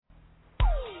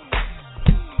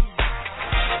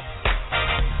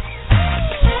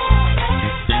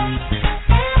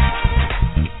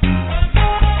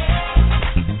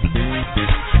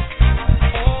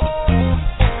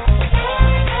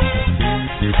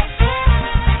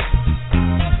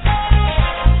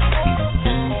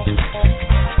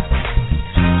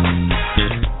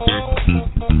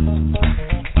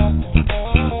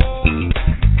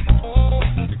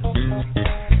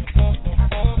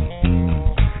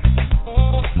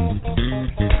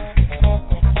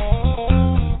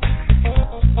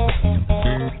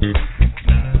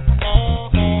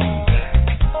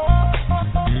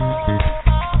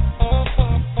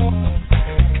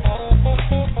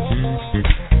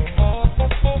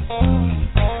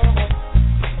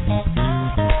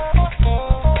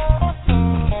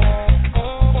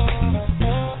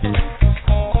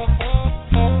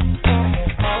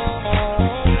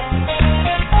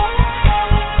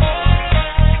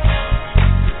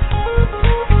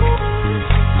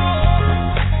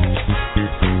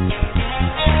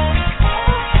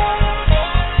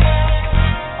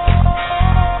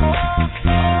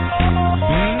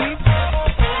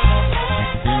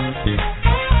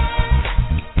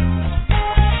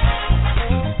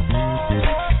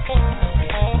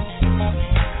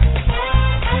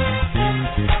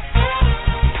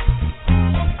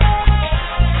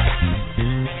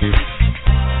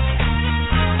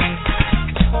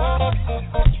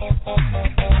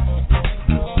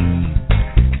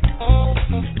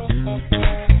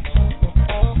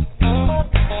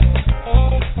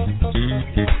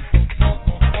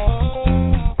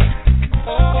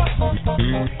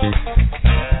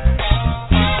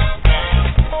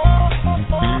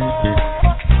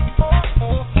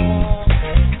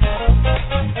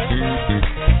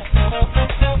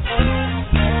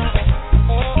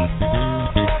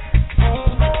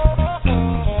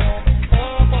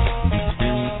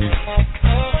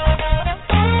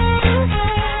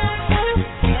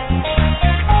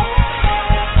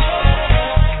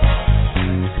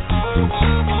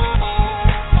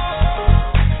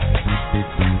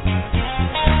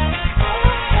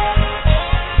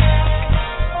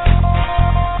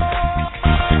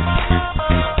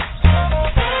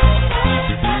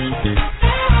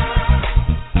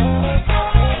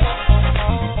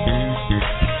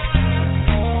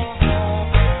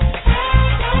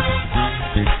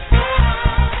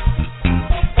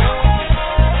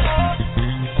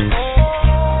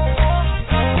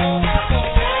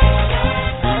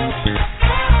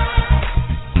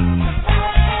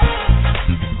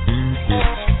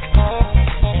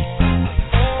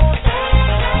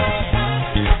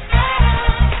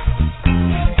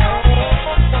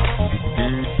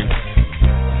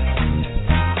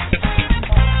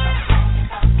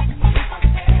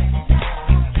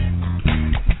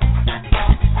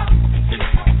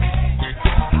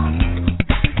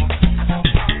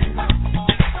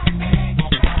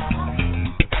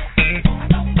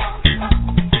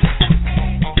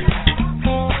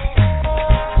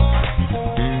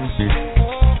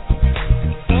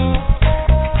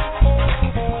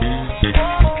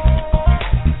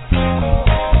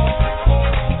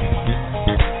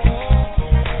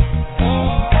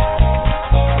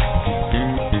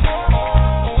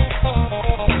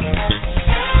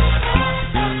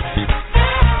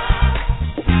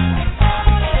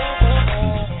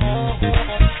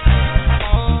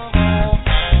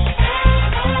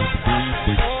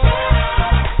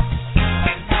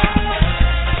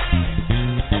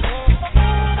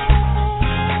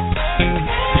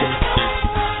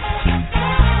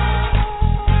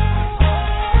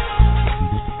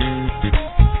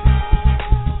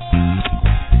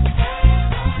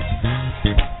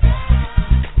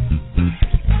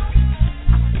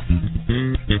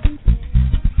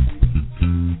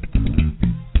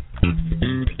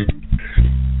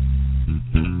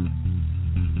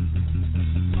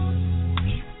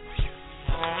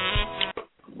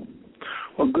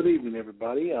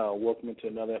welcome to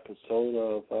another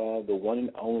episode of the one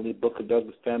and only Book of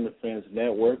Douglas Family Friends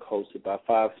Network, hosted by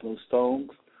Five Smooth Stones.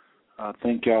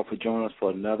 Thank y'all for joining us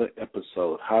for another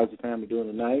episode. How's the family doing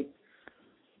tonight?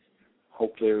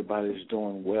 Hopefully everybody's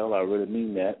doing well. I really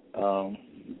mean that. After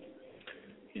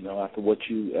what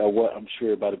I'm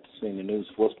sure everybody's seen the news,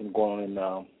 what's been going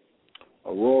on in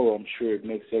Aurora, I'm sure it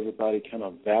makes everybody kind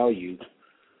of value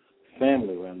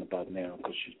family around about now,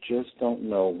 because you just don't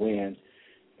know when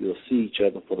you'll see each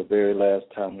other for the very last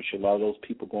time. Which a lot of those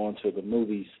people going to the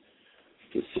movies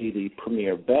to see the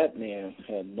premiere of Batman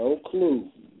had no clue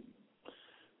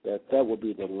that would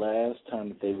be the last time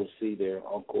that they will see their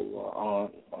uncle or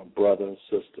aunt or brother or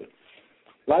sister.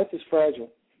 Life is fragile.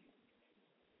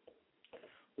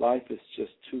 Life is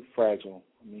just too fragile.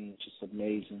 I mean, it's just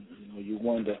amazing. You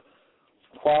wonder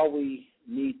why we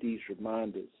need these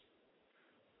reminders.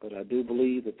 But I do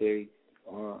believe that they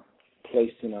are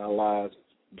placed in our lives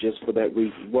just for that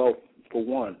reason. Well, for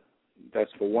one,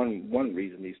 that's for one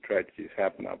reason these tragedies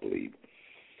happen, I believe.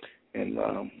 And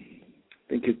I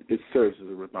think it serves as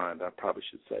a reminder, I probably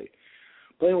should say.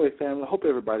 But anyway, family, I hope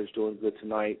everybody's doing good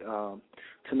tonight.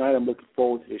 Tonight I'm looking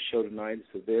forward to this show tonight.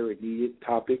 It's a very needed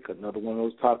topic, another one of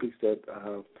those topics that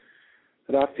I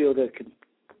feel that can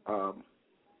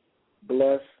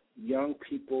bless young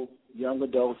people, young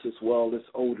adults as well as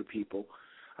older people.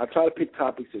 I try to pick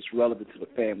topics that's relevant to the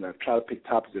family. I try to pick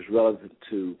topics that's relevant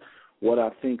to what I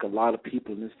think a lot of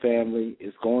people in this family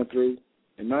is going through,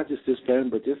 and not just this family,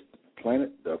 but just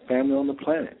the family on the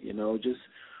planet. Just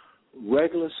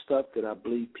regular stuff that I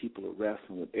believe people are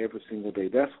wrestling with every single day.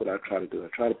 That's what I try to do. I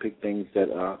try to pick things that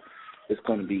is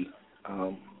going to be,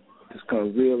 it's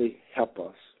going to really help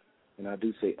us. And I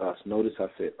do say us. Notice I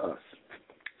said us.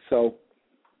 So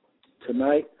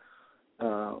tonight,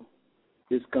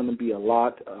 there's going to be a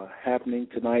lot happening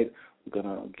tonight. We're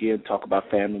going to, again, talk about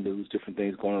family news, different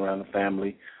things going around the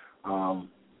family.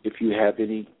 If you have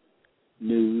any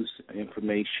news,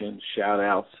 information,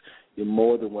 shout-outs, you're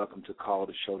more than welcome to call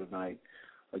the show tonight.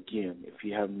 Again, if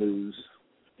you have news,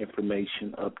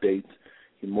 information, updates,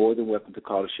 you're more than welcome to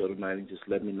call the show tonight and just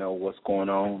let me know what's going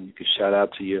on. You can shout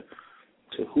out to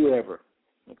whoever,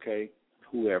 okay,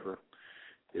 whoever.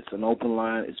 It's an open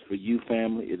line. It's for you,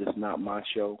 family. It is not my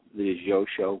show. It is your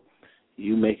show.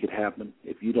 You make it happen.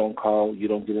 If you don't call, you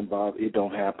don't get involved, it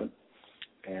don't happen.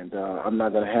 And I'm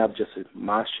not going to have just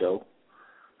my show.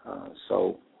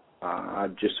 So I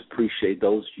just appreciate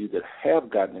those of you that have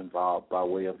gotten involved by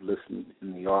way of listening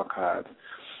in the archives.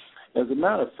 As a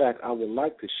matter of fact, I would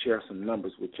like to share some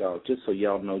numbers with y'all just so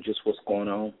y'all know just what's going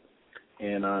on.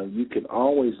 And you can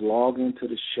always log into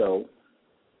the show.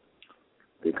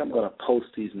 I think I'm going to post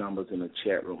these numbers in the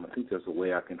chat room. I think there's a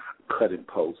way I can cut and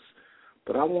post.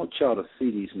 But I want y'all to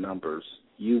see these numbers.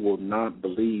 You will not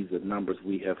believe the numbers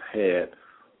we have had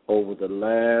over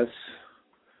the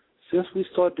since we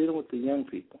started dealing with the young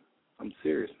people. I'm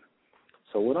serious.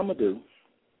 So what I'm going to do,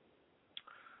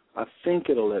 I think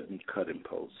it'll let me cut and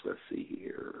post. Let's see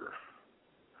here.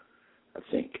 I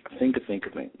think.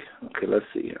 Okay, let's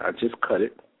see. I just cut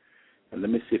it. And let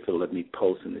me see if it'll let me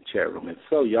post in the chat room. And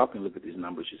so y'all can look at these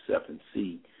numbers yourself and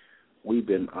see we've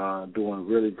been doing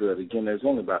really good. Again, there's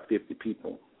only about 50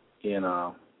 people in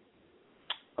the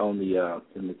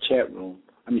chat room.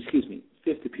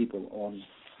 50 people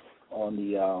on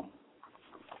the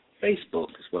Facebook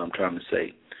is what I'm trying to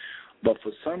say. But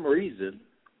for some reason,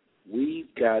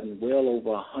 we've gotten well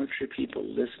over 100 people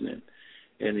listening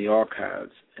in the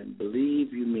archives. And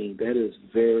believe you me, that is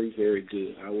very, very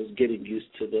good. I was getting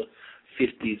used to the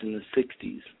 50s and the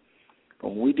 60s.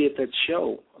 When we did that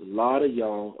show, a lot of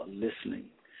y'all are listening.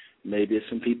 Maybe it's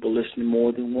some people listening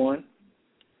more than one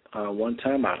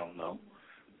time, I don't know.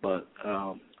 But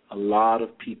a lot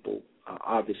of people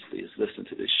obviously is listening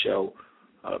to this show,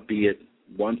 be it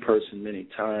one person many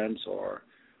times or,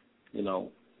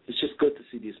 it's just good to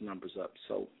see these numbers up.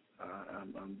 So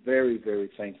I'm very, very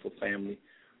thankful, family,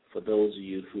 for those of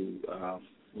you who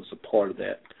was a part of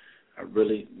that. I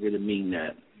really, really mean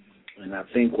that. And I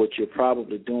think what you're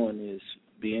probably doing is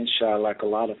being shy like a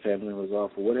lot of family members are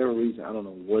for whatever reason. I don't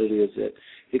know what it is. That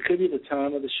it could be the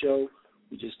time of the show.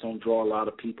 We just don't draw a lot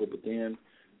of people. But then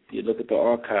you look at the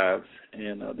archives,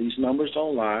 and these numbers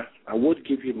don't lie. I would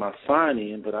give you my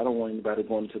sign-in, but I don't want anybody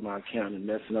going to my account and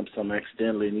messing up some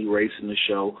accidentally and erasing the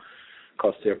show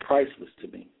because they're priceless to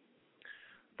me.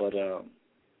 But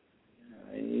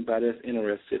anybody that's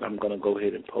interested, I'm going to go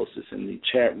ahead and post this in the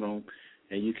chat room,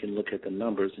 and you can look at the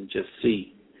numbers and just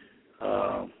see.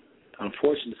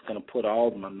 Unfortunately, it's going to put all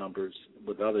of my numbers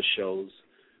with other shows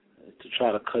to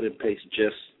try to cut and paste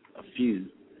just a few.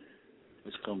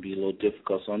 It's going to be a little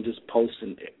difficult, so I'm just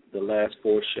posting the last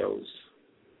 4 shows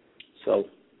So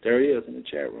there he is in the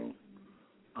chat room.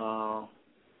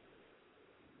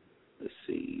 Let's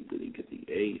see, we didn't get the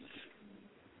 8th.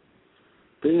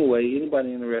 But anyway,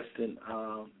 anybody interested,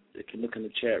 that can look in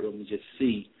the chat room and just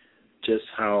see just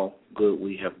how good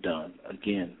we have done.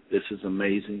 Again, this is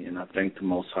amazing, and I thank the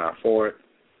Most High for it,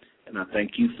 and I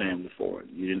thank you, family, for it.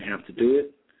 You didn't have to do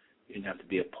it. You didn't have to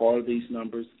be a part of these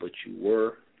numbers, but you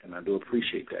were, and I do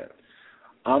appreciate that.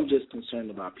 I'm just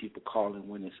concerned about people calling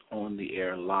when it's on the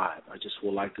air live. I just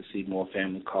would like to see more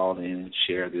family call in and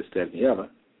share this, that, and the other.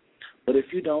 But if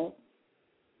you don't,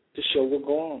 the show will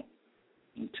go on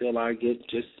until I get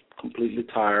just completely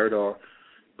tired.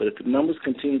 But if the numbers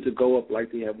continue to go up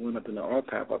like they have went up in the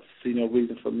archive, I see no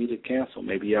reason for me to cancel.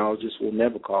 Maybe y'all just will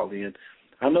never call in.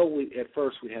 I know at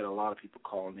first we had a lot of people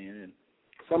calling in, and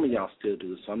some of y'all still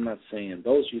do, so I'm not saying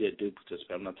those of you that do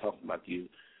participate, I'm not talking about you,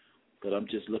 but I'm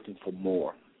just looking for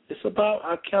more.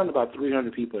 I count about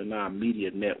 300 people in our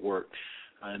media network,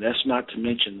 and that's not to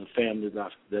mention the family,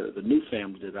 the new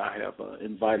family that I have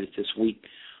invited this week.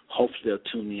 Hopefully they'll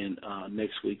tune in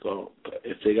next week, or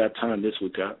if they got time this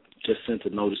week. I just sent a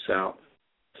notice out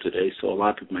today, so a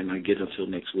lot of people might not get it until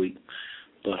next week.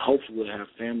 But hopefully we'll have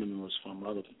family members from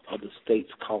other states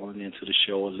calling into the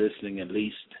show or listening at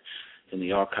least in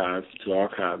the archives, to the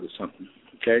archive or something,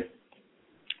 okay?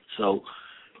 So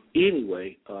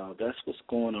anyway, that's what's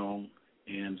going on,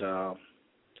 and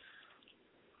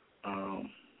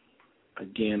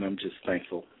again, I'm just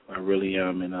thankful. I really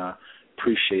am, and I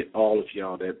appreciate all of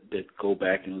y'all that go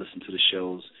back and listen to the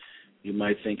shows. You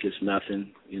might think it's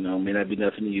nothing, it may not be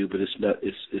nothing to you, but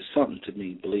it's something to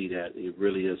me. Believe that. It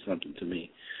really is something to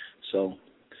me. So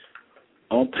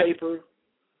on paper,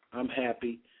 I'm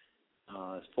happy.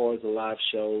 As far as the live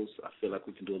shows, I feel like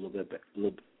we can do a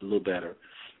little better.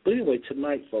 But anyway,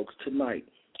 tonight, folks,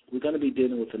 we're going to be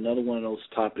dealing with another one of those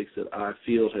topics that I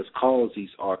feel has caused these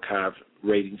archive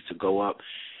ratings to go up,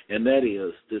 and that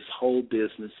is this whole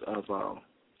business of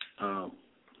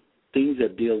things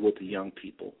that deal with the young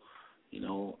people.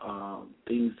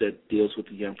 Things that deals with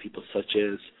the young people, such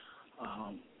as,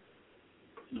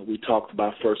 we talked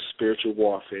about first spiritual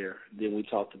warfare. Then we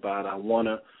talked about I want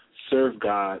to serve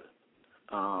God,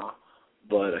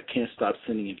 but I can't stop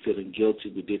sinning and feeling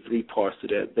guilty. We did 3 parts to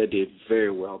that. That did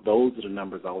very well. Those are the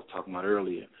numbers I was talking about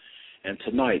earlier. And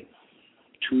tonight,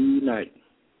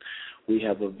 we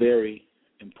have a very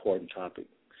important topic,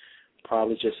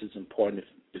 probably just as important,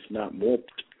 if not more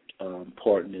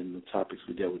important than the topics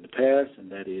we dealt with in the past,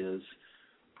 and that is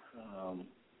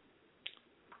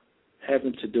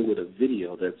having to do with a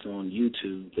video that's on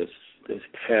YouTube that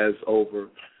has over,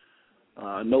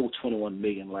 I know 21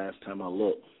 million last time I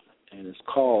looked, and it's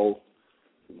called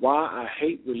Why I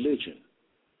Hate Religion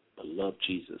But Love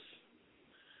Jesus.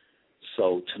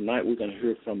 So tonight we're going to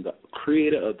hear from the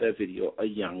creator of that video, a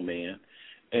young man,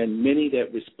 and many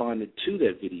that responded to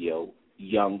that video,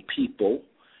 young people.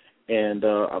 And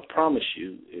I promise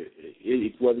you,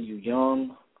 whether you're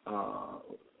young,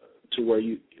 to where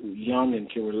you're young and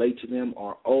can relate to them,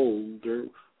 or older,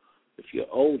 if you're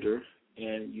older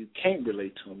and you can't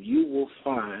relate to them, you will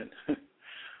find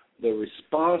the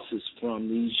responses from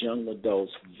these young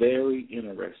adults very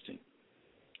interesting.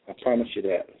 I promise you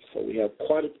that. So we have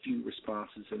quite a few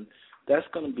responses, and that's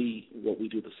going to be what we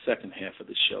do the second half of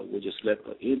the show. We'll just let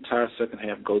the entire second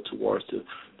half go towards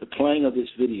the playing of this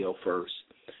video first.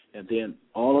 And then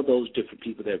all of those different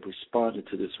people that responded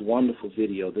to this wonderful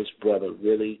video, this brother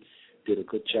really did a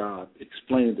good job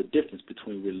explaining the difference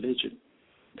between religion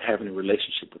and having a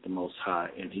relationship with the Most High.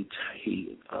 And he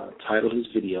titled his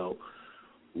video,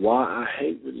 Why I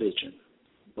Hate Religion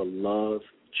But Love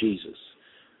Jesus.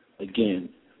 Again,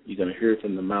 you're going to hear it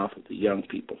from the mouth of the young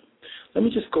people. Let me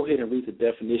just go ahead and read the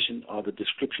definition or the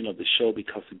description of the show,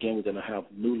 because, again, we're going to have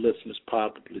new listeners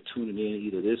probably tuning in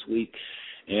either this week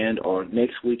and or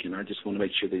next week, and I just want to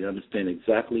make sure they understand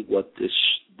exactly what this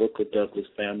Booker Douglas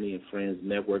Family and Friends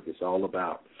Network is all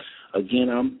about. Again,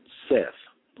 I'm Seth.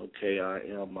 Okay,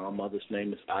 my mother's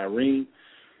name is Irene.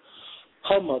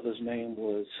 Her mother's name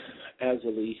was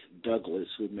Azalee Douglas,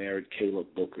 who married Caleb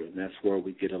Booker, and that's where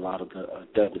we get a lot of the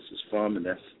Douglases from, and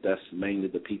that's mainly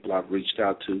the people I've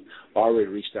already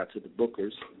reached out to the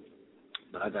Bookers,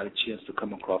 but I got a chance to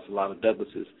come across a lot of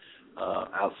Douglases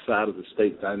outside of the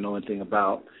states I didn't know anything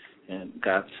about, and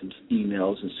got some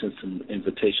emails and sent some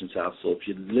invitations out. So if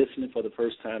you're listening for the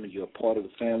first time and you're a part of the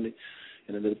family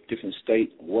in a different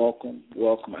state, welcome.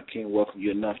 I can't welcome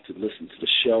you enough to listen to the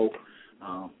show.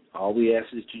 All we ask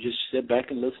is you just sit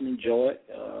back and listen, enjoy it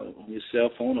on your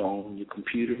cell phone or on your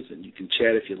computers, and you can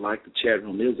chat if you like. The chat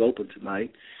room is open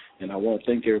tonight, and I want to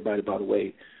thank everybody, by the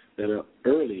way, that are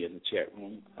early in the chat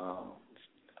room.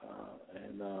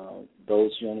 And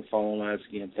those on the phone lines,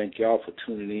 again, thank y'all for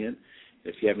tuning in.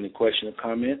 If you have any question or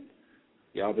comment,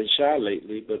 y'all been shy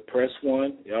lately, but press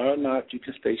 1. Y'all are not, you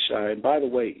can stay shy. And by the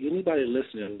way, anybody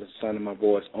listening to the sound of my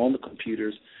voice on the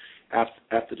computers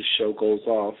after the show goes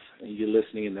off and you're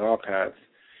listening in the archives,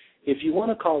 if you want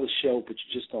to call the show but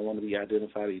you just don't want to be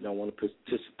identified or you don't want to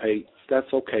participate,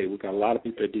 that's okay. We've got a lot of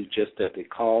people that do just that. They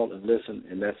call and listen,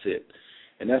 and that's it.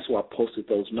 And that's why I posted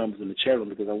those numbers in the chat room,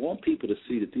 because I want people to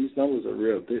see that these numbers are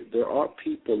real. There are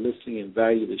people listening and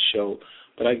value the show,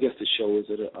 but I guess the show is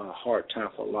at a hard time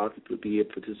for a lot of people to be able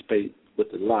to participate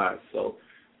with it live. So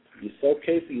it's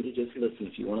okay for you to just listen.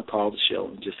 If you want to call the show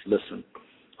and just listen,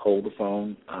 hold the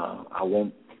phone. I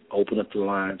won't open up the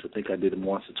lines. I think I did it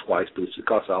once or twice, but it's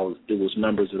because it was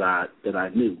numbers that I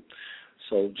knew.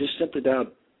 So just simply dial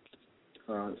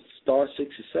star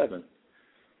 67.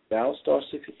 Dial star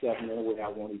 67, in a way I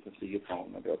won't even see your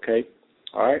phone number, okay?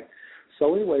 All right?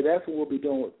 So anyway, that's what we'll be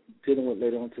dealing with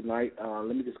later on tonight.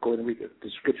 Let me just go ahead and read the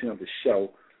description of the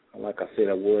show. Like I said,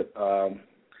 I would.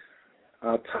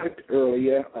 I typed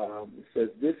earlier, it says,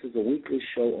 this is a weekly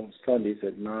show on Sundays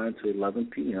at 9 to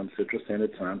 11 p.m. Central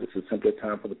Standard Time. This is simply a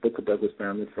time for the Booker Douglas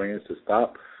family and friends to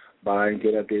stop by and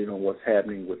get updated on what's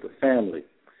happening with the family.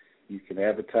 You can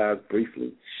advertise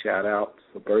briefly, shout-outs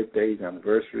for birthdays,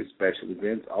 anniversaries, special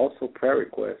events, also prayer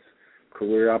requests,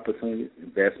 career opportunities,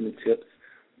 investment tips,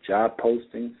 job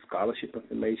postings, scholarship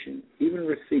information, even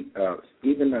recipes,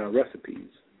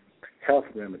 health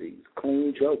remedies,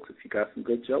 clean jokes. If you got some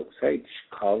good jokes, hey,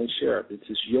 call and share it. This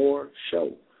is your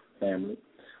show, family.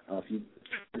 If you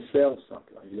sell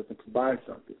something, are you looking to buy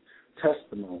something,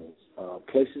 testimonies,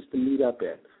 places to meet up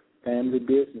at, family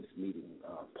business meetings,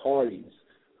 parties,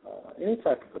 any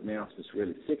type of announcements,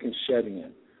 really, sick and shutting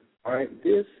in. All right,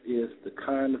 this is the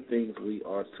kind of things we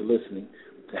are soliciting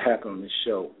to happen on this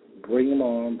show. Bring them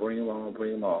on, bring them on,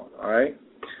 bring them on, all right?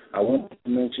 I want to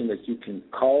mention that you can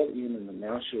call in and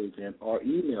announce your event or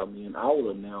email me, and I will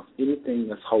announce anything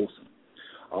that's wholesome.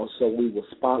 Also, we will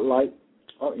spotlight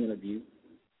or interview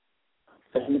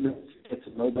family members to get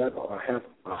to know that or have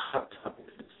a hot topic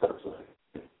to discuss.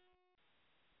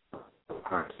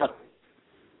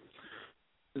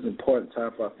 This is an important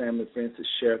time for our family and friends to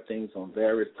share things on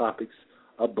various topics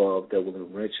above that will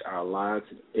enrich our lives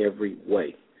in every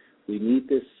way. We need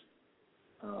this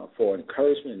for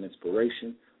encouragement and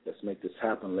inspiration. Let's make this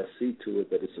happen. Let's see to it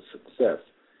that it's a success.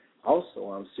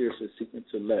 Also, I'm seriously seeking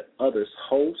to let others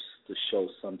host the show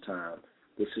sometime.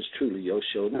 This is truly your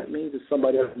show. That means if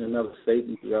somebody else in another state,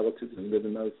 you relatives and live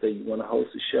in another state, you want to host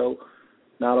the show,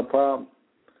 not a problem.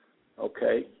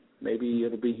 Okay, maybe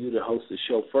it'll be you to host the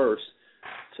show first,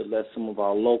 to let some of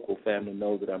our local family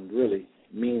know that I'm really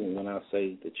meaning when I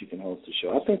say that you can host the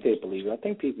show. I think they believe it. I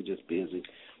think people are just busy.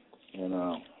 And,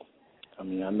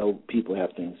 I know people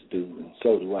have things to do, and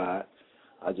so do I.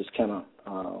 I just kind of,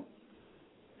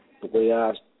 the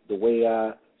way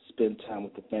I spend time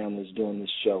with the families doing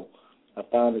this show, I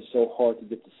find it so hard to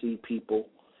get to see people,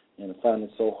 and I find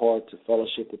it so hard to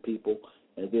fellowship with people.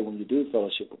 And then when you do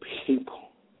fellowship with people,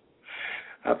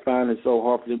 I find it so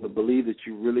hard for them to believe that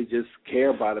you really just care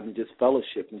about them and just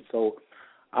fellowship. And so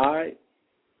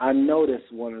I know that's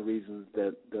one of the reasons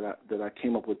that I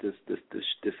came up with this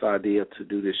idea to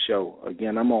do this show.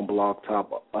 Again, I'm on Blog Talk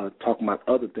talking about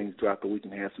other things throughout the week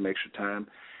and have some extra time.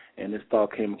 And this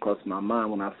thought came across my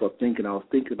mind when I started thinking. I was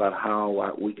thinking about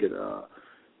how we could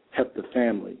help the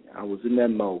family. I was in that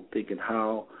mode, thinking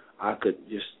how I could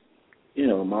just, in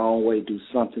my own way, do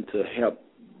something to help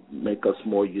make us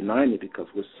more united, because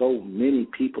we're so many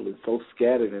people and so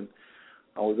scattered. And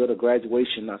I was at a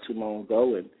graduation not too long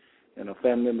ago, and a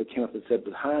family member came up and sat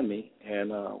behind me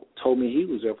and told me he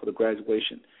was there for the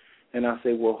graduation. And I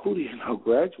said, well, who do you know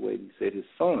graduated? He said his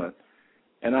son.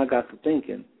 And I got to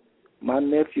thinking, my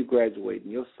nephew graduating,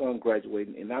 your son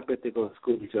graduating, and I bet they go to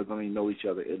school with each other, don't even know each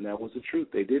other. And that was the truth.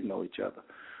 They did know each other.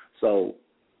 So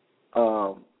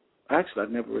actually, I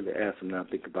never really asked them now I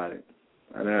think about it.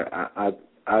 And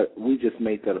we just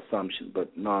made that assumption,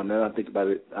 but no, now that I think about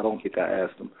it, I don't think I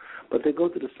asked them. But they go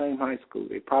to the same high school.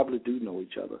 They probably do know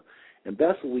each other. And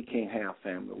that's what we can't have,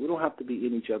 family. We don't have to be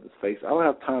in each other's face. I don't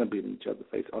have time to be in each other's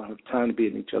face. I don't have time to be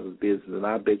in each other's business, and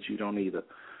I bet you don't either.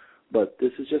 But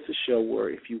this is just a show where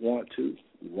if you want to,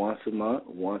 once a month,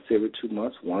 once every 2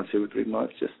 months, once every 3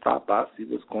 months, just stop by, see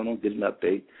what's going on, get an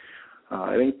update.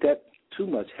 It ain't that too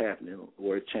much happening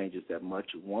where it changes that much.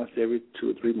 Once every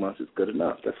 2 or 3 months is good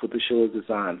enough. That's what the show is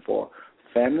designed for.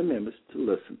 Family members to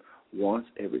listen once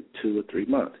every 2 or 3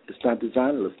 months. It's not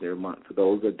designed to listen every month. For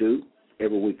those that do,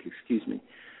 every week.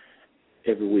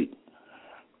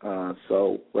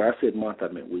 So where I said month, I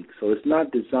meant week. So it's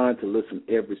not designed to listen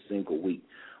every single week.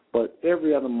 But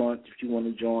every other month, if you want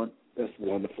to join, that's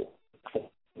wonderful.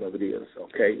 Whatever it is,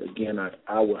 okay? Again,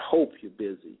 I would hope you're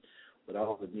busy with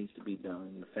all that needs to be done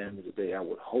in the family today. I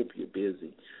would hope you're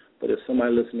busy. But if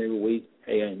somebody listens every week,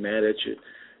 hey, I ain't mad at you.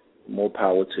 More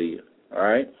power to you, all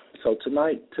right? So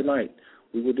tonight,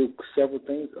 we will do several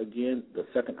things. Again, the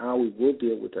second hour, we will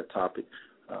deal with that topic.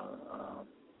 Why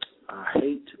I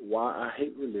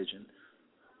hate religion,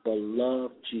 but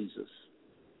love Jesus.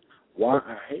 Why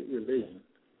I hate religion,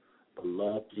 but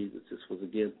love Jesus. This was,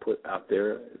 again, put out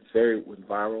there. It went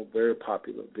viral, very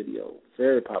popular video.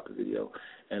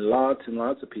 And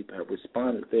lots of people have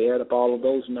responded. If they add up all of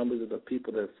those numbers of the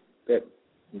people that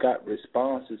got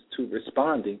responses to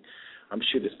responding, I'm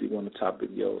sure this will be one of the top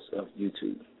videos of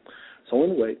YouTube. So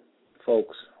anyway,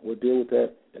 folks, we'll deal with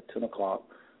that at 10 o'clock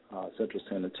Central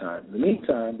Standard Time. In the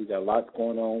meantime, we got a lot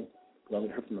going on. We're going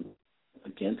to hear from them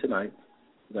again tonight.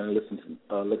 We're going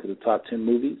to look at the top 10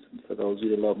 movies for those of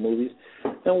you that love movies.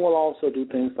 And we'll also do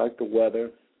things like the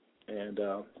weather and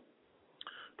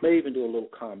may even do a little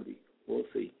comedy. We'll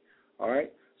see. All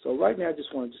right? So right now I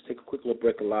just want to take a quick little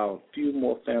break, allow a few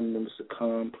more family members to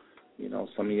come. You know,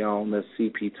 some of y'all on that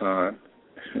CP time.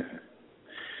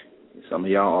 Some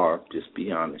of y'all are, just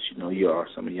be honest, you know you are.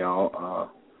 Some of y'all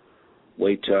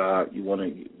wait till you want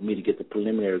me to get the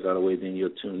preliminaries out of the way, then you'll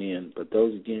tune in. But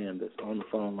those, again, that's on the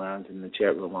phone lines in the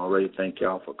chat room already, thank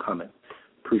y'all for coming.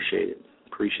 Appreciate it.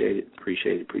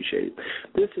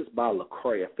 This is by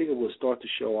Lecrae. I figure we'll start the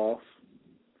show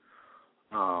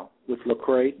off with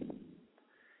Lecrae,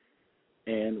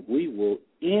 and we will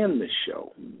end the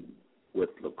show with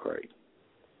Lecrae.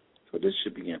 So this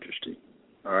should be interesting.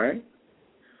 All right?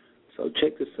 So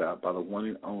check this out by the one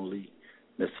and only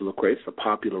Mr. Lecrae. It's a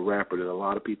popular rapper that a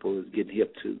lot of people is getting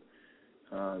hip to.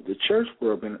 The church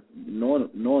world been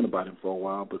knowing about him for a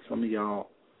while, but some of y'all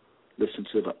listen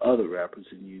to the other rappers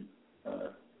and you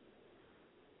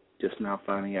just now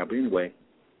finding out. But anyway,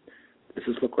 this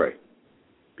is Lecrae.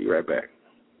 Be right back.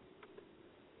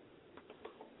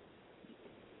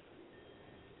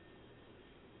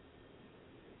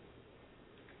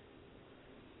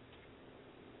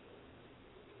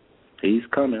 He's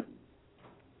coming.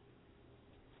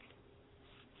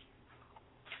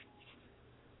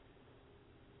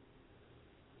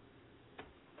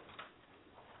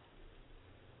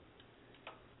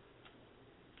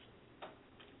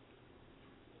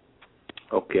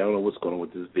 Okay, I don't know what's going on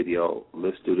with this video.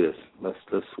 Let's do this. Let's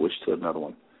switch to another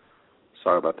one.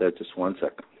 Sorry about that. Just 1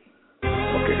 second.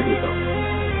 Okay, here we go.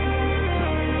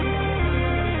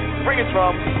 Bring it,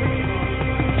 drum.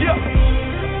 Yeah.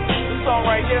 This song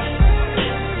right here,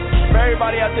 for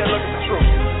everybody out there looking for truth.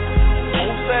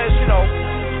 Who says, you know,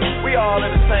 we all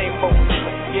in the same boat.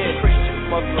 Yeah,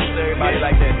 Christians, Muslims, everybody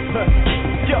like that.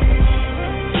 Yeah.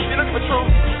 You looking for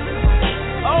truth?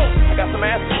 Oh, I got some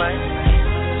answers, man.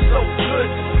 So good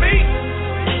to me.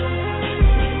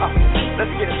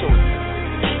 Let's get into it.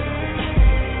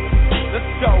 Let's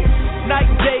go. Night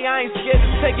and day, I ain't scared to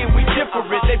take it, we different.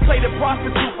 They play the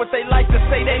prostitute, but they like to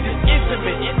say they just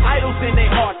intimate. Idols in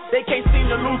their heart, they can't seem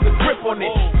to lose a grip on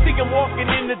it. See them walking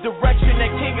in the direction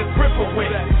that King is gripper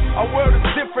went. Our world is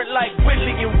different like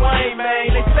Whitley and Wayne,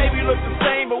 man. They say we look the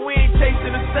same, but we ain't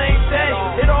chasing the same thing.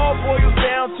 It all boils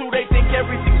down to they think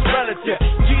everything's relative.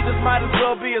 Jesus might as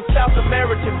well be a South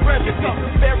American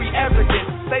president. Very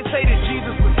evident. They say that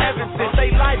Jesus was heaven sent.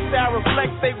 They lifestyle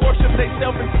reflects they worship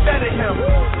themselves instead of him.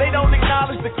 They don't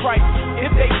acknowledge the Christ.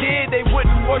 If they did, they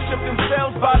wouldn't worship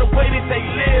themselves by the way that they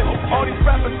live. All these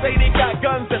rappers say they got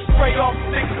guns that spray off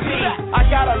 16. I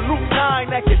got a Luke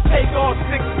 9 that can take off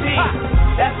 16.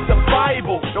 That's the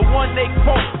Bible, the one they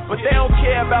quote. But they don't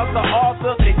care about the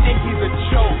author. They think he's a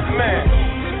joke, man.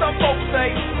 Some folks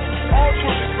say all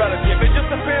truth is relative. It just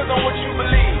depends on what you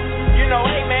believe. You know,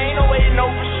 hey man, ain't no way to know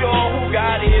for sure who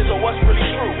God is or what's really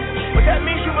true. But that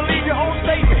means you believe your own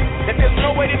statement, that there's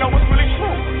no way to know what's really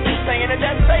true. You saying that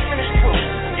statement is true.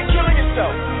 You're killing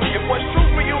yourself. If what's true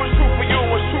for you is true for you,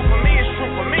 and what's true for me is true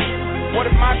for me. What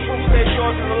if my truth says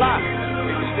yours is a lie?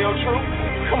 Is it still true?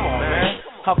 Come on, man.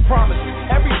 I promise,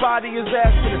 everybody is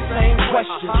asking the same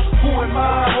question. Who am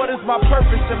I? What is my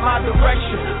purpose and my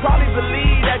direction? Probably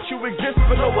believe that you exist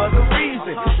for no other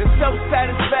reason than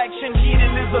self-satisfaction,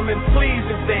 hedonism, and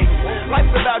pleasing things.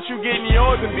 Life's about you getting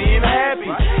yours and being happy.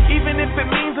 Even if it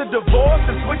means a divorce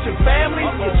and switching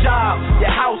families, your job, your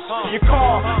house, your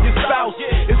car, your spouse.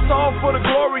 It's all for the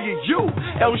glory of you,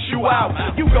 else you out.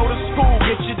 You go to school,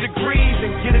 get your degrees,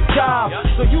 and get a job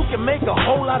so you can make a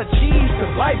whole lot of cheese,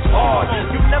 cause life's hard.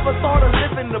 You never thought of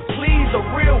living to please a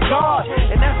real God,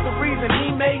 and that's the reason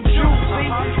he made you, see?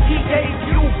 He gave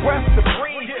you breath to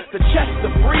breathe. the chest to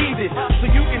breathe it, so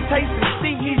you can taste and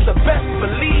see he's the best,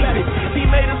 believe it. He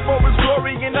made us for his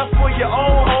glory, enough for your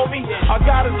own, homie. Our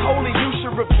God is holy, you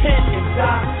should repent and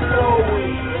die slowly.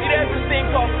 See, there's this thing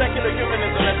called secular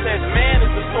humanism that says man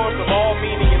is the source of all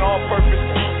meaning and all purpose.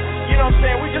 You know what I'm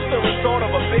saying? We're just a result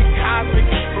of a big cosmic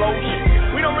explosion.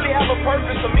 We don't really have a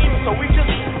purpose or meaning, so we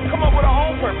just come up with our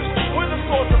own purpose. We're the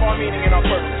source of our meaning and our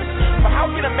purpose. But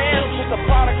how can a man who's just a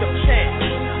product of chance,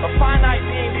 a finite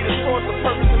being, be the source of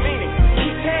purpose and meaning? He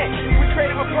can't. We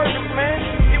created with purpose, man.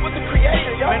 It was the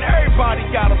creator, yo. Man, everybody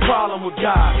got a problem with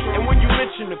God. And when you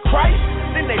mention the Christ,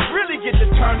 then they really get to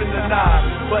turning the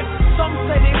knob. But some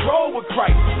say they roll with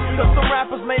Christ. So some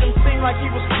rappers made him seem like he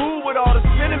was cool with all the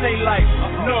sin in their life.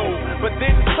 No, but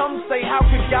then some say, how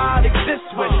could God exist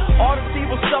when all this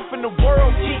evil stuff in the world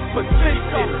keep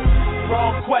persisting?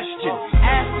 Wrong question,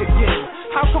 ask again.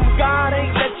 How come God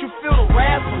ain't let you feel the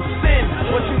wrath from sin?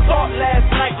 What you thought last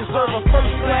night deserved a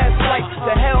first-class flight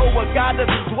to hell where God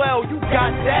doesn't dwell, you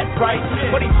got that right.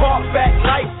 But he brought back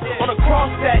life on the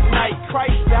cross that night.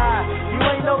 Christ died, you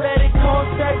ain't know that it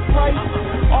cost that price?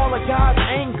 All of God's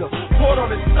anger poured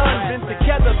on his son, been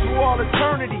together through all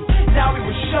eternity. Now he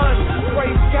was shunned.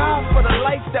 Praise God for the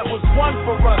life that was won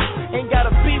for us. Ain't got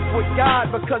a beef with God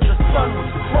because the son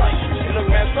was crushed. Look,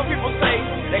 man, some people say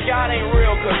that God ain't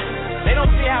real because they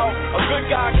don't see how a good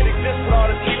God can exist with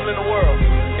all this evil in the world.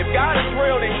 If God is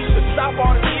real, then he should stop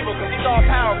all this evil because he's all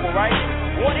powerful, right?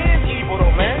 What is evil,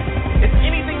 though, man? It's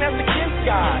anything that's against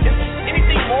God. It's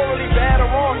anything morally bad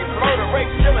or wrong. It's murder, rape,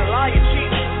 stealing, lying,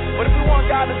 cheating. But if we want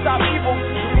God to stop evil,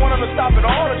 do we want him to stop it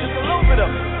all or just a little bit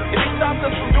of it? If he stops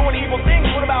us from doing evil things,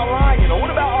 what about lying? Or what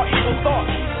about our evil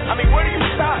thoughts? I mean, where do you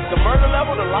stop? The murder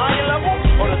level, the lying level,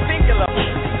 or the thinking level?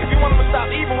 If you want him to stop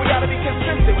evil, we got to be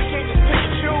consistent. We can't just pick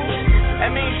and choose.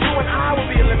 That means you and I will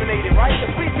be eliminated, right?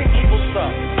 Because we think evil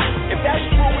stuff. If that's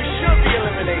true, we should be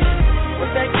eliminated.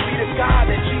 But thanks be to God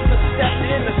that Jesus stepped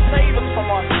in to save us from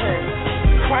our sins.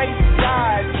 Christ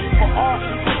died for our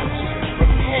sins.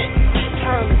 Repent,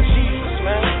 turn to Jesus,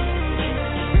 man.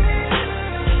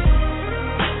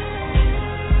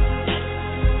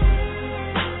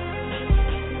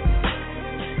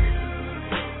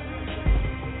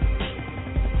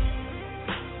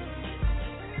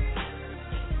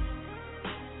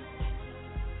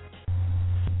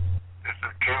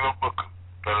 Caleb Booker,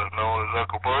 better known as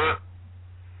Uncle Bud,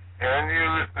 and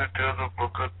you're listening to the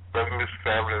Booker Douglas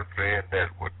Family and Friend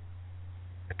Network.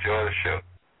 Enjoy the show.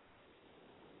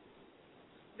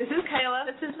 This is Kayla.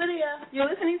 This is Lydia. You're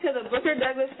listening to the Booker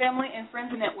Douglas Family and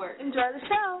Friends Network. Enjoy the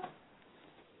show.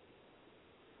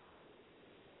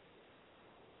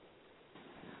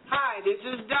 Hi, this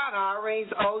is Donna, Irene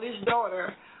oldest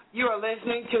daughter. You are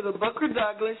listening to the Booker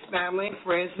Douglas Family and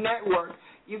Friends Network.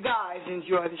 You guys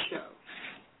enjoy the show.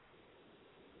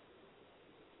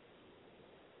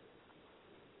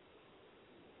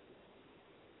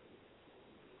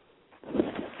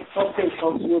 Okay,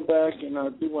 folks, we're back, and I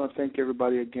do want to thank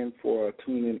everybody again for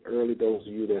tuning in early. Those of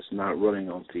you that's not running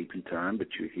on CP time, but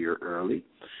you're here early.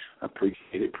 I appreciate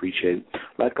it.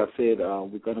 Like I said,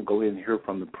 we're going to go ahead and hear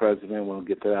from the president. We'll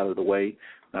get that out of the way,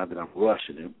 not that I'm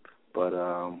rushing him. But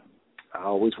I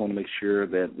always want to make sure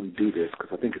that we do this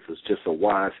because I think it's just a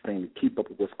wise thing to keep up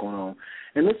with what's going on.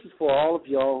 And this is for all of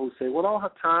y'all who say, well, I don't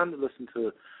have time to listen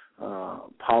to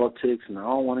politics, and I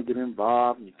don't want to get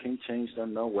involved, and you can't change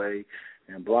them no way.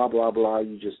 And blah, blah, blah,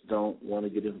 you just don't want to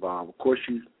get involved. Of course,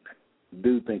 you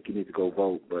do think you need to go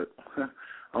vote, but I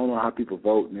don't know how people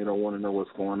vote, and they don't want to know what's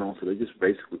going on, so they just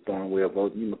basically throwing away a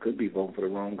vote. You could be voting for the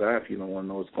wrong guy if you don't want to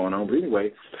know what's going on. But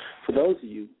anyway, for those of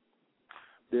you,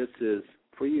 this is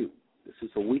for you. This is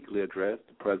a weekly address.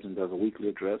 The president does a weekly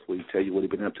address where he tell you what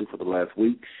he's been up to for the last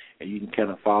week, and you can kind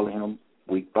of follow him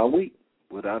week by week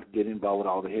without getting involved with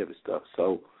all the heavy stuff.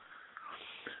 So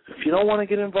if you don't want to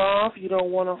get involved, you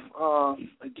don't want to,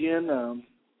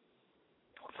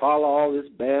 follow all this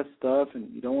bad stuff,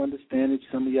 and you don't understand it,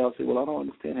 some of y'all say, well, I don't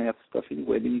understand half the stuff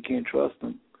anyway, then you can't trust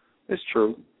them. It's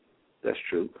true. That's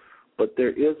true. But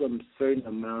there is a certain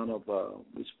amount of,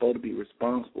 we're supposed to be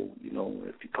responsible,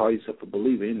 if you call yourself a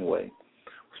believer anyway.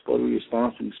 We're supposed to be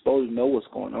responsible. We're supposed to know what's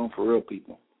going on for real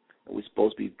people. And we're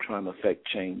supposed to be trying to affect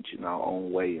change in our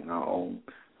own way, in our own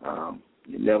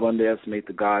you never underestimate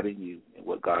the God in you and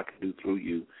what God can do through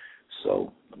you.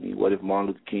 So, what if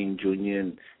Martin Luther King Jr.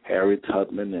 and Harriet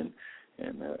Tubman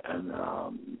and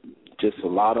just a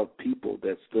lot of people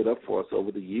that stood up for us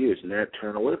over the years in their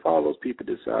turn, what if all those people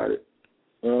decided,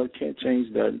 well, it can't change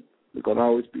nothing. We're going to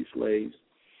always be slaves.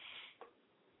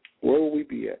 Where will we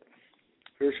be at?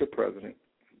 Here's your president.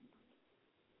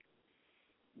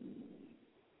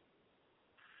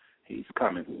 He's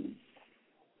coming.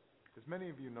 many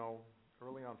of you know,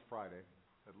 early on Friday,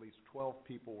 at least 12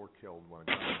 people were killed when a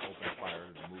gunman opened fire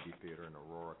at a movie theater in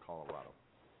Aurora, Colorado.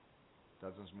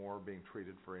 Dozens more are being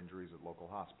treated for injuries at local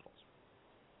hospitals.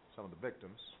 Some of the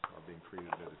victims are being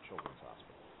treated at a children's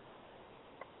hospital.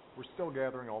 We're still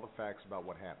gathering all the facts about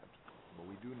what happened, but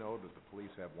we do know that the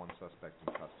police have one suspect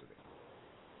in custody.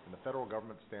 And the federal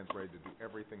government stands ready to do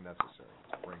everything necessary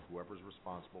to bring whoever's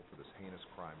responsible for this heinous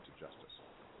crime to justice.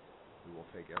 We will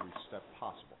take every step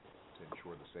possible to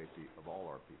ensure the safety of all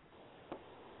our people.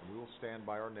 And we will stand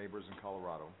by our neighbors in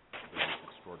Colorado during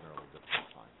this extraordinarily difficult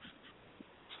time.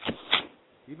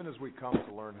 Even as we come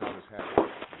to learn how this happened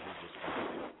and who's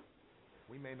responsible,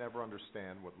 we may never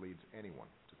understand what leads anyone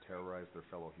to terrorize their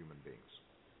fellow human beings.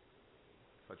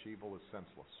 Such evil is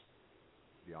senseless,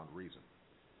 beyond reason.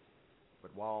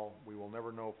 But while we will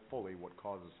never know fully what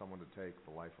causes someone to take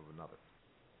the life of another,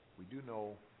 we do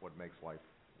know what makes life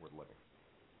worth living.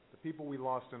 The people we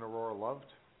lost in Aurora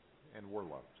loved and were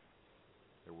loved.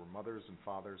 There were mothers and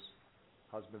fathers,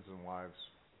 husbands and wives,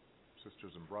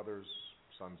 sisters and brothers,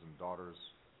 sons and daughters,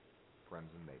 friends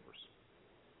and neighbors.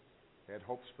 They had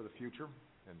hopes for the future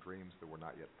and dreams that were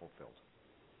not yet fulfilled.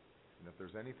 And if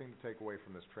there's anything to take away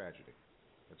from this tragedy,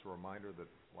 it's a reminder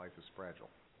that life is fragile.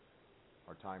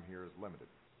 Our time here is limited,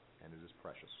 and it is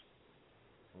precious.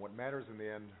 And what matters in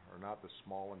the end are not the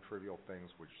small and trivial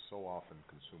things which so often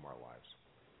consume our lives.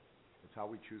 It's how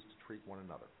we choose to treat one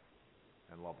another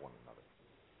and love one another.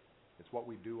 It's what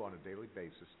we do on a daily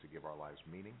basis to give our lives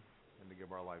meaning and to give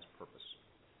our lives purpose.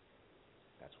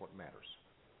 That's what matters.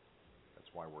 That's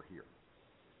why we're here.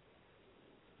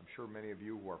 I'm sure many of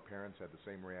you who are parents had the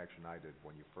same reaction I did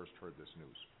when you first heard this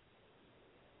news.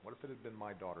 What if it had been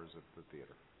my daughters at the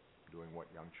theater, doing what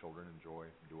young children enjoy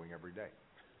doing every day?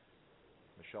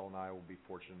 Michelle and I will be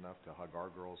fortunate enough to hug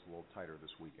our girls a little tighter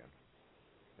this weekend,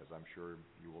 as I'm sure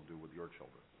you will do with your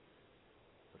children.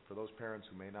 But for those parents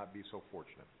who may not be so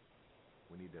fortunate,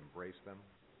 we need to embrace them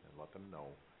and let them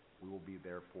know we will be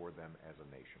there for them as a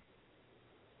nation.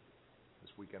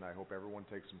 This weekend, I hope everyone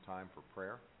takes some time for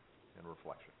prayer and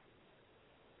reflection.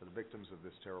 For the victims of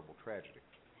this terrible tragedy,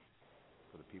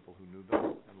 for the people who knew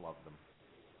them and loved them,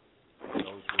 for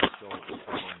those who are still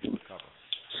struggling to recover.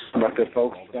 About that,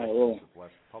 folks, got a little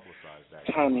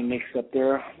timing mix up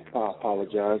there. I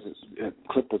apologize. The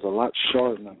clip was a lot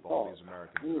shorter than I thought.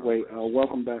 Anyway,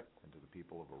 welcome back. And to the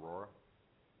people of Aurora,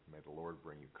 may the Lord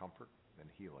bring you comfort and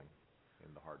healing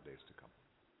in the hard days to come.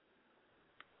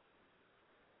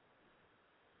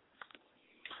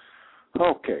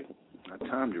 Okay, I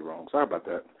timed you wrong. Sorry about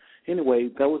that. Anyway,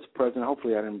 that was the president.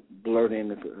 Hopefully I didn't blurt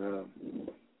in.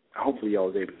 Hopefully y'all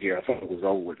was able to hear. I thought it was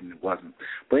over with and it wasn't.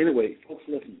 But anyway, folks,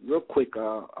 listen, real quick,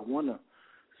 I want to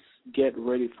get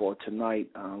ready for tonight.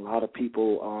 A lot of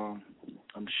people,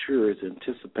 I'm sure, is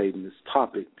anticipating this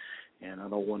topic, and I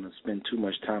don't want to spend too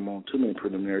much time on too many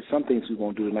preliminaries. Some things we're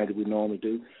going to do tonight that we normally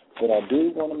do. But I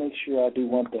do want to make sure I do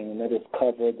one thing, and that is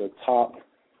cover the top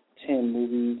 10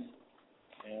 movies.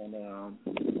 And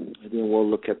then we'll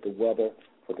look at the weather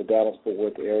for the Dallas-Fort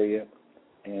Worth area.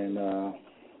 And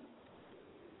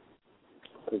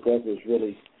because that is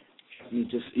really,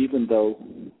 even though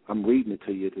I'm reading it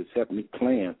to you, it's helped me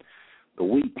plan the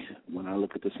week when I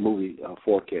look at this movie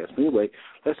forecast. Anyway,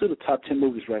 let's do the top 10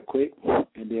 movies right quick,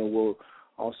 and then we'll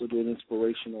also do some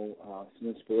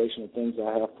inspirational things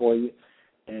I have for you,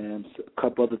 and a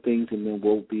couple other things, and then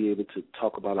we'll be able to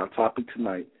talk about our topic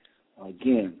tonight.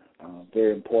 Again,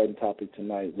 very important topic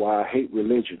tonight, why I hate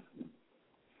religion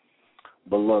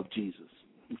but love Jesus.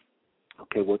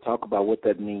 Okay, we'll talk about what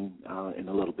that means in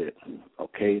a little bit.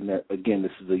 Okay, and that, again,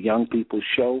 this is a young people's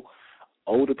show.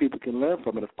 Older people can learn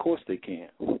from it. Of course they can.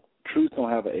 Truth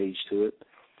don't have an age to it.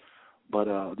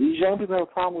 But these young people have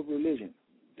a problem with religion.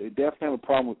 They definitely have a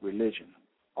problem with religion,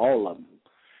 all of them.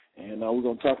 And we're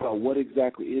going to talk about what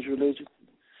exactly is religion,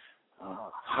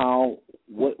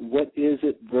 what is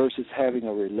it versus having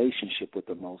a relationship with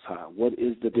the Most High. What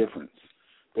is the difference?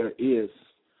 There is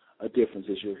a difference,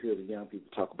 as you'll hear the young people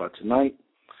talk about tonight.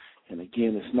 And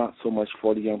again, it's not so much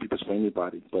for the young people, it's for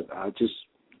anybody. But I'm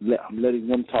letting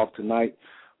them talk tonight,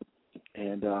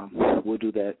 and we'll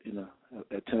do that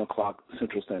at 10 o'clock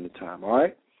Central Standard Time. All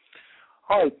right?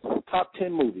 All right, top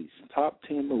 10 movies. Top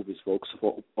 10 movies, folks,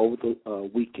 for over the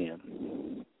weekend.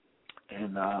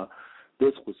 And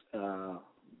this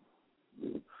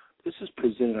is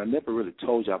presented, I never really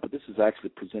told y'all, but this is actually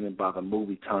presented by the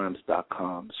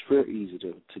MovieTimes.com. It's very easy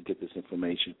to get this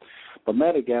information. But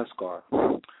Madagascar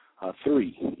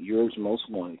 3, Europe's Most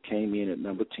Wanted, came in at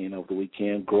number 10 over the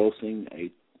weekend, grossing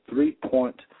a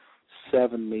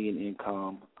 $3.7 million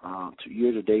income.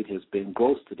 Year-to-date has been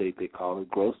gross-to-date, they call it,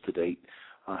 gross-to-date,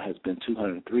 has been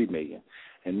 $203 million.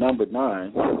 And number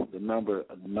 9, the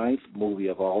ninth movie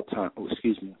of all time,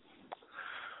 the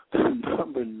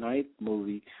number 9th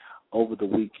movie over the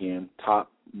weekend,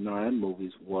 top 9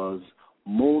 movies, was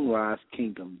Moonrise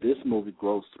Kingdom. This movie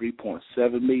grossed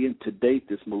 $3.7 million. To date,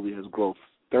 this movie has grossed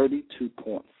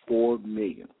 $32.4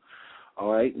 million.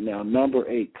 All right, now number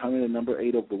 8, coming in number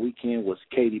 8 over the weekend was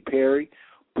Katy Perry,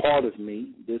 Part of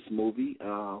Me. This movie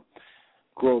grossed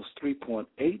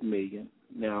 $3.8 million.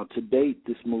 Now, to date,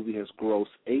 this movie has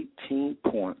grossed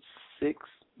 $18.6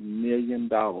 million.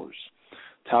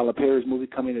 Tyler Perry's movie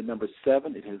coming in at number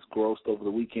 7. It has grossed over the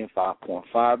weekend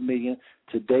 $5.5 million.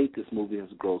 To date, this movie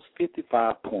has grossed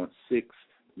 $55.6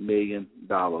 million.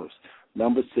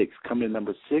 Number 6, coming in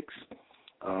number 6,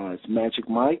 it's Magic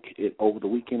Mike. Over the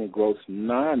weekend, it grossed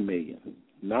 $9 million.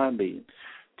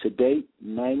 To date,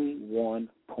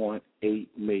 $91.8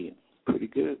 million. Pretty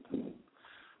good.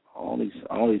 All these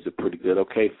are pretty good.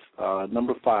 Okay,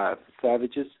 number 5,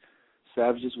 Savages.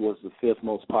 Savages was the 5th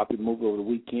most popular movie over the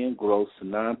weekend, grossed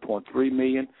 $9.3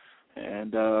 million,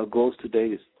 and gross to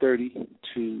date is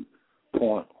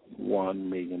 $32.1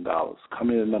 million.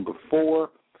 Coming in at number 4,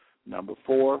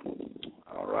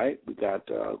 all right, we got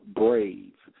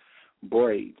Brave.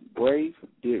 Brave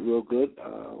did real good.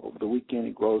 Over the weekend,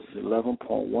 it grossed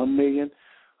 $11.1 million.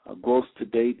 Gross to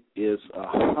date is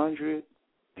 $196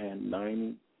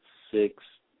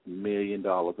 million.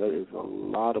 That is a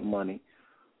lot of money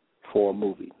for a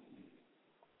movie.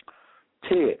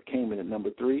 Ted came in at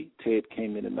number 3.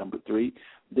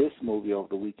 This movie over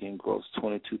the weekend grossed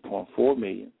 $22.4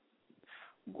 million.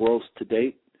 Gross to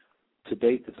date,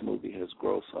 this movie has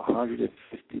grossed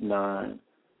 $159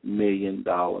 million.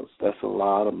 That's a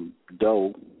lot of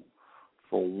dough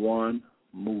for one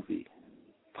movie.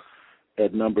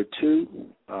 At number 2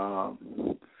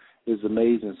 is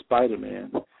Amazing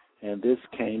Spider-Man, and this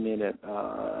came in at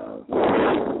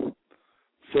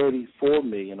 $34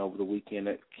 million over the weekend.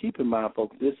 Keep in mind,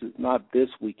 folks, this is not this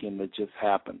weekend that just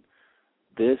happened.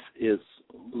 This is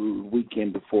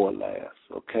weekend before last,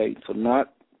 okay? So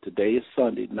not today is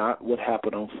Sunday, not what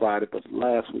happened on Friday, but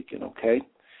last weekend, okay?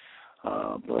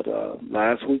 But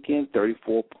last weekend,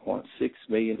 $34.6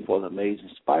 million for The Amazing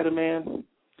Spider-Man.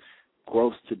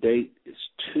 Gross to date is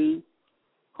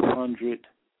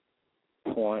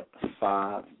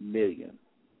 $200.5 million.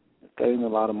 If that ain't a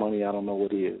lot of money, I don't know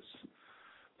what is.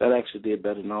 That actually did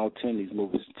better than all 10 of these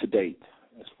movies to date,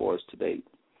 as far as to date.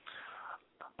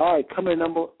 All right, coming in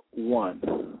number 1.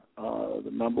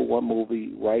 The number 1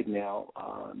 movie right now,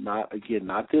 not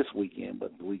this weekend,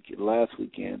 but last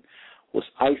weekend, was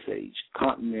Ice Age,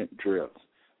 Continent Drift.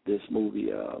 This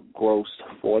movie grossed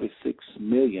 $46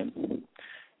 million,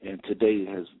 and today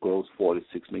it has grossed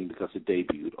 $46 million because it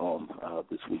debuted on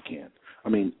this weekend. I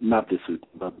mean, not this week,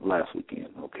 but last weekend.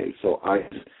 Okay, so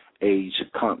Ice Age,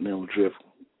 Continental Drift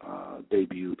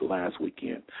debuted last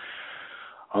weekend.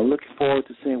 I'm looking forward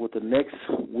to seeing what the next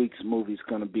week's movie is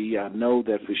going to be. I know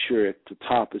that for sure at the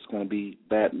top it's going to be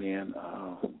Batman.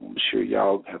 I'm sure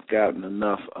y'all have gotten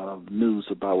enough news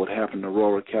about what happened in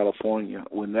Aurora, California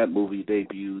when that movie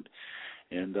debuted,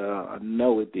 and I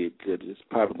know it did good. It's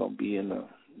probably going to be in the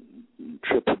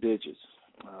triple digits,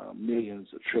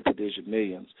 millions, or triple-digit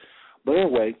millions. But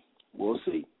anyway, we'll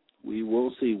see. We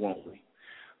will see, won't we?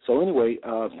 So anyway,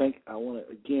 I want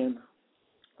to again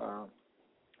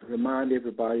remind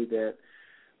everybody that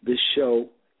this show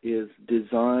is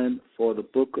designed for the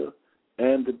Booker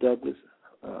and the Douglas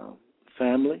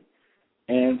family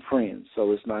and friends.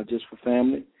 So it's not just for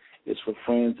family, it's for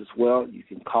friends as well. You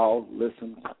can call,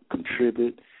 listen,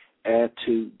 contribute, add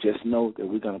to. Just know that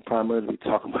we're going to primarily be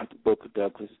talking about the Booker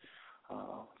Douglas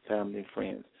family and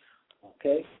friends.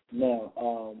 Okay? Now,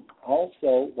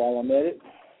 also, while I'm at it,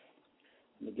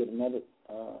 let me get another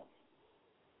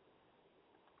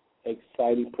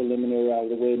exciting preliminary out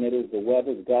of the way, and that is the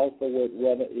weather. The Gulf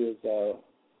weather is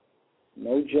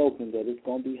no joking that it's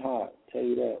going to be hot. Tell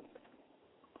you that.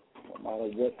 No matter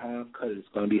what how I cut it, it's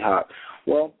going to be hot.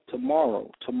 Well, tomorrow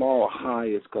high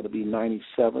is going to be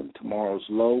 97. Tomorrow's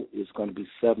low is going to be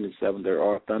 77. There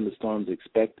are thunderstorms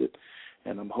expected,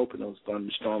 and I'm hoping those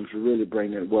thunderstorms will really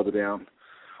bring that weather down.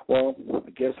 Well, I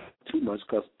guess too much,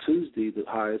 because Tuesday the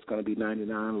high is going to be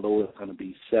 99, low is going to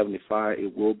be 75.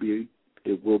 It will be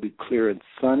clear and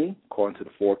sunny, according to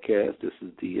the forecast. This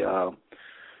is the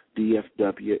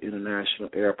DFW International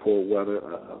Airport weather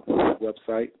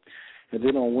website. And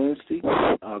then on Wednesday,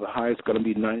 the high is going to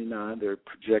be 99. They're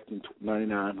projecting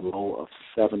 99, low of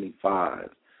 75.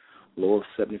 Low of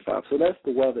 75. So that's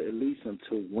the weather at least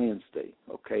until Wednesday.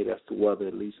 Okay, that's the weather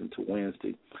at least until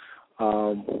Wednesday.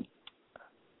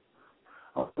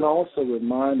 I And also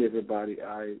remind everybody,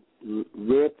 I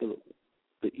read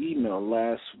the email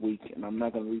last week, and I'm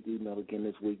not going to read the email again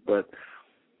this week, but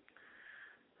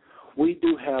we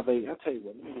do have I'll tell you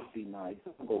what, let me just be nice.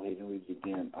 I'll go ahead and read it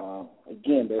again.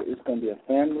 Again, there is going to be a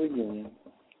family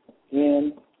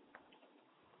reunion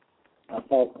I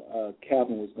thought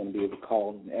Calvin was going to be able to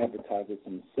call and advertise it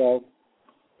himself,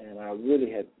 and I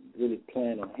really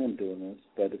planned on him doing this,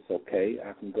 but it's okay.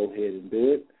 I can go ahead and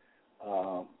do it.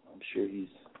 I'm sure he's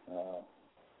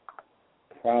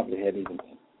probably hadn't even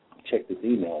checked his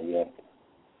email yet.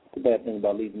 The bad thing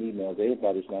about leaving emails,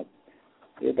 everybody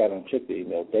don't check their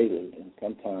email daily, and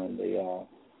sometimes they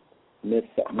miss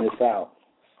out.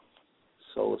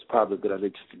 So it's probably a good idea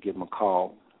just to give him a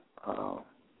call.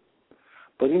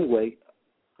 But anyway,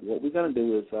 what we're going to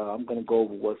do is I'm going to go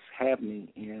over what's happening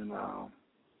in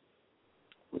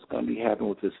what's going to be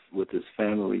happening with this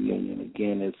family reunion.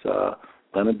 Again, it's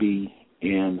going to be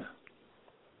in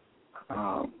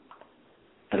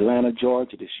Atlanta,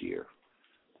 Georgia this year.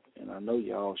 And I know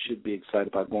y'all should be excited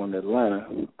about going to Atlanta.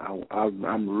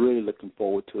 I'm really looking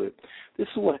forward to it. This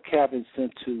is what Calvin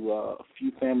sent to a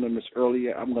few family members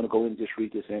earlier. I'm going to go ahead and just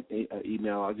read this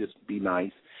email. I'll just be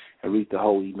nice and read the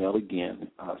whole email again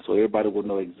so everybody will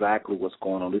know exactly what's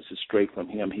going on. This is straight from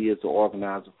him. He is the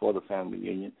organizer for the family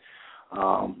reunion.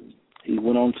 He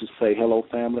went on to say, hello,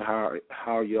 family. How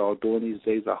are y'all doing these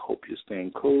days? I hope you're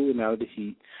staying cool and out of the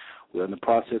heat. We're in the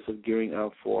process of gearing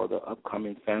up for the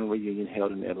upcoming family reunion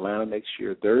held in Atlanta next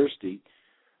year, Thursday,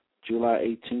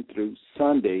 July 18th through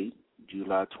Sunday,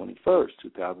 July 21st,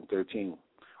 2013.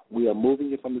 We are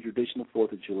moving it from the traditional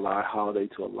 4th of July holiday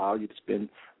to allow you to spend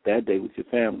that day with your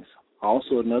families.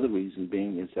 Also, another reason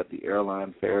being is that the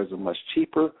airline fares are much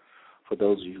cheaper for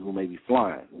those of you who may be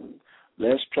flying.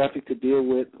 Less traffic to deal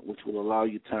with, which will allow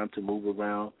you time to move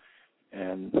around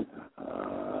and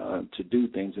to do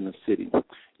things in the city.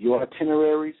 Your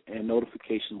itineraries and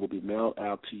notifications will be mailed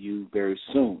out to you very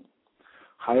soon.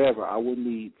 However, I will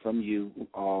need from you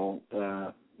all,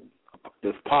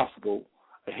 if possible,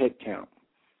 a head count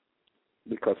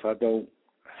because I don't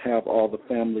have all the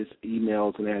family's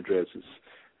emails and addresses,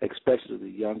 especially the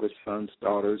younger sons,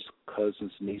 daughters,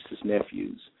 cousins, nieces,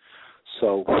 nephews.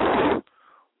 So,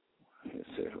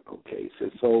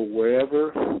 so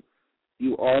wherever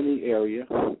you are in the area,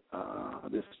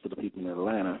 this is for the people in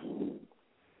Atlanta.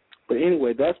 But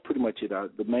anyway, that's pretty much it.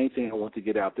 The main thing I want to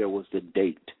get out there was the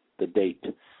date,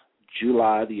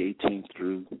 July the 18th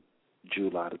through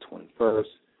July the 21st.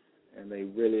 And they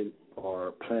really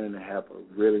are planning to have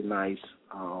a really nice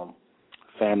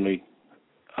family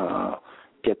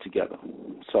get-together.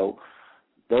 So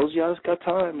those of y'all that's got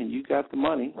time and you got the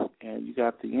money and you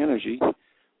got the energy,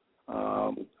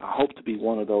 I hope to be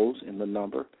one of those in the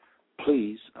number.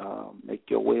 Please make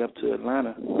your way up to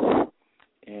Atlanta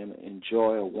and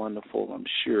enjoy a wonderful, I'm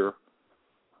sure,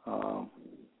 family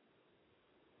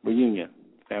reunion.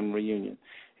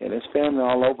 And there's family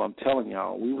all over. I'm telling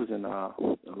y'all, we was in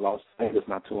Las Vegas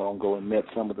not too long ago and met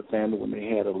some of the family when they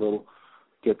had a little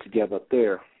get-together up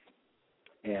there.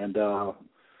 And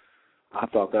I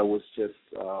thought that was just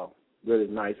really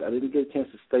nice. I didn't get a chance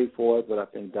to stay for it, but I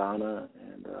think Donna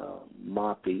and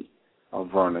Moppy, or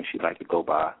Verna, she'd like to go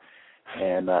by,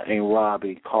 and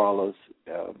Robbie, Carlos,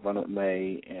 Verna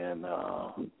May, and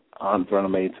Aunt Verna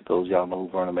May, to those y'all know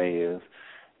who Verna May is,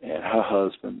 and her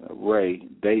husband, Ray,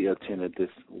 they attended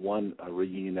this one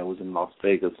reunion that was in Las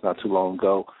Vegas not too long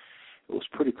ago. It was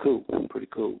pretty cool.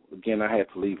 Again, I had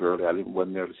to leave early. I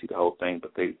wasn't there to see the whole thing,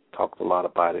 but they talked a lot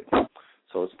about it.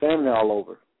 So it's family all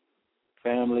over.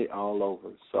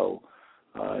 So,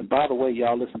 and by the way,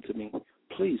 y'all listen to me.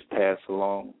 Please pass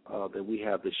along that we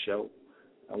have this show.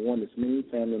 I want as many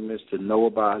family members to know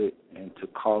about it and to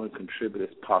call and contribute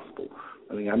as possible.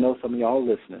 I mean, I know some of y'all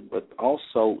listening, but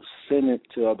also send it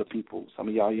to other people. Some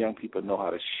of y'all young people know how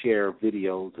to share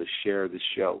videos or share the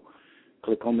show.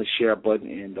 Click on the share button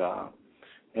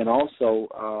and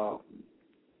also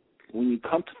when you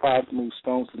come to Five Smooth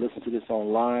Stones to listen to this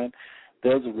online,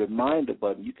 there's a reminder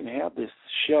button. You can have this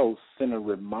show send a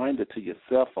reminder to your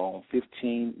cell phone,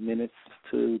 15 minutes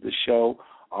to the show,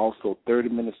 also 30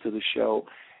 minutes to the show.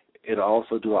 It'll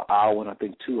also do an hour and I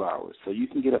think 2 hours. So you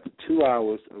can get up to 2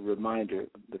 hours a reminder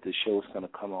that the show is going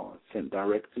to come on, sent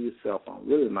direct to your cell phone.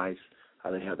 Really nice how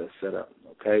they have that set up,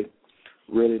 okay?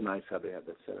 Really nice how they have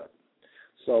that set up.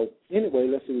 So anyway,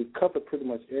 let's see. We've covered pretty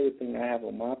much everything I have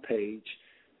on my page.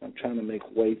 I'm trying to make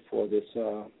way for this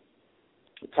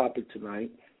topic tonight.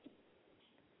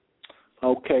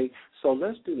 Okay, so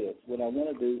let's do this. What I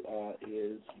want to do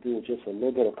is do just a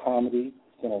little bit of comedy.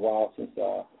 It's been a while since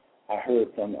I heard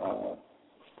from one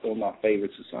of my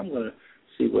favorites, so I'm going to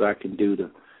see what I can do to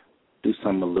do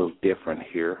something a little different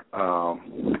here.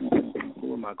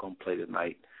 Who am I going to play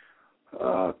tonight?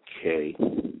 Okay.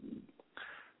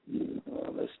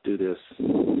 Let's do this.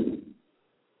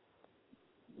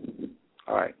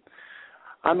 All right.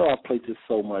 I know I played this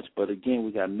so much, but again,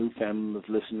 we got new family members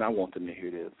listening. I want them to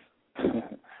hear this.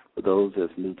 For those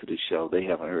that's new to the show, they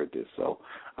haven't heard this. So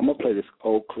I'm going to play this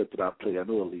old clip that I played, I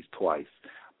know at least twice.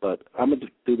 But I'm going to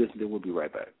do this, and then we'll be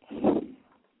right back.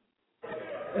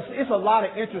 It's a lot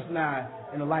of interest now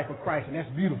in the life of Christ, and that's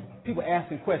beautiful. People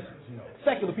asking questions,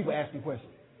 secular people asking questions.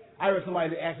 I heard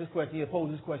somebody ask this question,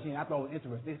 pose this question, and I thought it was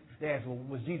interesting. They asked, well,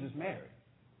 was Jesus married?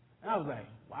 And I was like,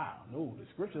 wow, no, the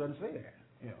scripture doesn't say that.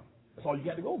 That's all you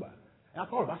got to go by. And I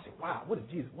thought about it. I said, wow, what if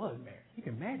Jesus was married? You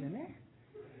can imagine that.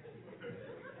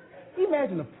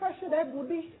 Imagine the pressure that would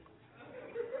be.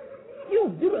 You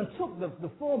done took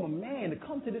the form of man to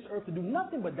come to this earth to do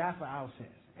nothing but die for our sins.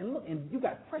 And look, and you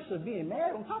got pressure of being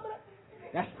married on top of that?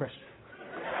 That's pressure.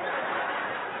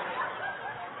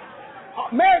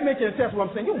 Married men can attest what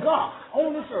I'm saying. You God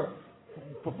on this earth,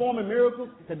 performing miracles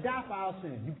to die for our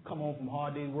sins. You come home from a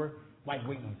hard day's work, wife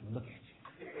waiting on you to look at you.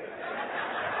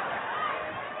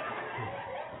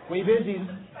 Where you been, Jesus?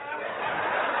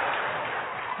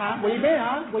 Huh? Where you been,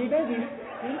 huh? Where you been, Jesus?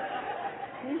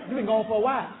 You been gone for a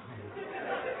while.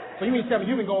 So you mean to tell me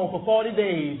you've been gone for 40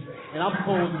 days, and I'm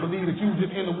supposed to believe that you were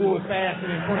just in the woods fasting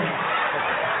and praying?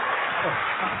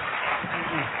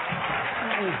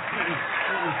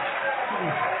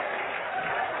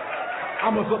 I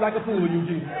must look like a fool to you,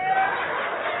 Jesus.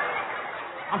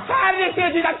 I'm tired of this here,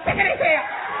 Jesus. I'm sick of this here.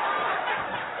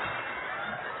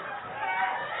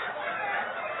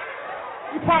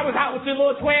 You probably was out with your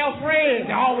little 12 friends.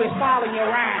 They're always following you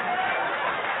around.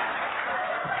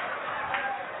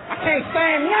 I can't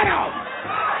stand none of them.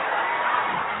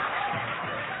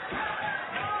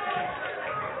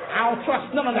 I don't trust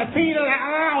none of that. Peter,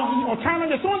 he's going to turn on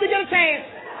you as soon as they get a chance.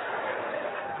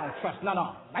 I don't trust none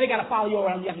of them. Now they got to follow you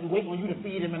around. You have to wait on you to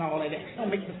feed him and all that. This don't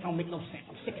make no sense.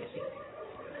 I'm sick of this.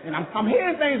 And I'm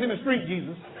hearing things in the street,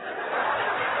 Jesus.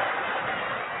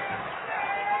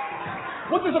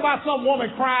 What's this about some woman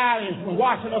crying and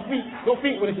washing her feet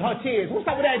with her tears? What's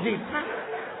up with that, Jesus? Huh?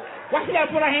 Why she got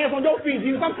to put her hands on your feet,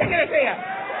 Jesus? I'm sick of this here.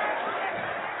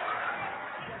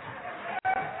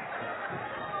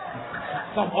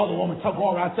 Some other woman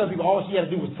going around telling people all she had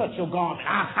to do was touch your garment.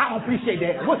 I don't appreciate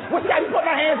that. What she got to put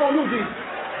her hands on you, Jesus?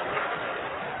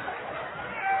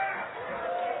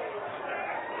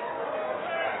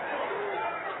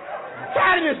 I'm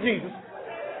tired of this, Jesus.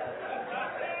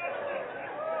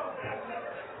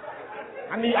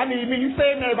 I need me. You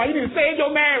saving everybody. You need to save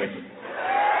your marriage.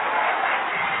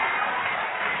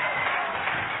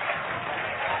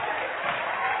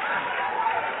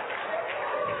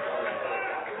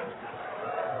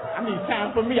 I need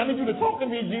time for me. I need you to talk to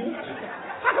me, Jesus.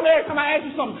 How come every time I ask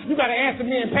you something, you got to answer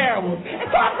me in parables?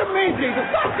 And talk to me, Jesus.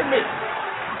 Talk to me.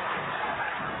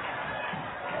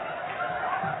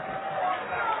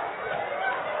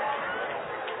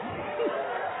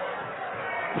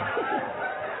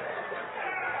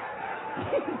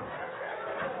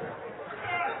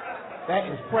 That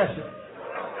is pressure.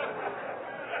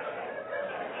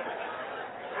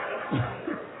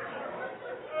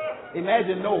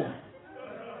 Imagine Noah.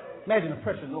 Imagine the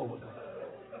pressure Noah was under.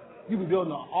 You've been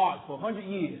building an ark for 100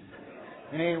 years,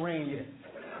 and it ain't rained yet.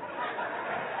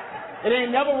 It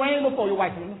ain't never rained before. Your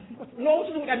wife, you know what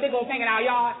you do with that big old thing in our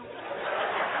yard?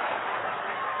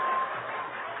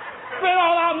 Spend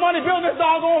all our money building this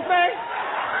doggone thing.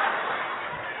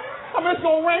 I mean, it's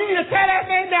gonna rain. You need to tear that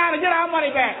thing down and get our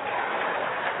money back.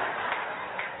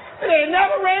 It ain't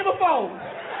never rained before.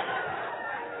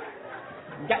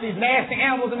 Got these nasty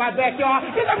animals in my backyard.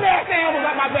 Get some nasty animals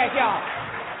out my backyard.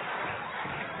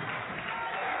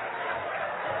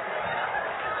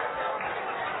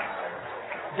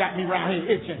 Got me around here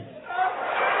itching.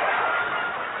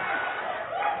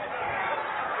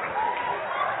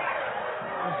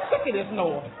 I'm sick of this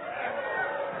Noah.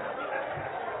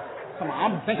 Come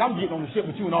on, I think I'm getting on the ship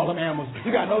with you and all them animals.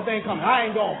 You got no thing coming. I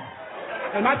ain't going.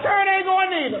 And my turn ain't going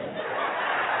neither.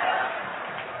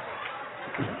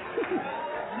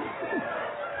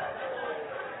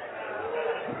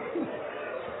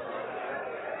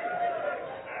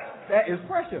 That is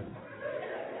pressure.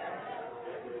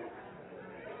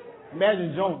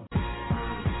 Imagine Jonah.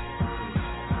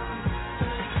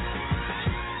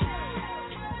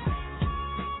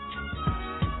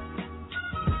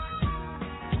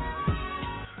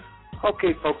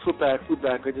 Okay, folks, we're back.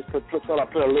 I just thought I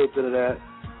played a little bit of that.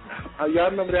 Y'all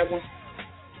remember that one?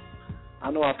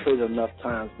 I know I played it enough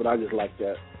times, but I just like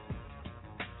that.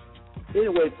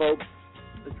 Anyway, folks,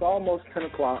 it's almost 10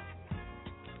 o'clock.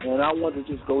 And I want to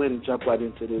just go ahead and jump right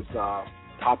into this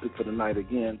topic for tonight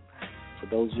again. For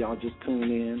those of y'all just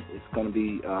tuning in, it's going to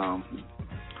be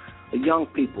a young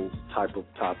people's type of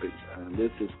topic. And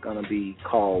this is going to be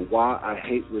called Why I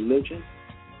Hate Religion,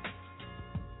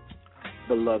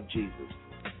 but Love Jesus.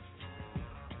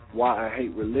 Why I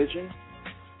Hate Religion,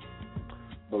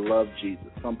 but Love Jesus.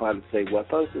 Somebody say, well, I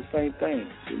thought it's the same thing.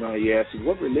 You know, you ask me,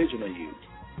 what religion are you?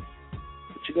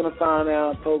 But you're going to find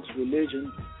out, folks,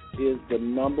 religion is the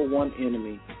number one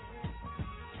enemy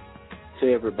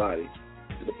to everybody,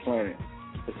 to the planet.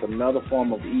 It's another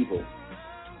form of evil.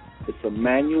 It's a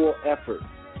manual effort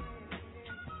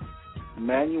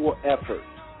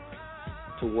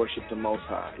to worship the Most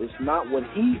High. It's not what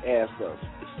He asks us.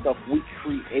 It's stuff we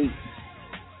create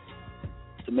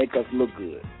to make us look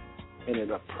good. And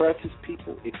it oppresses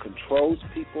people. It controls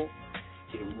people.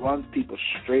 It runs people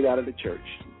straight out of the church.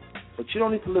 But you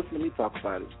don't need to listen to me talk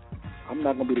about it. I'm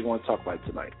not going to be the one to talk about it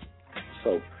tonight.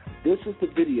 So this is the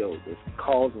video that's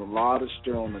causing a lot of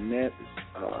stir on the net.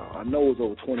 I know it was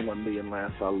over 21 million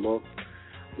last I looked.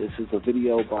 This is a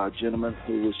video by a gentleman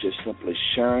who was just simply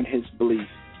sharing his beliefs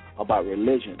about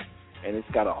religion. And it's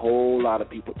got a whole lot of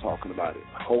people talking about it.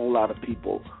 A whole lot of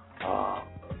people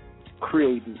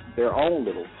creating their own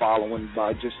little following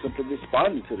by just simply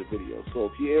responding to the video. So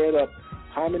if you add up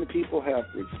how many people have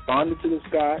responded to this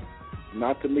guy,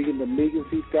 not the millions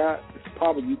he's got, it's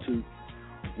probably YouTube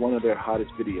one of their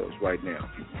hottest videos right now.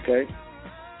 Okay?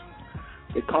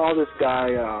 They call this guy,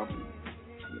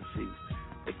 let's see,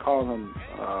 they call him,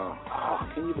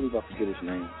 can you believe I forget his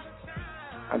name?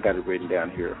 I got it written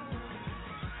down here.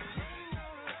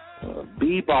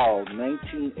 B-Ball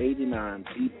 1989,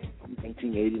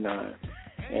 1989.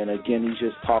 And again, he's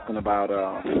just talking about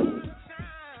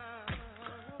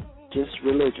just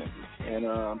religion. And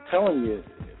I'm telling you,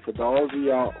 for those of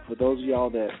y'all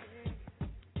that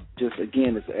just,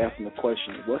 again, is asking the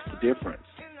question, what's the difference?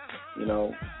 You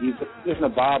know, there's in the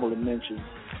Bible it mentions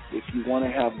if you want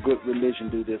to have good religion,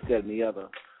 do this, that, and the other.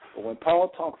 But when Paul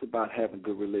talks about having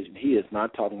good religion, he is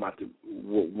not talking about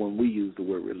when we use the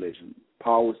word religion.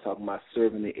 Paul was talking about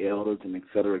serving the elders and et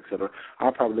cetera, et cetera.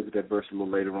 I'll probably look at that verse a little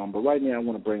later on. But right now I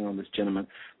want to bring on this gentleman,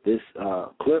 this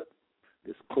clip.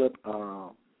 This clip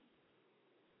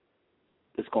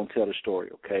is going to tell the story,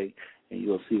 okay? And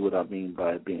you'll see what I mean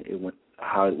by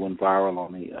how it went viral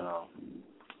on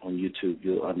YouTube.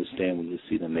 You'll understand when you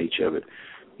see the nature of it.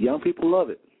 Young people love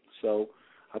it. So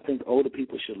I think older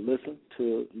people should listen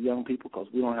to young people because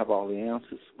we don't have all the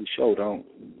answers. We sure don't.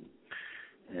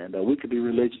 And we could be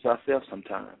religious ourselves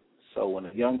sometimes. So when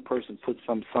a young person puts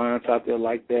some science out there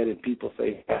like that and people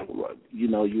say, hey, you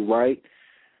know, you're right,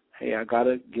 hey, I got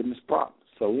to give him his props.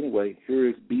 So anyway, here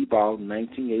is B-Ball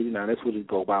 1989. That's what he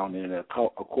go by on the internet.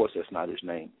 Of course, that's not his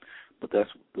name, but that's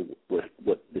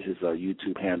what his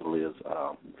YouTube handle is.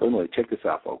 So anyway, check this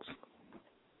out, folks.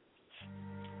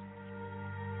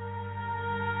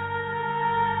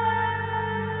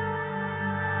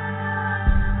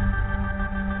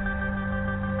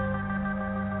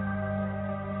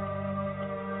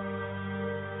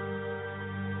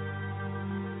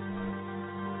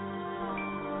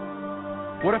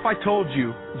 What if I told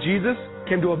you Jesus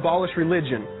came to abolish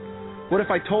religion? What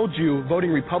if I told you voting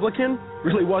Republican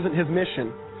really wasn't his mission?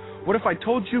 What if I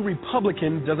told you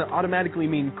Republican doesn't automatically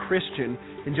mean Christian,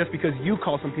 and just because you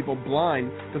call some people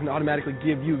blind doesn't automatically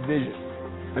give you vision?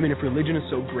 I mean, if religion is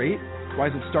so great, why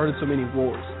has it started so many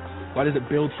wars? Why does it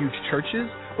build huge churches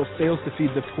but fails to feed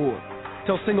the poor?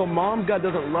 Tell single moms God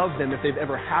doesn't love them if they've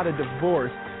ever had a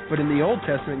divorce, but in the Old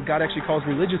Testament, God actually calls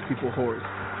religious people whores.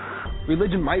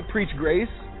 Religion might preach grace,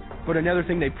 but another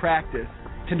thing they practice.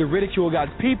 Tend to ridicule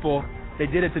God's people. They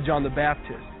did it to John the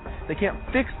Baptist. They can't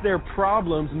fix their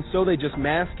problems, and so they just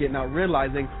mask it, not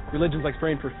realizing religion's like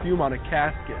spraying perfume on a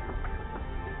casket.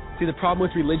 See, the problem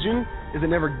with religion is it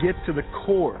never gets to the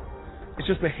core. It's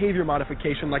just behavior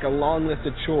modification, like a long list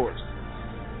of chores.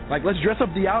 Like, let's dress up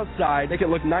the outside, make it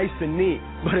look nice and neat.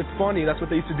 But it's funny, that's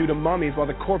what they used to do to mummies while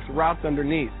the corpse rots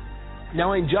underneath.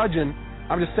 Now, I ain't judging.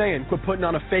 I'm just saying, quit putting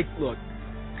on a fake look.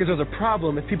 Because there's a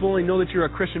problem if people only know that you're a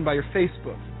Christian by your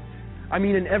Facebook. I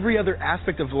mean, in every other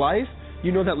aspect of life,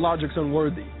 you know that logic's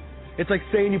unworthy. It's like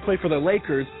saying you play for the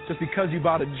Lakers just because you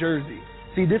bought a jersey.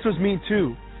 See, this was me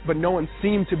too, but no one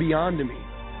seemed to be on to me.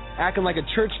 Acting like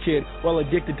a church kid while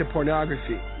addicted to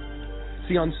pornography.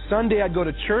 See, on Sunday I'd go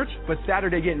to church, but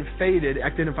Saturday getting faded,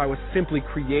 acting if I was simply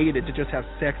created to just have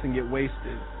sex and get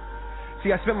wasted.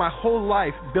 See, I spent my whole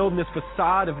life building this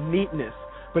facade of neatness,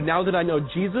 but now that I know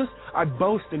Jesus, I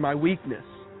boast in my weakness.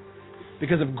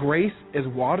 Because if grace is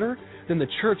water, then the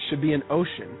church should be an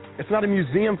ocean. It's not a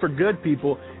museum for good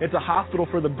people, it's a hospital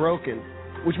for the broken.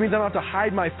 which means I don't have to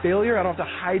hide my failure. I don't have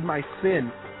to hide my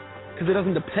sin, because it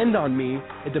doesn't depend on me.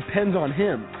 It depends on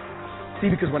him. See,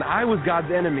 because when I was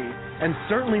God's enemy, and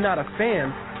certainly not a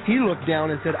fan, he looked down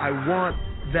and said, I want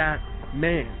that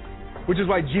man. Which is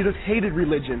why Jesus hated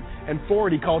religion, and for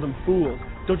it he called them fools.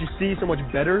 Don't you see so much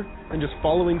better than just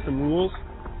following some rules?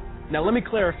 Now let me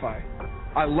clarify.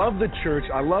 I love the church,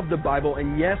 I love the Bible,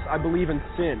 and yes, I believe in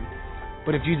sin.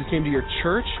 But if Jesus came to your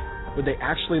church, would they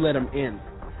actually let him in?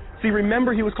 See,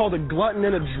 remember he was called a glutton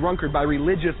and a drunkard by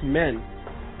religious men.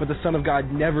 But the Son of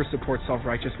God never supports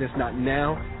self-righteousness, not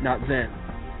now, not then.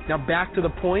 Now back to the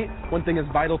point, one thing is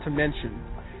vital to mention.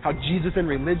 How Jesus and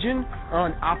religion are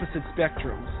on opposite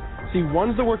spectrums. See,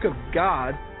 one's the work of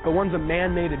God, but one's a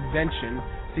man-made invention.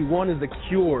 See, one is the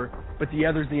cure, but the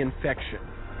other's the infection.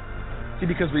 See,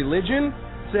 because religion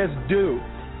says do.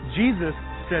 Jesus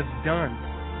says done.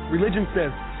 Religion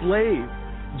says slave.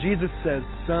 Jesus says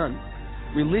son.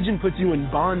 Religion puts you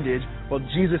in bondage, while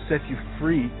Jesus sets you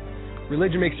free.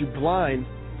 Religion makes you blind,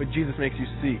 but Jesus makes you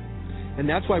see. And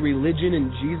that's why religion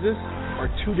and Jesus are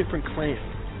two different clans.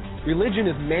 Religion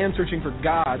is man searching for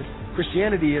God.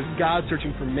 Christianity is God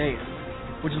searching for man.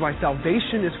 Which is why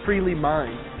salvation is freely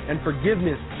mine, and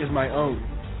forgiveness is my own.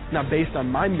 Not based on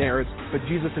my merits, but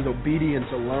Jesus' obedience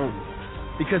alone.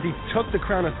 Because he took the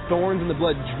crown of thorns and the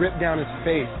blood dripped down his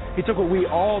face. He took what we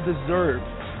all deserved.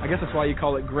 I guess that's why you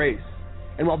call it grace.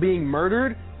 And while being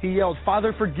murdered, he yelled,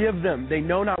 Father, forgive them. They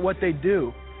know not what they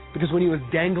do. Because when he was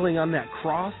dangling on that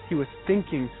cross, he was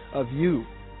thinking of you.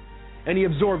 And he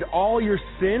absorbed all your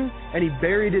sin, and he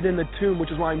buried it in the tomb,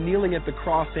 which is why I'm kneeling at the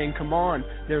cross saying, come on,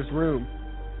 there's room.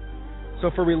 So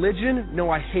for religion, no,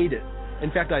 I hate it.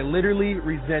 In fact, I literally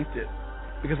resent it.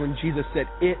 Because when Jesus said,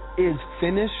 it is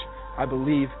finished, I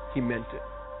believe he meant it.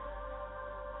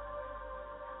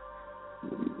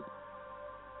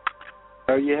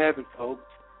 There you have it, folks.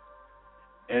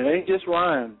 And it ain't just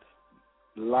rhymes.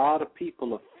 A lot of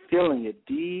people are feeling it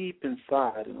deep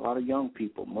inside, and a lot of young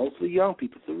people, mostly young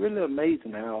people. It's really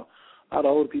amazing how a lot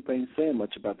of older people ain't saying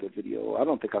much about that video. I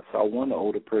don't think I saw one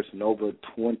older person over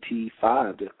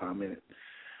 25 that commented.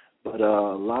 But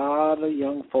a lot of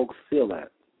young folks feel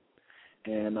that.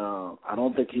 And I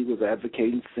don't think he was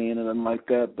advocating sin or nothing like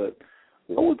that, but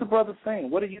what was the brother saying?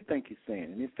 What do you think he's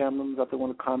saying? Any family members out there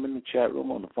want to comment in the chat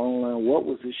room, on the phone line? What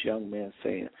was this young man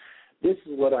saying? This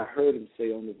is what I heard him say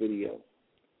on the video.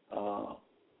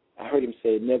 I heard him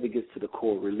say it never gets to the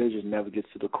core. Religion never gets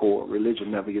to the core.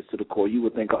 Religion never gets to the core. You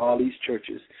would think all these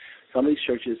churches, some of these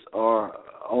churches are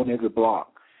on every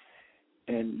block,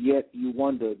 and yet you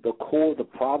wonder the core of the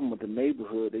problem of the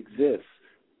neighborhood exists.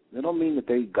 They don't mean that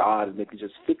they God and they can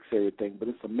just fix everything, but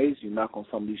it's amazing you knock on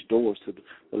some of these doors to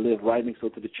live right next door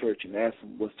to the church and ask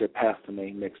them what's their pastor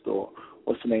name next door,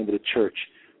 what's the name of the church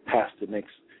pastor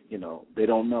next, they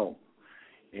don't know.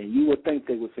 And you would think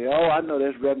they would say, oh, I know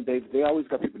there's Reverend David. They always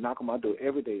got people knock on my door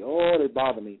every day. Oh, they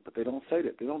bother me. But they don't say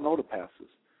that. They don't know the pastors.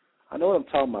 I know what I'm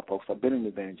talking about, folks. I've been in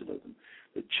evangelism.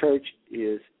 The church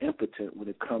is impotent when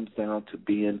it comes down to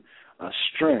being a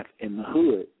strength in the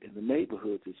hood, in the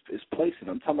neighborhoods. It's placing.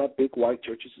 I'm talking about big white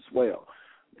churches as well.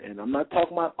 And I'm not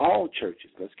talking about all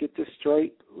churches. Let's get this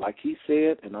straight. Like he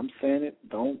said, and I'm saying it,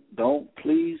 don't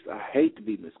please, I hate to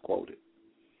be misquoted.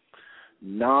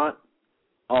 Not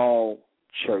all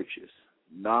churches.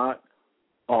 Not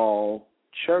all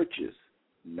churches.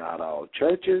 Not all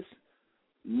churches.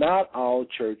 Not all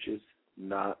churches.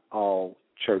 Not all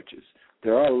churches.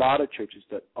 There are a lot of churches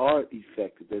that are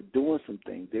effective. They're doing some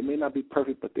things. They may not be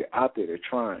perfect, but they're out there. They're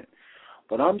trying.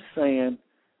 But I'm saying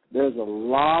there's a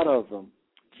lot of them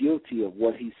guilty of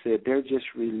what he said. They're just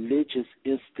religious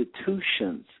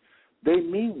institutions. They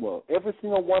mean well. Every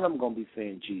single one of them going to be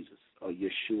saying Jesus or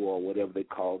Yeshua or whatever they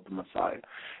call the Messiah.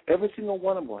 Every single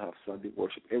one of them going to have Sunday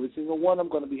worship. Every single one of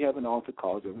them going to be having altar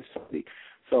calls every Sunday.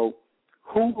 So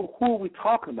who are we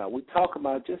talking about? We're talking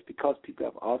about just because people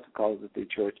have altar calls at their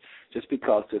church, just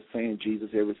because they're saying Jesus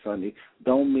every Sunday,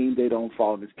 don't mean they don't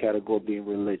fall in this category of being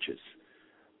religious.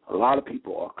 A lot of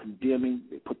people are condemning,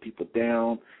 they put people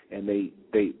down, and they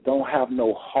don't have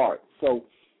no heart. So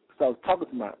I was talking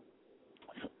to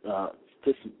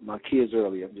my kids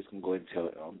earlier. I'm just going to go ahead and tell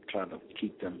it. I'm trying to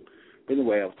keep them. But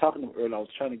anyway, I was talking to them earlier. I was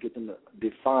trying to get them to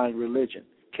define religion.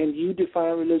 Can you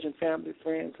define religion, family,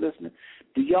 friends, listening?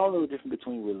 Do y'all know the difference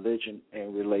between religion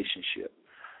and relationship?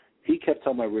 He kept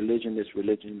talking about religion this,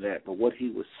 religion that, but what he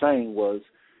was saying was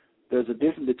there's a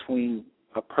difference between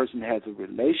a person that has a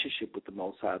relationship with the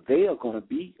Most High. They are going to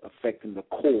be affecting the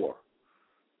core.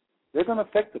 They're going to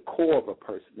affect the core of a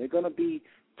person. They're going to be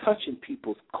touching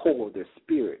people's core, their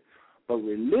spirit. But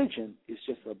religion is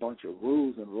just a bunch of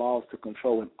rules and laws to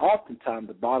control, and oftentimes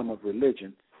the bottom of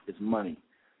religion is money.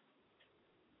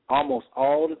 almost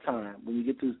all the time when you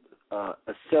get to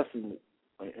assessing,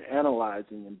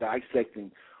 analyzing, and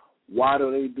dissecting, why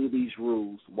do they do these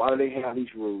rules? Why do they have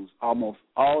these rules? Almost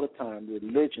all the time,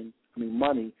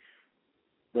 money,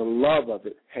 the love of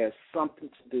it has something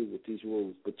to do with these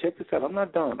rules. But check this out. I'm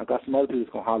not done. I got some other people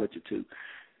that's going to holler at you, too.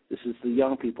 This is the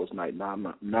young people's night, not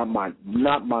my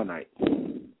night.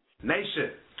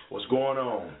 Nation, what's going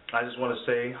on? I just want to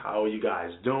say, how are you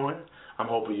guys doing? I'm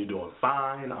hoping you're doing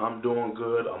fine. I'm doing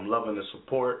good. I'm loving the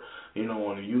support,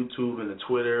 on the YouTube and the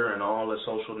Twitter and all the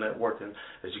social networking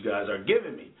that you guys are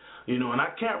giving me. And I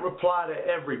can't reply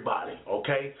to everybody,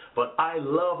 okay? But I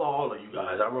love all of you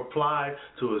guys. I reply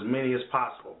to as many as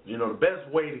possible. The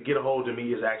best way to get a hold of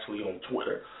me is actually on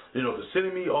Twitter. For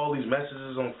sending me all these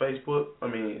messages on Facebook,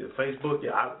 I'm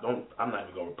not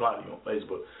even going to reply to you on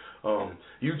Facebook.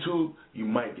 YouTube, you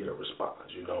might get a response,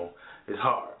 It's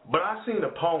hard. But I seen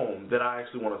a poem that I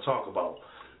actually want to talk about.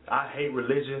 I hate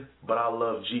religion, but I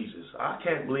love Jesus. I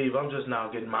can't believe I'm just now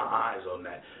getting my eyes on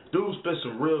that. Dude spit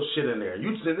some real shit in there.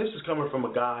 And this is coming from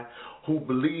a guy who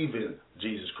believes in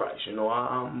Jesus Christ.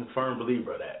 I'm a firm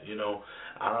believer of that.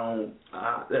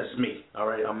 That's me, all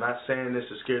right? I'm not saying this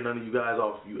to scare none of you guys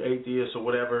off. You atheists or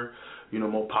whatever,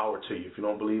 more power to you. If you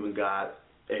don't believe in God,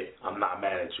 hey, I'm not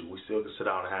mad at you. We still can sit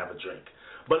down and have a drink.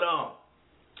 But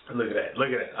look at that.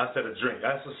 I said a drink.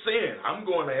 That's a sin. I'm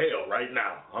going to hell right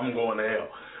now. I'm going to hell.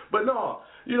 But no,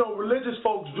 religious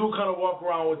folks do kind of walk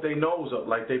around with their nose up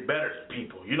like they better than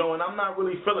people, and I'm not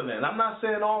really feeling that. And I'm not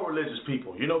saying all religious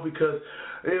people, because,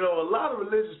 a lot of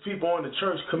religious people in the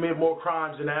church commit more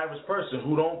crimes than the average person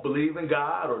who don't believe in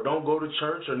God or don't go to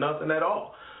church or nothing at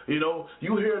all.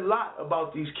 You hear a lot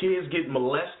about these kids getting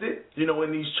molested,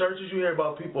 in these churches. You hear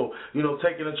about people,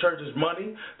 taking the church's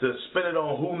money to spend it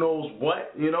on who knows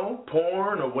what,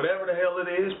 porn or whatever the hell it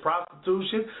is,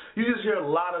 prostitution. You just hear a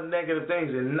lot of negative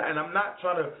things. And I'm not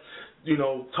trying to,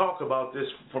 talk about this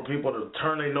for people to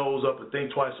turn their nose up and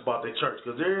think twice about their church,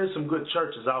 because there is some good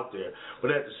churches out there.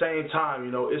 But at the same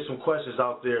time, it's some questions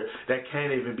out there that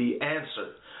can't even be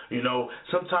answered.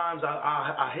 Sometimes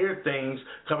I hear things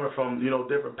coming from,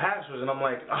 different pastors, and I'm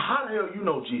like, how the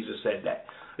hell Jesus said that?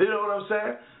 You know what I'm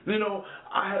saying?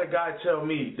 I had a guy tell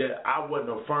me that I wasn't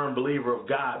a firm believer of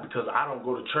God because I don't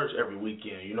go to church every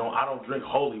weekend. I don't drink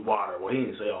holy water. Well, he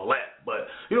didn't say all that. But,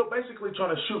 basically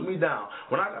trying to shoot me down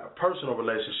when I got a personal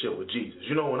relationship with Jesus.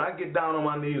 When I get down on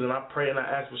my knees and I pray and I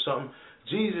ask for something,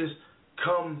 Jesus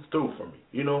come through for me.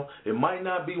 It might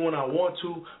not be when I want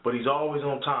to, but he's always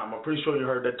on time. I'm pretty sure you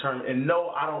heard that term. And no,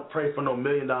 I don't pray for no $1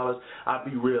 million. I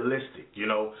be realistic,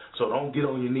 So don't get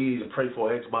on your knees and pray for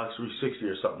Xbox 360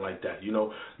 or something like that.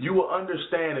 You will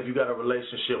understand if you got a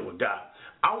relationship with God.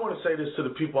 I want to say this to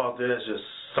the people out there that's just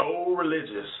so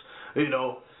religious,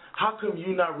 How come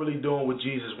you're not really doing what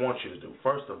Jesus wants you to do,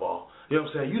 first of all? You know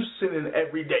what I'm saying? You sinning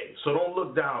every day, so don't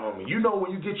look down on me.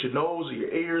 When you get your nose or your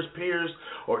ears pierced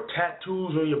or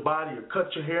tattoos on your body or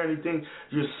cut your hair or anything,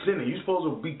 you're sinning. You're supposed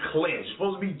to be cleansed. You're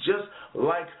supposed to be just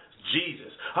like Jesus.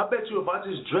 I bet you if I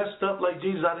just dressed up like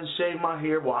Jesus, I didn't shave my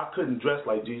hair. Well, I couldn't dress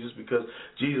like Jesus because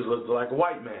Jesus looked like a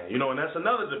white man. And that's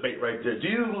another debate right there.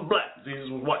 Jesus was black.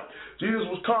 Jesus was white. Jesus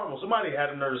was caramel. Somebody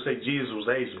had the nerve to say Jesus was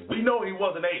Asian. We know he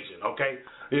wasn't Asian, okay?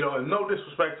 And no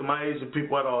disrespect to my Asian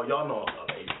people at all. Y'all know I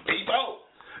love Asian people.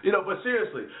 But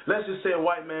seriously, let's just say a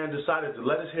white man decided to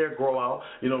let his hair grow out,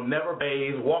 never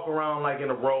bathe, walk around like in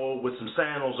a robe with some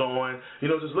sandals on,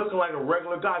 just looking like a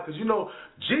regular guy. Because,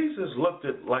 Jesus looked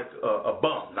like a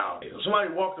bum nowadays. If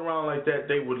somebody walked around like that,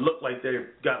 they would look like they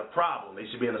got a problem. They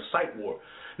should be in a psych ward.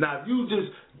 Now, if you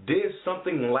just did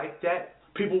something like that,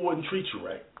 people wouldn't treat you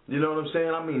right. You know what I'm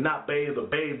saying? I mean, not bathed or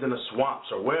bathed in the swamps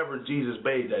or wherever Jesus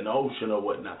bathed, in the ocean or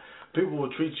whatnot. People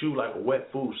will treat you like a wet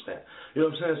food stamp. You know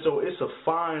what I'm saying? So it's a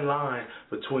fine line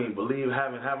between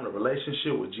having a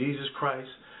relationship with Jesus Christ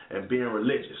and being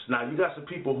religious. Now, you got some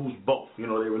people who's both.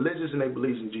 They're religious and they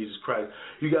believe in Jesus Christ.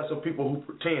 You got some people who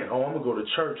pretend, I'm going to go to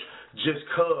church just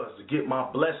because to get my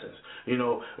blessings.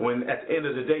 When at the end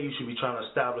of the day, you should be trying to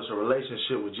establish a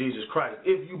relationship with Jesus Christ,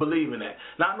 if you believe in that.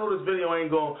 Now, I know this video ain't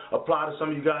going to apply to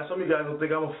some of you guys. Some of you guys don't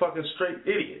think I'm a fucking straight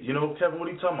idiot. Kevin, what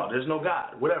are you talking about? There's no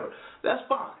God, whatever. That's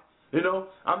fine.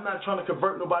 I'm not trying to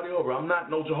convert nobody over. I'm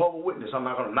not no Jehovah's Witness. I'm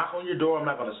not going to knock on your door. I'm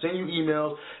not going to send you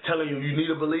emails telling you you need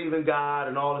to believe in God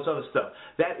and all this other stuff.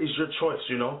 That is your choice,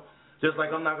 Just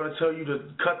like I'm not going to tell you to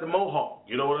cut the mohawk,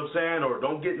 you know what I'm saying? Or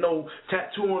don't get no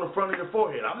tattoo on the front of your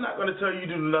forehead. I'm not going to tell you to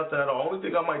do nothing at all. Only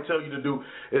thing I might tell you to do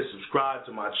is subscribe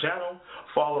to my channel,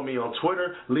 follow me on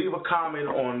Twitter, leave a comment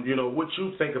on, what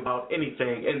you think about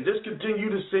anything, and just continue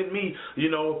to send me,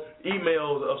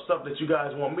 emails of stuff that you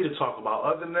guys want me to talk about.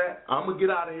 Other than that, I'm going to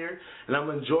get out of here, and I'm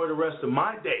going to enjoy the rest of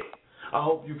my day. I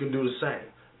hope you can do the same.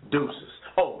 Deuces.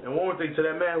 Oh, and one more thing to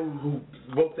that man who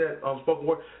wrote that spoken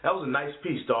word, that was a nice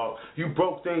piece, dog. You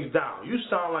broke things down. You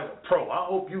sound like a pro. I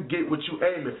hope you get what you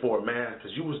aiming for, man,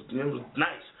 because it was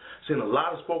nice. Seen a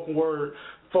lot of spoken word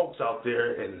folks out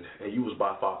there, and you was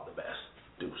by far the best.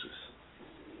 Deuces.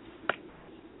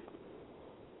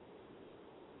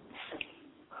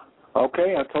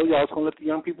 Okay, I told you I was going to let the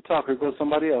young people talk. Here goes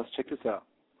somebody else. Check this out.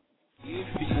 Move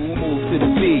to the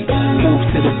beat, move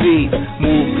to the beat,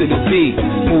 move to the beat,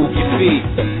 move your feet.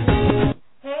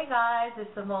 Hey guys, it's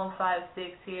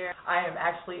Simone56 here. I am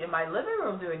actually in my living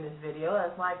room doing this video as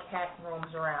my cat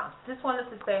roams around. Just wanted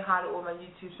to say hi to all my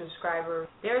YouTube subscribers.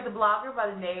 There's a blogger by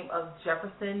the name of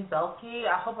Jefferson Belkey.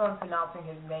 I hope I'm pronouncing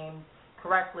his name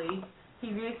correctly.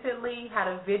 He recently had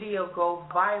a video go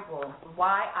viral,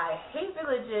 Why I Hate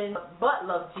Religion But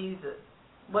Love Jesus.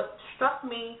 What struck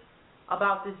me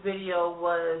about this video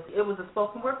was it was a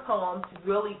spoken word poem to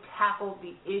really tackle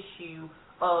the issue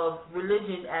of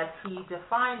religion as he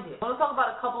defined it. I want to talk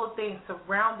about a couple of things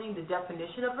surrounding the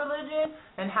definition of religion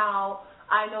and how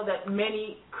I know that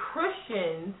many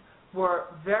Christians were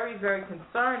very, very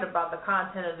concerned about the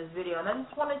content of this video. And I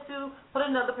just wanted to put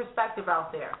another perspective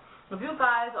out there. If you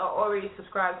guys are already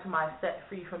subscribed to my Set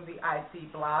Free from the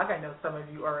IC blog, I know some of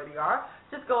you already are,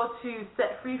 just go to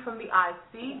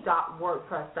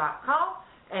setfreefromtheic.wordpress.com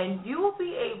and you will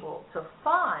be able to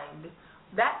find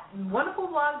that wonderful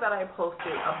blog that I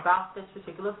posted about this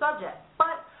particular subject.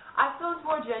 But I feel it's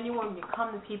more genuine when you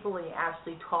come to people and you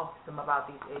actually talk to them about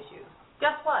these issues.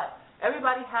 Guess what?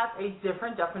 Everybody has a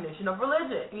different definition of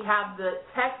religion. We have the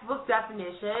textbook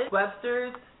definition.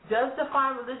 Webster's does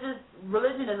define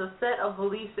religion as a set of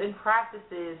beliefs and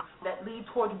practices that lead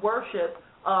towards worship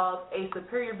of a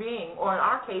superior being, or in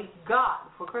our case, God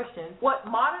for Christians. What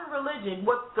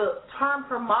the term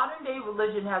for modern day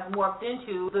religion has morphed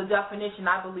into, the definition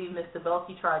I believe Mr.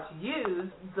 Belkey tried to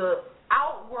use, the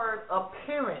outward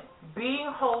appearance,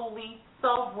 being holy,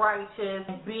 self-righteous,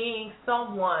 and being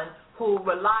someone who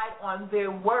relied on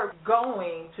their work,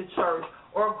 going to church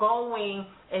or going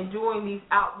and doing these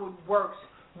outward works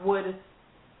would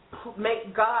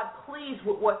make God pleased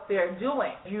with what they're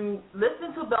doing. You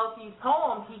listen to Belkey's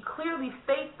poem, he clearly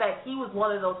states that he was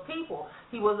one of those people.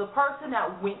 He was a person that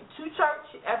went to church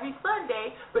every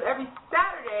Sunday, but every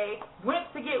Saturday went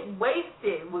to get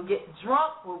wasted, would get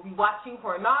drunk, would be watching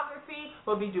pornography,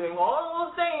 would be doing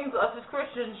all those things us as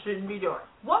Christians shouldn't be doing.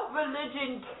 What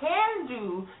religion can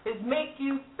do is make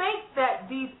you think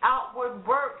that these outward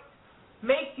works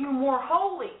make you more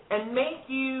holy and make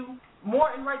you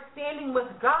more in right standing with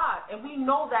God, and we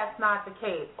know that's not the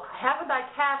case. Haven't I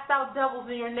cast out devils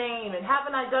in your name, and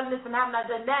haven't I done this and haven't I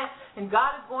done that? And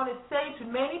God is going to say to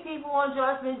many people on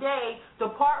Judgment Day,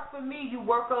 depart from me, you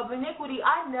worker of iniquity,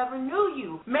 I never knew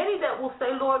you. Many that will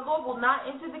say, Lord, Lord, will not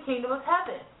enter the kingdom of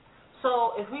heaven.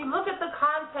 So if we look at the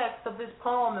context of this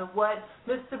poem and what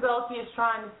Mr. Belkey is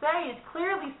trying to say, it's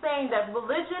clearly saying that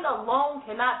religion alone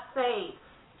cannot save.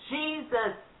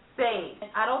 Jesus saved.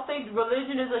 I don't think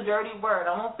religion is a dirty word.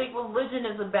 I don't think religion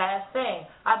is a bad thing.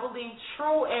 I believe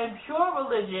true and pure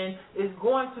religion is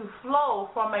going to flow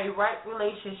from a right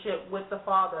relationship with the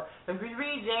Father. If we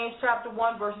read James chapter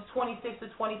 1, verses 26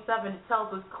 to 27, it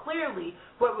tells us clearly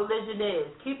what religion is.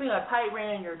 Keeping a tight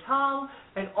rein in your tongue,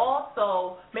 and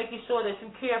also making sure that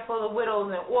you care for the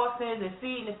widows and orphans and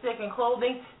feeding the sick and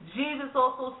clothing. Jesus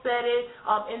also said it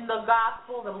in the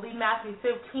Gospel, I believe Matthew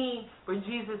 15, where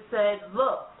Jesus said,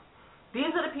 look, these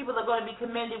are the people that are going to be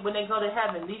commended when they go to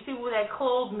heaven. These people that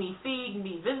clothed me, feed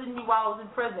me, visited me while I was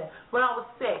in prison, when I was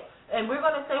sick. And we're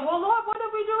going to say, well, Lord, what did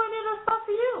we do any of this stuff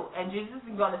for you? And Jesus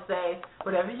is going to say,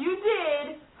 whatever you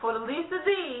did for the least of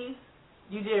these,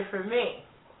 you did for me.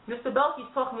 Mr. Belkey's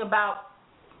talking about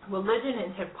religion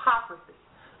and hypocrisy.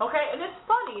 Okay, and it's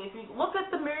funny, if you look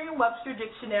at the Merriam-Webster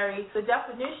dictionary, the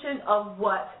definition of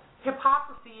what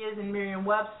hypocrisy is in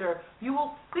Merriam-Webster, you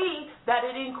will see that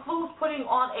it includes putting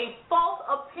on a false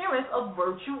appearance of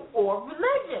virtue or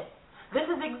religion. This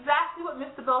is exactly what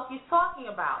Mr. Belkey is talking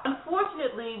about.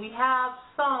 Unfortunately, we have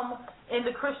some in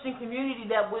the Christian community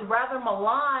that would rather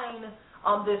malign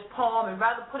this poem and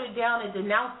rather put it down and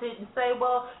denounce it and say,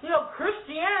 well, you know,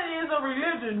 Christianity is a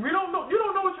religion. You don't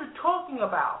know what you're talking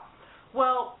about.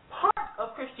 Well, part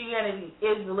of Christianity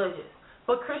is religious.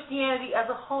 But Christianity as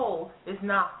a whole is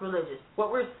not religious.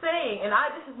 What we're saying, and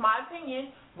this is my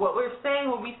opinion, what we're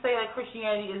saying when we say that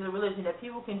Christianity is a religion, that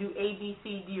people can do A, B,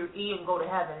 C, D, or E and go to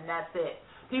heaven, and that's it.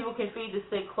 People can feed the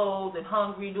sick, clothed, and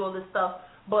hungry, do all this stuff,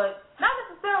 but not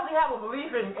necessarily have a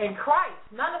belief in Christ,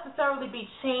 not necessarily be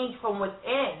changed from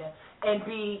within and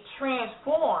be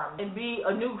transformed and be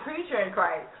a new creature in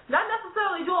Christ. Not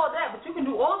necessarily do all that, but you can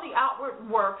do all the outward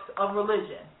works of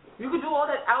religion. You could do all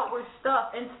that outward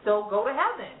stuff and still go to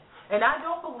heaven. And I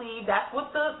don't believe that's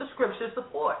what the scriptures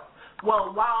support.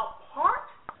 Well, while part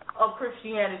of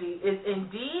Christianity is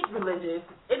indeed religious,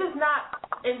 it is not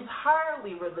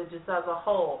entirely religious as a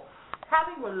whole.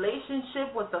 Having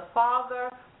relationship with the Father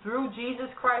through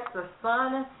Jesus Christ the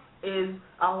Son is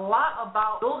a lot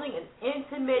about building an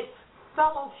intimate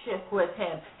fellowship with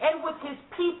Him and with His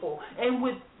people. And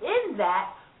within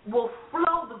that will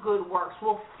flow the good works,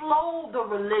 will flow the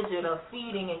religion of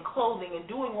feeding and clothing and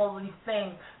doing all of these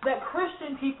things that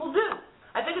Christian people do.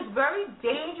 I think it's very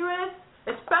dangerous,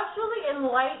 especially in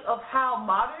light of how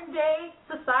modern day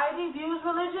society views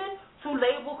religion, to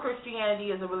label Christianity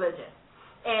as a religion.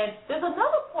 And there's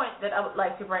another point that I would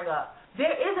like to bring up. There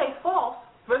is a false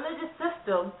religious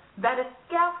system that is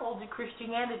scaffolded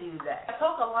Christianity today. I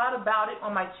talk a lot about it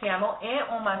on my channel and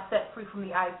on my Set Free from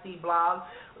the IC blog,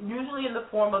 usually in the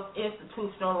form of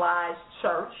institutionalized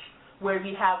church, where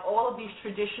we have all of these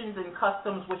traditions and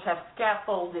customs which have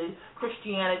scaffolded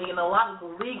Christianity and a lot of the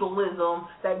legalism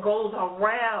that goes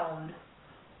around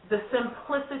the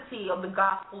simplicity of the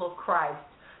gospel of Christ,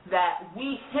 that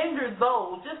we hinder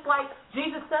those, just like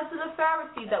Jesus said to the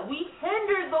Pharisees, that we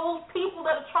hinder those people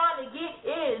that are trying to get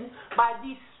in by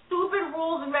these stupid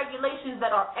rules and regulations that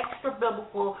are extra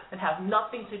biblical and have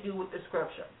nothing to do with the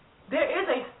scripture. There is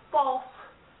a false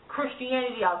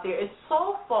Christianity out there. It's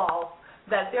so false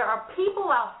that there are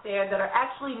people out there that are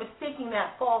actually mistaking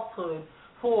that falsehood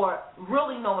for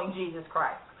really knowing Jesus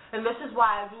Christ. And this is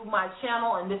why I do my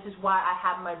channel, and this is why I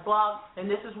have my blog,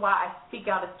 and this is why I speak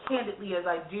out as candidly as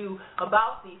I do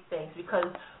about these things.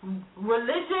 Because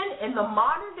religion in the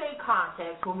modern day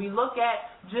context, when we look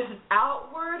at just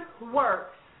outward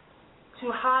works to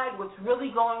hide what's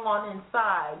really going on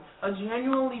inside, a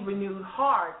genuinely renewed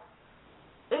heart,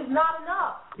 is not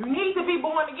enough. You need to be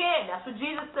born again. That's what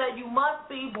Jesus said. You must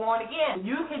be born again.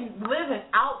 You can live an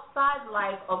outside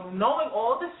life of knowing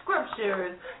all the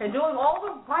scriptures and doing all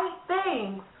the right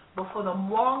things, but for the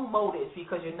wrong motives,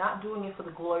 because you're not doing it for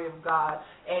the glory of God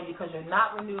and because you're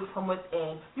not renewed from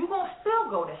within. You're going to still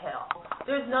go to hell.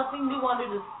 There's nothing new under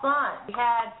the sun. We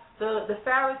had the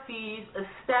Pharisees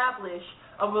establish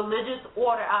a religious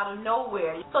order out of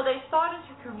nowhere. So they started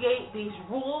to create these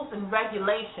rules and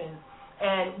regulations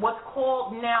and what's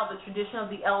called now the tradition of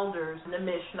the elders in the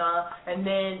Mishnah, and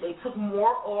then they took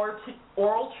more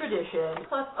oral tradition,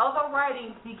 plus other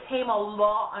writings became a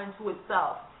law unto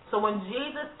itself. So when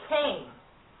Jesus came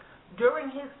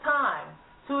during his time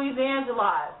to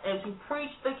evangelize and to preach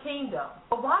the kingdom,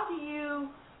 but why do you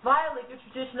violate the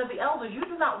tradition of the elders? You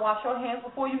do not wash your hands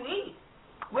before you eat.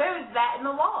 Where is that in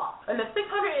the law? In the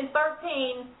 613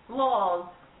 laws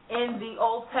in the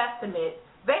Old Testament,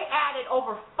 they added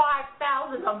over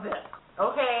 5,000 of them,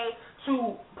 okay,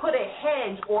 to put a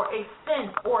hedge or a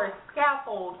fence or a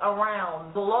scaffold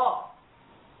around the law.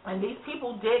 And these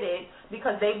people did it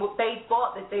because they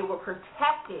thought that they were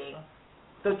protecting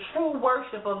the true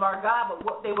worship of our God, but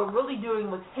what they were really doing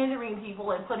was hindering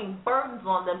people and putting burdens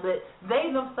on them that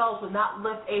they themselves would not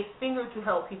lift a finger to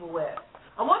help people with.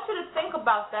 I want you to think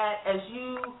about that as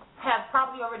you have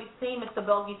probably already seen Mr.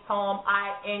 Belkey's poem.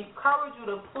 I encourage you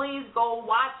to please go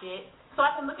watch it so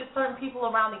I can look at certain people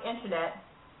around the internet,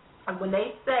 and when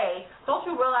they say, don't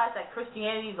you realize that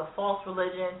Christianity is a false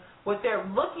religion, what they're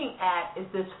looking at is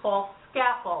this false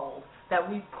scaffold that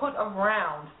we put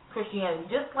around Christianity,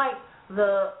 just like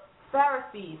the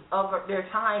Pharisees of their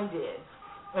time did.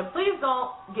 And please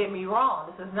don't get me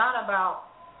wrong, this is not about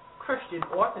Christian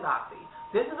orthodoxy.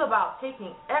 This is about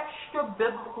taking extra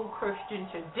biblical Christian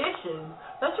traditions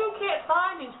that you can't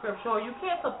find in Scripture or you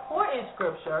can't support in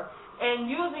Scripture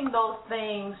and using those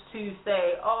things to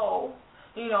say, oh,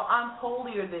 you know, I'm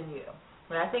holier than you.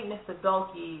 And I think Mr.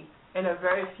 Belkey, in a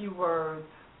very few words,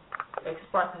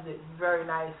 expresses it very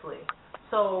nicely.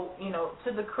 So, you know,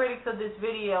 to the critics of this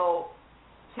video,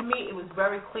 to me it was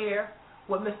very clear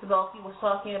what Mr. Belkey was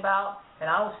talking about. And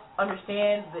I don't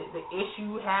understand the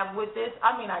issue you have with this.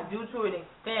 I mean, I do to an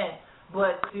extent,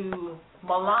 but to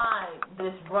malign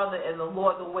this brother and the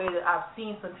Lord the way that I've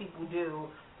seen some people do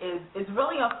is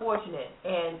really unfortunate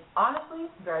and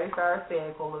honestly very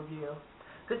pharisaical of you.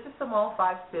 This is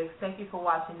Simone56. Thank you for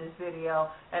watching this video,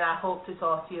 and I hope to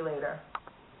talk to you later.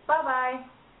 Bye-bye.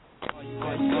 Yeah.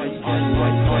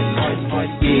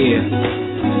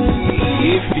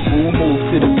 If people move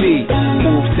to the beat,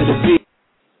 move to the beat.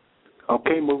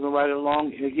 Okay, moving right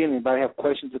along. Again, anybody have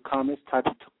questions or comments, type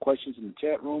of questions in the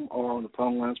chat room or on the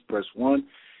phone lines, press 1,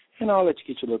 and I'll let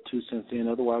you get your little 2 cents in.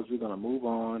 Otherwise, we're going to move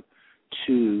on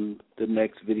to the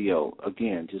next video.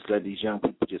 Again, just let these young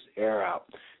people just air out.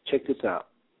 Check this out.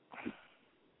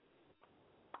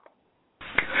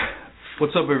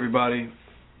 What's up, everybody?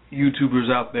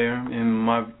 YouTubers out there and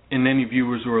any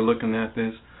viewers who are looking at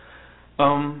this.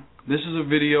 This is a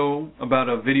video about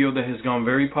a video that has gone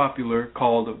very popular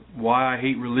called Why I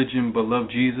Hate Religion But Love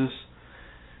Jesus.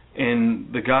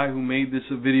 And the guy who made this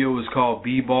video is called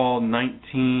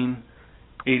B-Ball1989,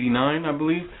 I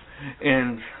believe.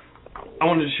 And I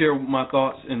wanted to share my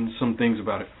thoughts and some things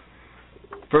about it.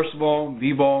 First of all,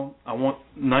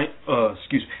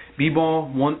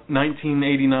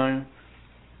 B-Ball1989,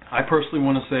 I personally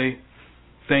want to say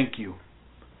thank you.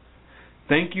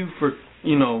 Thank you for,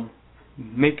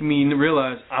 making me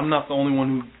realize I'm not the only one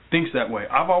who thinks that way.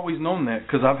 I've always known that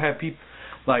because I've had people,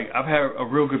 I've had a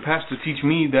real good pastor teach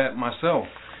me that myself.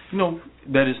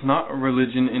 That it's not a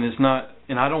religion and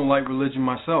I don't like religion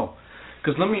myself.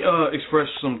 Because let me express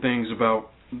some things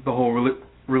about the whole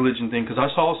religion thing. Because I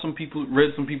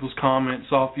read some people's comments,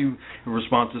 saw a few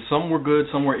responses. Some were good,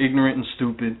 some were ignorant and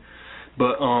stupid.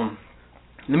 But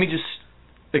let me just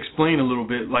explain a little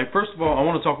bit. First of all, I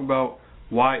want to talk about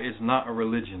why it's not a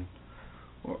religion.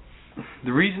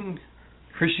 The reason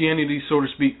Christianity, so to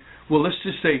speak, well, let's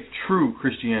just say true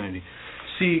Christianity.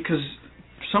 See, because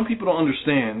some people don't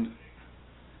understand,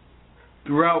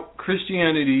 throughout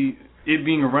Christianity, it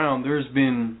being around, there's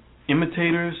been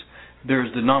imitators,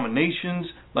 there's denominations,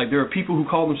 there are people who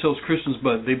call themselves Christians,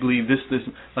 but they believe this,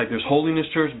 there's Holiness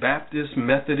Church, Baptist,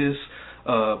 Methodist,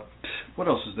 what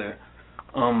else is there?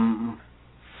 I'm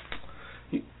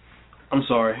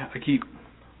sorry,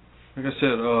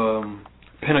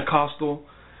 Pentecostal.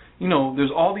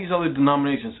 There's all these other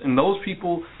denominations, and those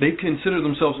people, they consider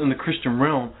themselves in the Christian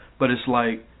realm, but it's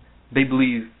they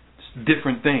believe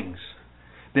different things.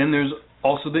 Then there's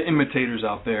also the imitators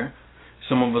out there.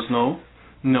 Some of us know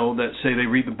that say they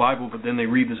read the Bible, but then they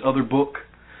read this other book.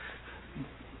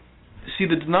 See,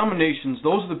 the denominations,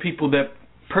 those are the people that,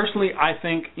 personally, I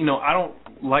think, I don't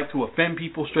like to offend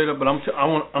people straight up, but I'm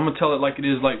gonna tell it like it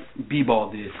is, like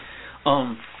B-Ball did.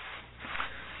 To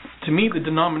me, the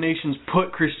denominations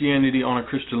put Christianity on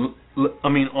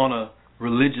on a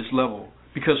religious level.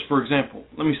 Because, for example,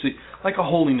 let me see, like a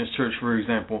Holiness Church, for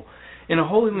example. In a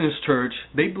Holiness Church,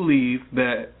 they believe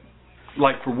that,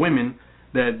 for women,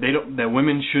 that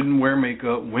women shouldn't wear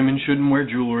makeup, women shouldn't wear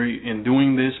jewelry, and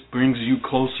doing this brings you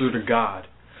closer to God.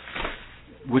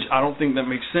 Which I don't think that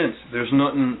makes sense. There's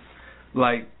nothing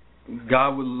like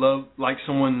God would love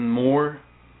someone more,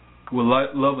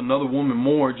 love another woman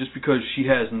more just because she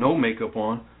has no makeup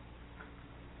on.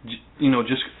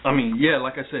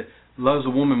 Like I said, loves a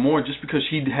woman more just because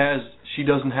she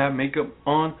doesn't have makeup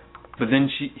on, but then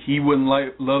he wouldn't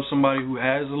love somebody who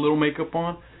has a little makeup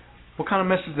on. What kind of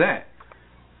mess is that?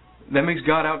 That makes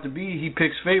God out to be he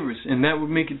picks favorites, and that would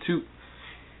make it too,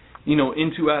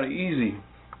 out of easy.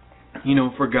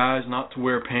 For guys not to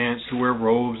wear pants, to wear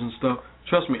robes and stuff.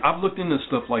 Trust me, I've looked into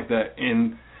stuff like that,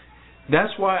 and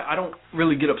that's why I don't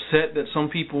really get upset that some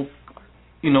people,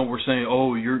 were saying,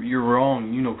 oh, you're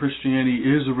wrong, Christianity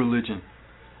is a religion.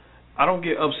 I don't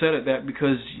get upset at that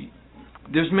because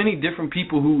there's many different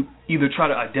people who either try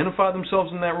to identify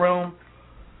themselves in that realm,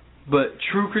 but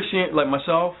true Christianity, like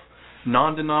myself,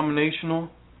 non-denominational,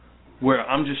 where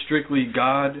I'm just strictly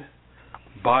God,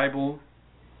 Bible,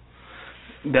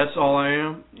 that's all I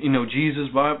am, Jesus,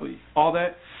 Bible, all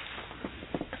that,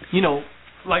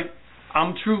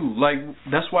 I'm true.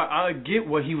 That's why I get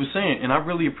what he was saying, and I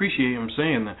really appreciate him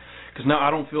saying that, because now I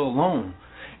don't feel alone.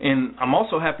 And I'm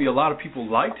also happy a lot of people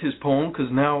liked his poem, because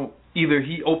now either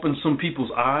he opened some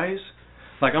people's eyes,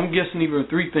 I'm guessing either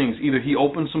three things. Either he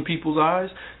opened some people's eyes,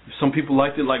 some people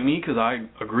liked it like me because I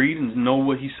agreed and know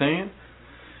what he's saying,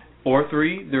 or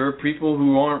three, there are people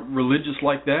who aren't religious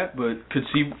like that, but could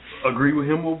agree with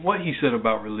him with what he said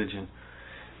about religion.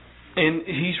 And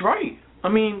he's right.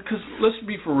 Because let's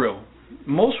be for real.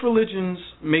 Most religions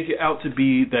make it out to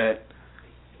be that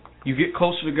you get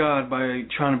closer to God by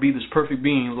trying to be this perfect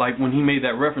being, like when he made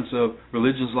that reference of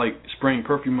religion's like spraying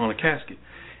perfume on a casket.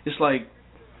 It's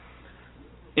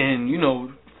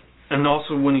and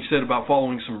also when he said about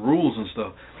following some rules and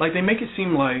stuff, they make it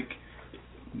seem like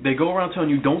they go around telling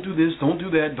you, don't do this, don't do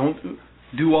that, don't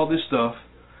do all this stuff,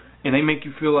 and they make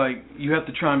you feel like you have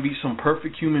to try and be some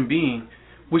perfect human being,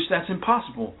 which that's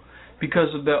impossible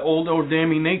because of that old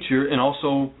Adamic nature, and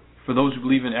also for those who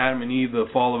believe in Adam and Eve, the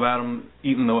fall of Adam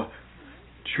eating the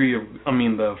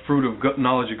fruit of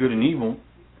knowledge of good and evil.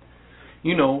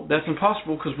 That's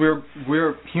impossible because we're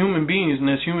human beings, and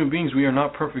as human beings, we are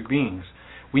not perfect beings.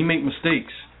 We make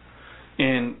mistakes,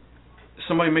 and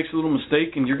somebody makes a little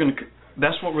mistake, and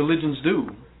that's what religions do.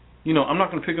 I'm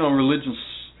not going to pick on religions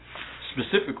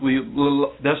specifically.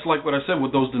 That's like what I said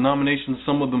with those denominations.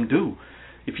 Some of them do.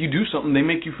 If you do something, they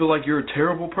make you feel like you're a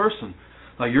terrible person.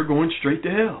 Like, you're going straight to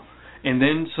hell. And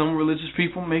then some religious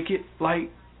people make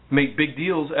big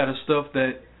deals out of stuff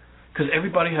that, because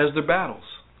everybody has their battles.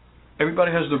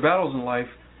 Everybody has their battles in life.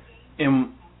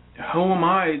 And who am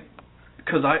I,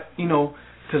 because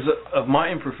of my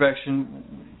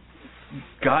imperfection,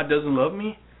 God doesn't love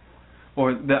me?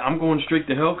 Or that I'm going straight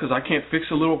to hell because I can't fix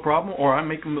a little problem, or I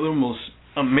make a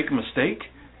mistake?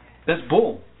 That's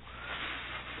bull.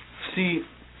 See,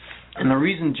 and the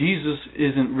reason Jesus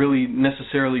isn't really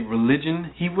necessarily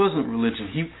religion, he wasn't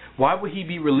religion. Why would he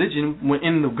be religion when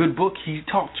in the good book he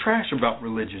talked trash about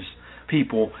religious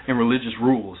people and religious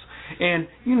rules? And,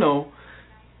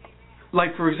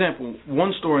 like, for example,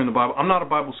 one story in the Bible, I'm not a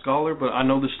Bible scholar, but I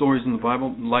know the stories in the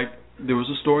Bible. Like, there was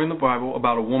a story in the Bible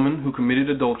about a woman who committed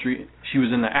adultery. She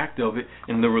was in the act of it,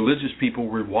 and the religious people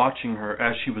were watching her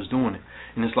as she was doing it.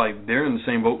 And it's like they're in the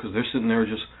same boat because they're sitting there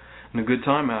just in a good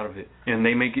time out of it. And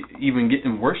they make it even get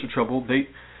in worse trouble.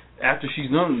 After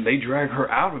she's done, they drag her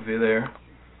out of it there,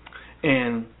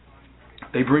 and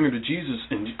they bring her to Jesus.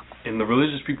 And the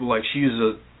religious people she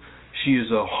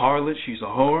is a harlot, she's a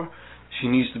whore, she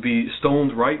needs to be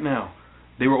stoned right now.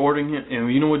 They were ordering him,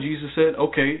 and you know what Jesus said?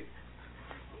 Okay,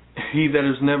 he that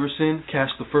has never sinned,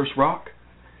 cast the first rock.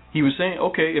 He was saying,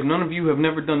 okay, if none of you have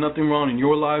never done nothing wrong in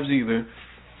your lives either,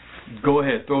 go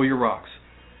ahead, throw your rocks.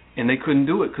 And they couldn't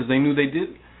do it because they knew they did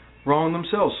wrong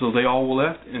themselves. So they all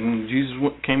left, and Jesus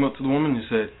came up to the woman and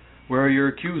said, where are your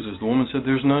accusers? The woman said,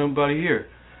 there's nobody here.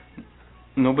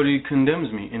 Nobody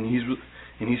condemns me. And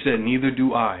he said, neither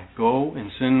do I. Go and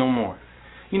sin no more.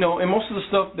 And most of the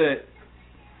stuff that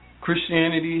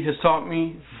Christianity has taught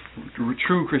me,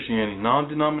 true Christianity,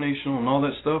 non-denominational and all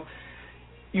that stuff,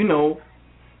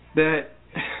 that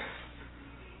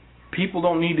people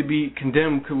don't need to be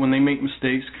condemned when they make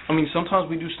mistakes. I mean, sometimes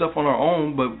we do stuff on our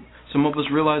own, but some of us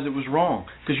realize it was wrong.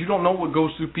 Because you don't know what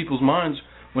goes through people's minds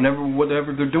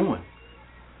whatever they're doing.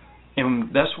 And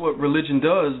that's what religion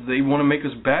does. They want to make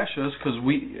us bash us because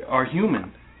we are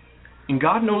human. And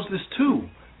God knows this too.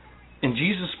 And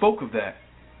Jesus spoke of that.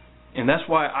 And that's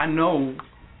why I know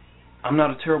I'm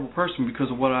not a terrible person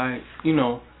because of what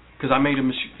because I made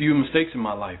a few mistakes in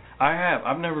my life.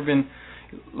 I've never been,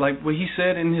 like what he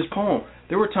said in his poem.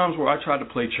 There were times where I tried to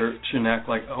play church and act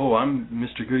like, oh, I'm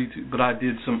Mr. Goody too, but I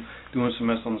did doing some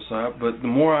mess on the side. But the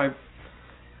more I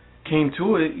came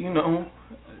to it,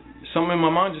 something in my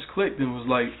mind just clicked and was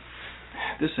like,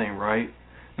 this ain't right.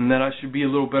 And that I should be a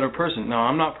little better person. Now,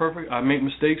 I'm not perfect. I make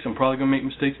mistakes. I'm probably going to make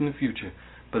mistakes in the future.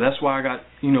 But that's why I got,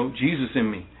 Jesus in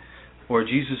me. Or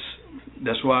Jesus,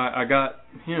 that's why I got,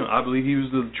 I believe he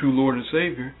was the true Lord and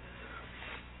Savior.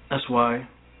 That's why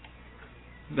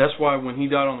when he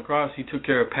died on the cross, he took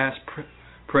care of past,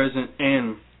 present,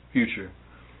 and future.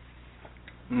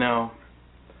 Now,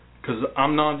 because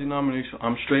I'm non-denominational,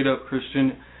 I'm straight up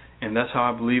Christian, and that's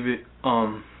how I believe it.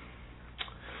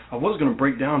 I was going to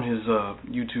break down his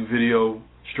YouTube video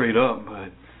straight up,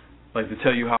 but like to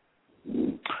tell you how.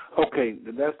 Okay,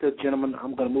 that's the gentleman.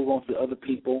 I'm going to move on to other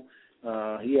people.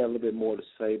 He had a little bit more to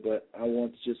say, but I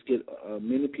want to just get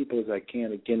many people as I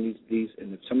can. Again, these,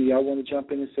 and if some of y'all want to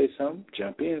jump in and say something,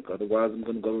 jump in. Otherwise, I'm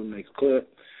going to go to the next clip.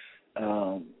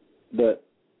 But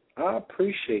I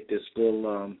appreciate this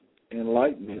little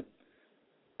enlightenment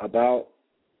about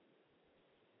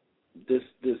this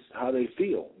how they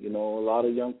feel. A lot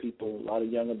of young people, a lot of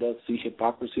young adults see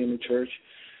hypocrisy in the church.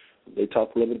 They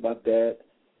talk a little bit about that.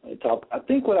 I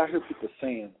think what I hear people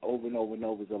saying over and over and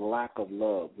over is a lack of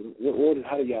love.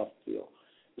 How do y'all feel?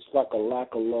 It's like a lack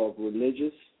of love.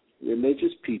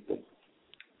 Religious people.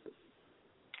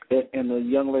 And the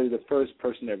young lady, the first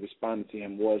person that responded to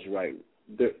him was right.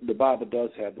 The Bible does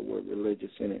have the word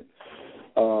religious in it.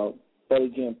 But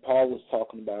again, Paul was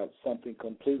talking about something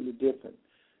completely different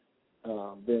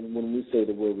than when we say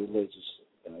the word religious.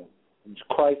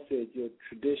 Christ said, your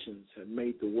traditions have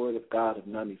made the word of God of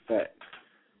none effect.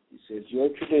 He says, your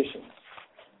traditions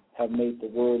have made the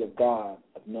word of God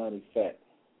of none effect.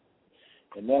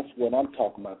 And that's what I'm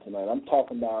talking about tonight. I'm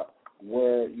talking about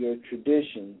where your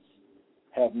traditions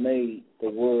have made the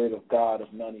word of God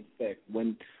of none effect.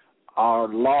 When our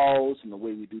laws and the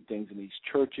way we do things in these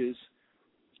churches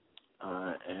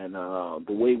and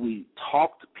the way we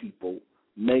talk to people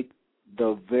make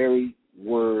the very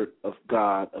word of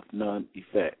God of none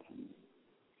effect.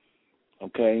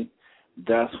 Okay?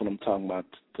 That's what I'm talking about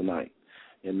tonight.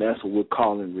 And that's what we're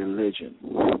calling religion.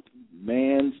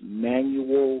 Man's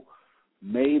manual,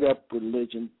 made-up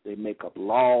religion. They make up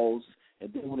laws.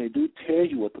 And then when they do tell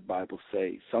you what the Bible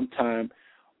says, sometimes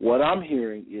what I'm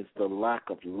hearing is the lack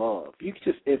of love. You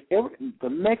can just, the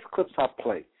next clips I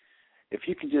play, if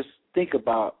you can just think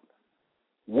about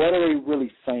what are they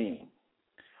really saying.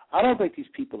 I don't think these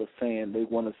people are saying they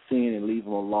want to sin and leave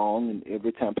them alone, and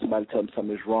every time somebody tells them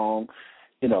something is wrong,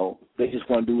 they just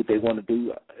want to do what they want to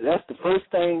do. That's the first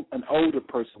thing an older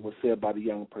person would say about a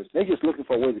younger person. They're just looking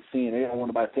for a way to sin. They don't want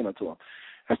nobody saying it to them.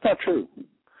 That's not true.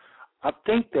 I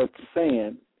think they're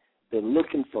saying they're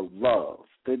looking for love.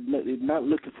 They're not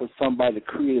looking for somebody to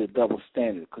create a double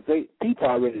standard, because people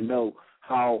already know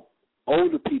how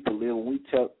older people live. When we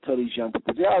tell these young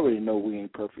people, they already know we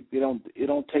ain't perfect. It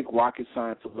don't take rocket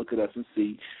science to look at us and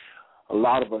see. A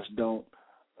lot of us don't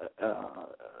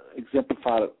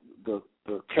exemplify the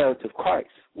character of Christ.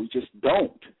 We just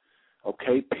don't.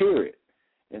 Okay, period.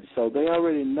 And so they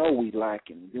already know we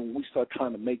lacking. Then when we start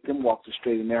trying to make them walk the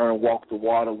straight and narrow and walk the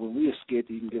water when we are scared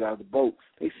to even get out of the boat,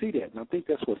 they see that. And I think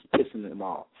that's what's pissing them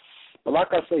off. But like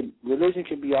I say, religion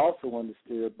can be also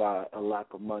understood by a lack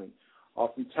of money.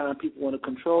 Oftentimes people want to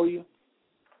control you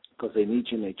because they need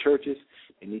you in their churches.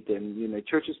 They need you in their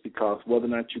churches because whether or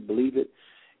not you believe it,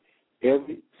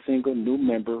 every single new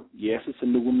member, yes, it's a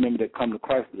new member that come to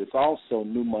Christ, but it's also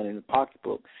new money in the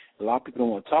pocketbook. A lot of people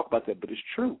don't want to talk about that, but it's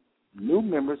true. New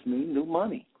members mean new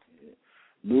money.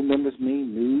 New members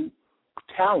mean new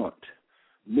talent.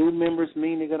 New members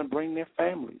mean they're going to bring their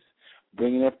families.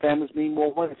 Bringing their families mean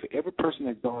more money. For every person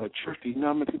that's going to church, do you know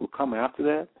how many people come after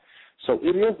that? So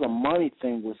it is a money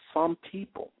thing with some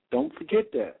people. Don't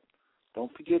forget that.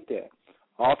 Don't forget that.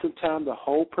 Oftentimes the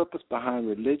whole purpose behind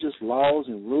religious laws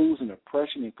and rules and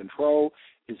oppression and control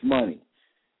is money.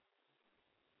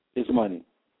 It's money.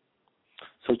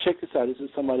 So check this out. This is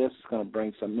somebody else that's going to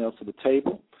bring something else to the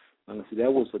table. Let's see,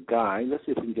 that was a guy. Let's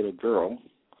see if we can get a girl.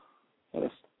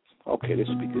 Okay, this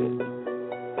will be good.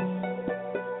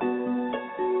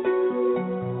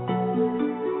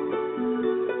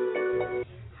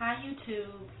 Hi,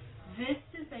 YouTube. This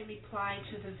is a reply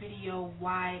to the video,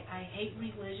 Why I Hate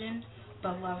Religion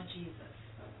But Love Jesus.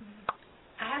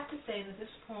 I have to say that this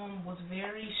poem was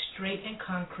very straight and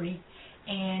concrete,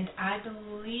 and I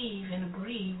believe and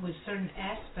agree with certain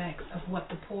aspects of what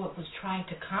the poet was trying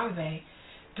to convey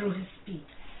through his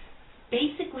speech.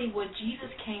 Basically, what Jesus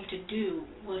came to do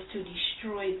was to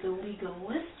destroy the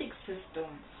legalistic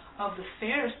system of the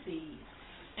Pharisees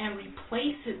and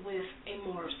replace it with a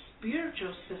more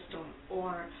spiritual system,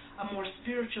 or a more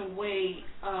spiritual way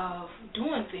of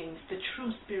doing things, the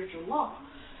true spiritual law.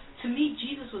 To me,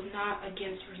 Jesus was not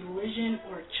against religion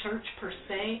or church per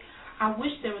se. I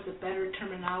wish there was a better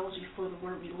terminology for the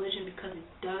word religion, because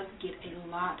it does get a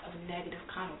lot of negative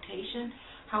connotation.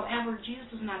 However, Jesus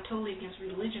was not totally against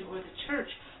religion or the church,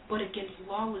 but against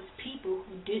lawless people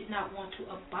who did not want to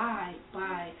abide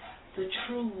by the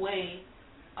true way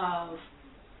of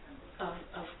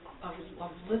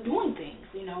doing things,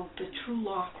 the true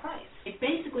law of Christ.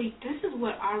 Basically, this is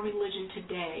what our religion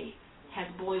today has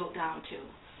boiled down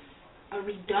to. A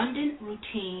redundant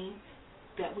routine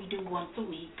that we do once a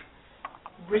week,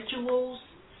 rituals,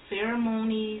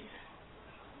 ceremonies,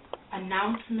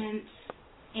 announcements,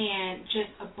 and just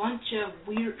a bunch of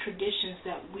weird traditions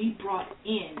that we brought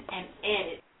in and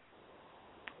added.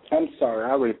 I'm sorry,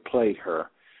 I already played her.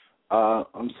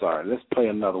 I'm sorry, let's play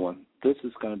another one. This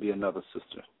is going to be another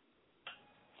sister.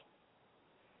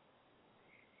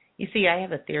 You see, I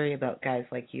have a theory about guys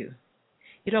like you.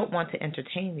 You don't want to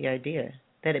entertain the idea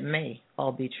that it may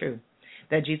all be true,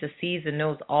 that Jesus sees and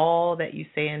knows all that you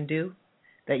say and do,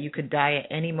 that you could die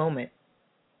at any moment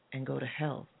and go to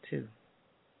hell, too.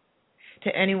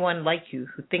 To anyone like you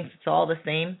who thinks it's all the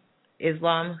same,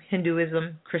 Islam,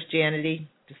 Hinduism, Christianity,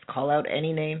 just call out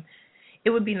any name,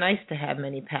 it would be nice to have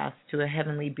many paths to a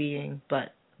heavenly being,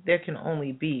 but there can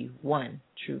only be one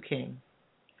true king.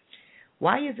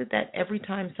 Why is it that every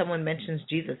time someone mentions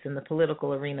Jesus in the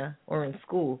political arena or in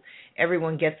school,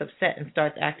 everyone gets upset and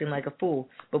starts acting like a fool,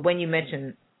 but when you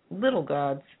mention little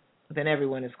gods, then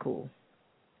everyone is cool?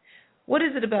 What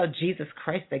is it about Jesus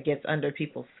Christ that gets under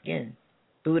people's skin?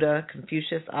 Buddha,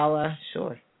 Confucius, Allah,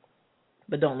 sure,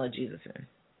 but don't let Jesus in.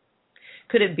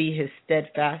 Could it be his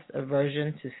steadfast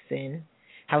aversion to sin,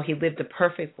 how he lived a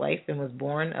perfect life and was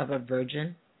born of a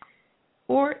virgin?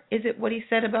 Or is it what he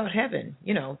said about heaven,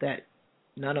 that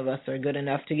none of us are good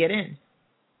enough to get in?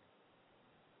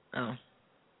 Oh,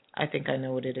 I think I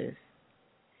know what it is.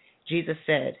 Jesus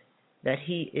said that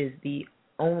he is the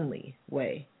only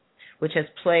way, which has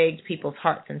plagued people's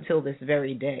hearts until this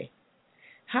very day.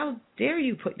 How dare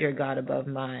you put your God above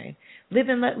mine? Live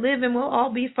and let live and we'll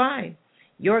all be fine.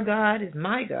 Your God is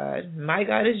my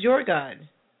God is your God,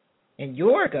 and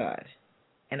you're God,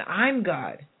 and I'm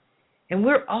God, and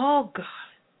we're all God.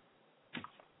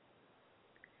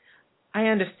 I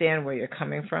understand where you're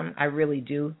coming from. I really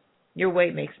do. Your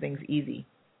way makes things easy.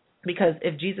 Because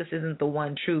if Jesus isn't the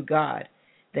one true God,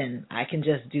 then I can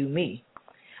just do me.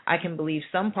 I can believe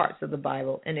some parts of the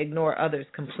Bible and ignore others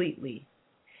completely,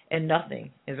 and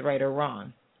nothing is right or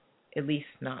wrong, at least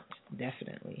not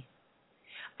definitely.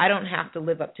 I don't have to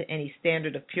live up to any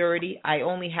standard of purity. I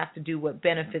only have to do what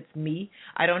benefits me.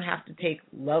 I don't have to take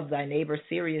love thy neighbor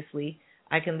seriously.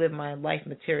 I can live my life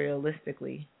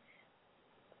materialistically.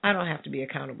 I don't have to be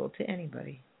accountable to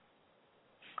anybody.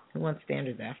 Who wants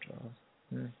standards after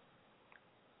all?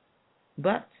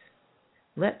 But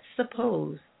let's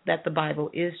suppose that the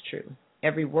Bible is true,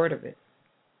 every word of it,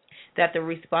 that the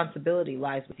responsibility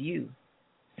lies with you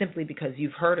simply because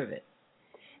you've heard of it.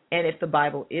 And if the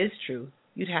Bible is true,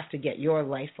 you'd have to get your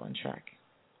life on track.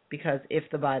 Because if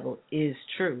the Bible is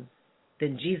true,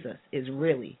 then Jesus is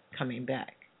really coming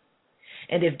back.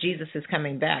 And if Jesus is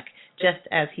coming back, just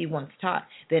as he once taught,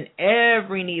 then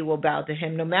every knee will bow to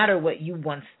him, no matter what you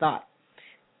once thought,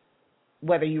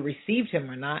 whether you received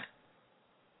him or not,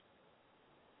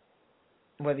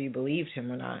 whether you believed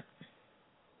him or not.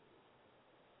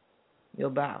 You'll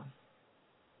bow.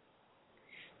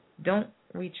 Don't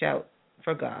reach out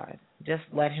for God. Just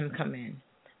let him come in.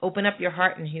 Open up your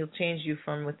heart and he'll change you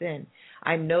from within.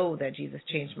 I know that Jesus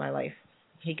changed my life.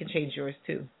 He can change yours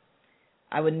too.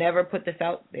 I would never put this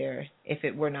out there if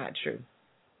it were not true.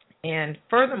 And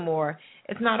furthermore,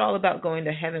 it's not all about going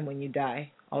to heaven when you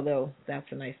die, although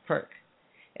that's a nice perk.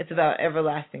 It's about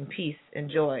everlasting peace and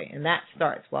joy, and that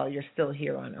starts while you're still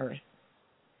here on earth.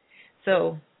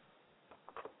 So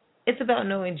it's about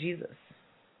knowing Jesus,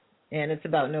 and it's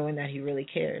about knowing that he really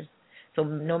cares. So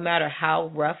no matter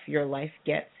how rough your life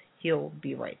gets, he'll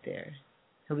be right there.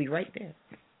 He'll be right there.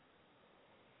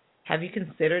 Have you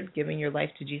considered giving your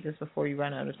life to Jesus before you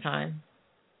run out of time?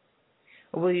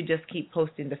 Or will you just keep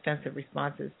posting defensive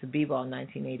responses to B-Ball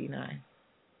 1989?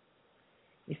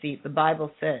 You see, the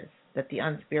Bible says that the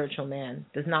unspiritual man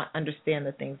does not understand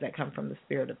the things that come from the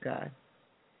Spirit of God.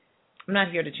 I'm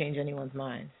not here to change anyone's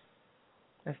mind.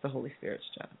 That's the Holy Spirit's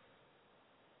job.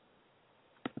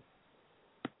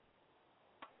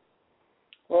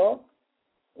 Well,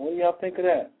 what do y'all think of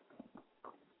that?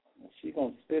 She's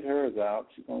going to spit hers out.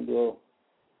 She's going to do a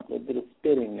little bit of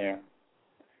spitting there.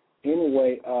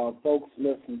 Anyway, folks,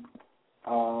 listen.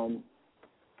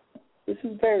 This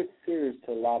is very serious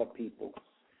to a lot of people.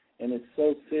 And it's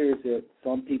so serious that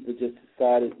some people just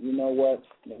decided, you know what,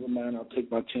 never mind, I'll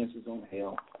take my chances on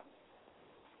hell.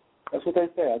 That's what they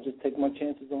say. I'll just take my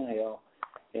chances on hell.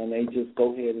 And they just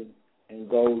go ahead and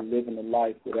go living a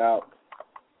life without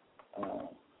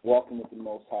walking with the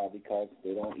Most High because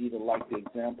they don't either like the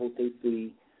examples they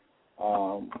see,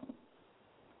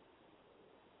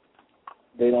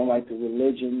 they don't like the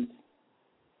religions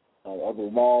or the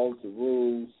laws, the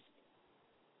rules.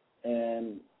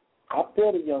 And I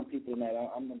feel the young people tonight.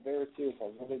 I'm very serious.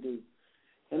 I really do.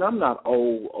 And I'm not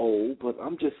old, but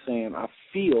I'm just saying I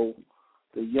feel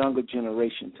the younger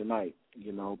generation tonight,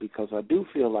 you know, because I do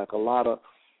feel like a lot of,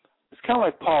 it's kind of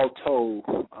like Paul told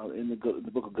in the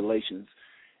book of Galatians.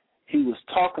 He was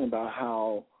talking about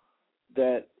how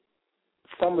that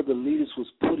some of the leaders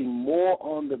was putting more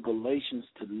on the Galatians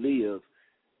to live,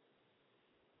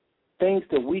 things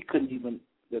that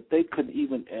they couldn't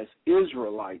even as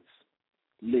Israelites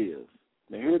live.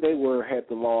 Now here they were, had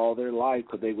the law all their life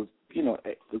because they was,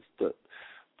 the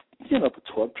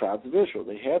 12 tribes of Israel.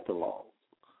 They had the law.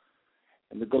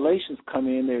 And the Galatians come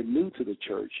in, they're new to the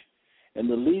church, and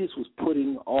the leaders was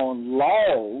putting on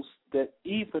laws that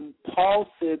even Paul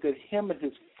said that him and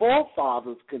his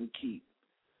forefathers couldn't keep.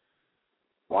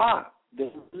 Why?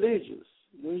 They're religious.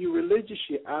 When you're religious,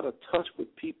 you're out of touch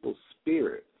with people's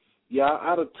spirit. You're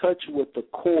out of touch with the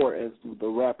core, as the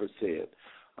rapper said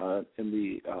in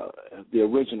the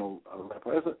original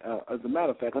rapper. As a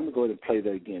matter of fact, let me go ahead and play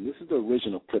that again. This is the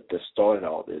original clip that started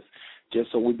all this,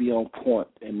 just so we be on point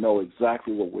and know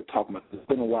exactly what we're talking about. It's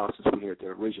been a while since we heard the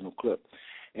original clip.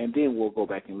 And then we'll go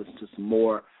back and listen to some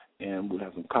more, and we'll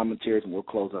have some commentaries, and we'll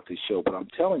close out the show. But I'm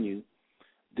telling you,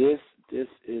 this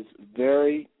is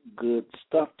very good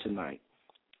stuff tonight.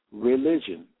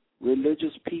 Religion,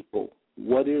 religious people,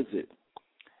 what is it?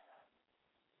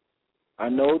 I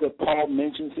know that Paul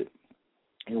mentions it,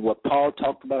 and what Paul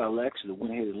talked about, I actually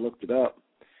went ahead and looked it up,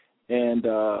 and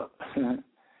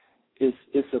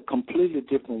it's a completely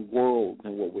different world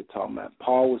than what we're talking about.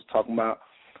 Paul was talking about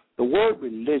the word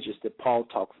religious that Paul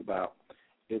talks about.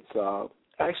 It's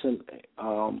actually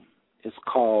it's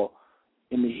called,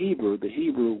 in the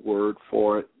Hebrew word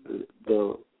for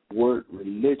the word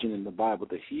religion in the Bible,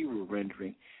 the Hebrew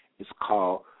rendering is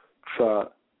called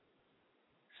Treskeia.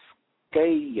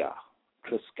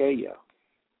 Can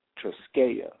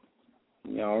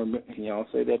y'all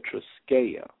say that?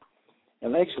 Treskeia.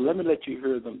 And actually, let me let you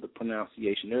hear the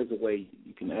pronunciation. There's a way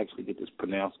you can actually get this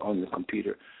pronounced on the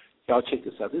computer. Y'all check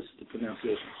this out. This is the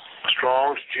pronunciation.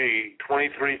 Strong's G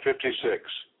 2356.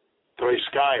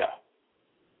 Threiskaya.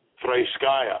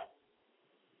 Threiskaya.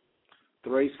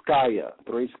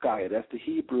 That's the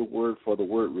Hebrew word for the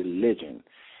word religion.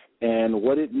 And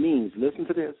what it means, listen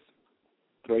to this.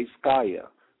 Threiskaya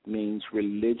means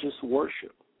religious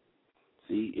worship.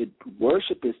 See,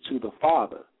 worship is to the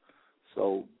Father.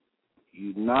 So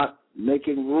you're not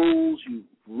making rules,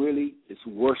 it's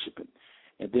worshiping.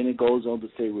 And then it goes on to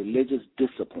say religious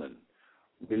discipline,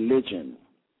 religion.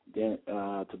 Then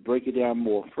to break it down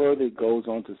more further, it goes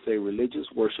on to say religious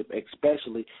worship,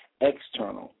 especially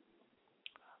external,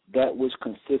 that which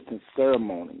consists in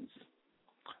ceremonies.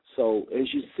 So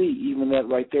as you see, even that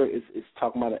right there is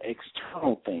talking about an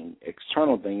external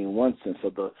thing in one sense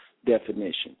of the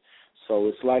definition. So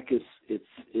it's like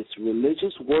it's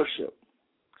religious worship,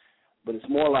 but it's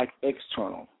more like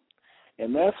external.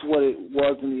 And that's what it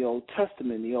was in the Old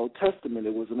Testament. In the Old Testament,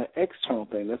 it was an external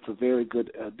thing. That's a very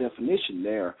good definition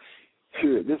there.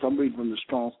 Here, this I'm reading from the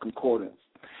Strong's Concordance.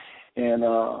 And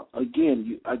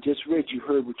again, I just read, you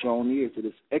heard with your own ears that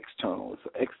it's external. It's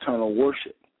an external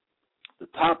worship. The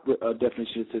top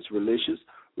definition says religious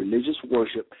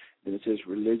worship. Then it says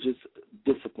religious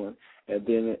discipline, and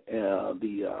then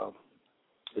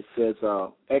it says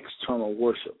external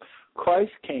worship.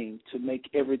 Christ came to make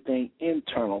everything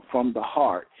internal from the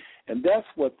heart. And that's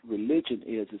what religion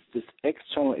is. It's this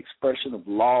external expression of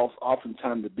laws,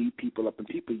 oftentimes to beat people up. And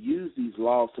people use these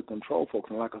laws to control folks.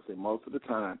 And like I say, most of the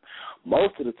time, money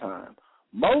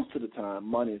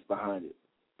is behind it.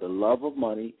 The love of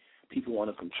money. People want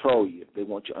to control you. They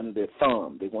want you under their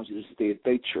thumb. They want you to stay at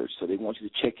their church, so they want you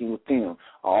to check in with them.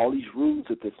 All these rules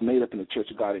that's made up in the Church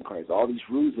of God in Christ, all these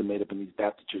rules are made up in these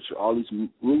Baptist churches, all these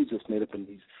rules that's made up in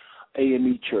these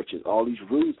AME churches, all these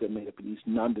rules that are made up in these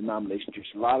non-denomination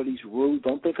churches. A lot of these rules,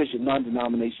 don't think because you're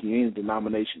non-denomination, you ain't a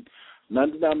denomination.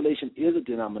 Non-denomination is a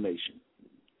denomination.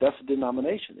 That's a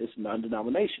denomination. It's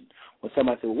non-denomination. When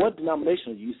somebody says, well, what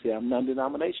denomination are you? You say, I'm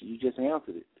non-denomination. You just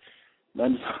answered it.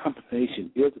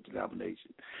 Non-denomination is a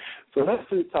denomination. So let's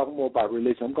really talk more about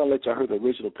religion. I'm going to let y'all hear the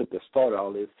original clip that started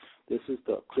all this. This is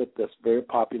the clip that's very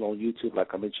popular on YouTube,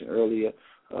 like I mentioned earlier.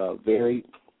 Very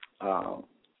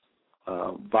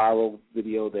viral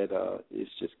video that is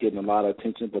just getting a lot of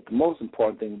attention. But the most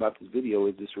important thing about this video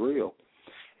is it's real.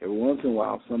 Every once in a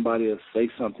while, somebody will say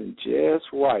something just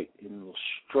right, and it will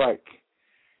strike.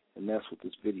 And that's what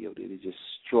this video did. It just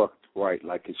struck right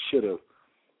like it should have.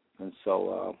 And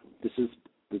so this is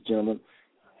the gentleman.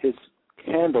 His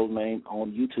handle name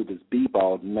on YouTube is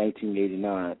B-Ball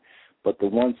 1989, but the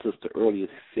one sister earlier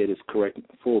said his correct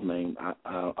full name.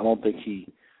 I don't think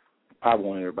he probably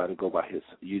want everybody to go by his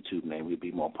YouTube name. He'd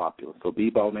be more popular. So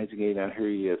B-Ball 1989, here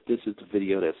he is. This is the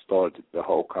video that started the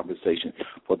whole conversation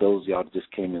for those of y'all that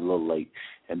just came in a little late.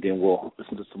 And then we'll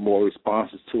listen to some more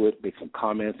responses to it, make some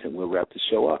comments, and we'll wrap the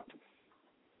show up.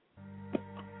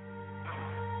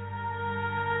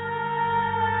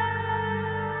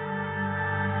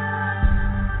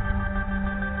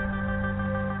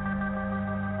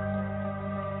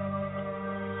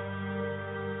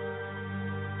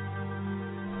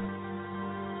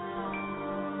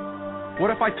 What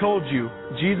if I told you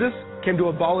Jesus came to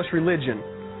abolish religion?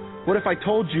 What if I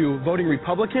told you voting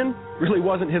Republican really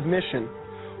wasn't his mission?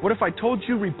 What if I told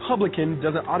you Republican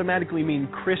doesn't automatically mean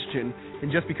Christian,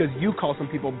 and just because you call some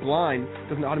people blind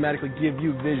doesn't automatically give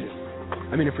you vision?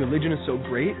 I mean, if religion is so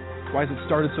great, why has it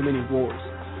started so many wars?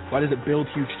 Why does it build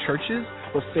huge churches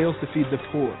but fails to feed the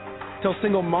poor? Tell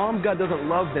single moms God doesn't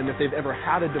love them if they've ever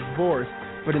had a divorce,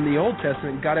 but in the Old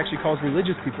Testament, God actually calls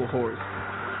religious people whores.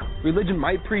 Religion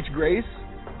might preach grace,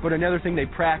 but another thing they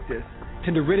practice.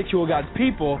 Tend to ridicule God's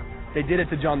people, they did it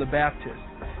to John the Baptist.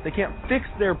 They can't fix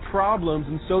their problems,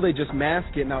 and so they just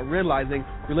mask it, not realizing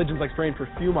religion's like spraying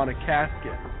perfume on a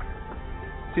casket.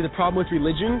 See, the problem with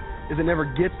religion is it never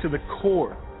gets to the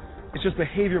core. It's just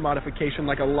behavior modification,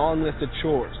 like a long list of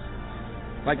chores.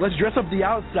 Like, let's dress up the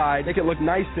outside, make it look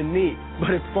nice and neat.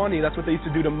 But it's funny, that's what they used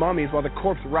to do to mummies while the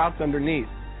corpse rots underneath.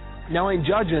 Now, I ain't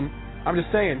judging. I'm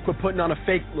just saying, quit putting on a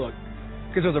fake look.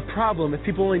 Because there's a problem if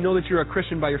people only know that you're a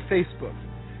Christian by your Facebook.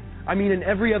 I mean, in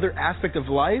every other aspect of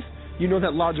life, you know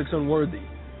that logic's unworthy.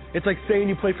 It's like saying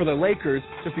you play for the Lakers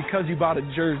just because you bought a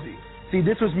jersey. See,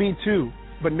 this was me too,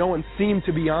 but no one seemed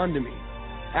to be on to me.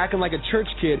 Acting like a church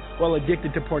kid while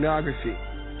addicted to pornography.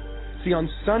 See, on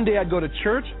Sunday I'd go to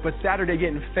church, but Saturday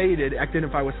getting faded, acting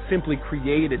if I was simply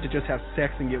created to just have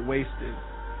sex and get wasted.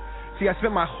 See, I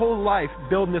spent my whole life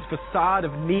building this facade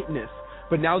of neatness,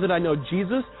 but now that I know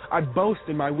Jesus, I boast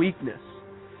in my weakness.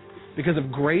 Because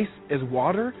if grace is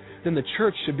water, then the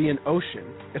church should be an ocean.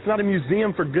 It's not a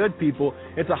museum for good people,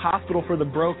 it's a hospital for the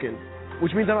broken.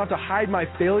 Which means I don't have to hide my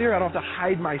failure, I don't have to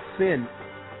hide my sin.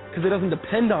 Because it doesn't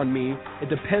depend on me, it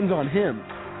depends on Him.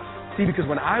 See, because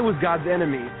when I was God's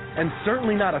enemy, and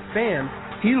certainly not a fan,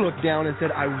 He looked down and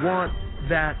said, I want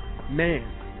that man.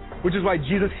 Which is why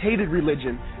Jesus hated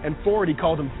religion, and for it He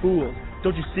called them fools.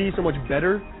 Don't you see so much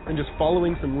better than just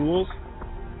following some rules?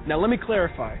 Now let me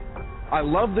clarify. I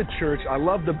love the church, I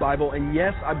love the Bible, and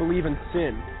yes, I believe in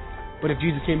sin. But if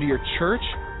Jesus came to your church,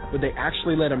 would they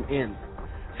actually let Him in?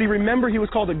 See, remember He was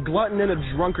called a glutton and a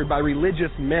drunkard by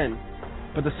religious men.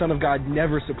 But the Son of God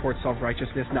never supports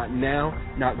self-righteousness, not now,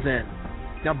 not then.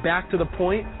 Now back to the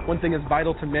point, one thing is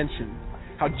vital to mention.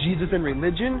 How Jesus and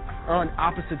religion are on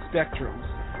opposite spectrums.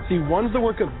 See, one's the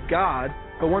work of God,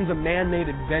 but one's a man-made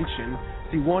invention.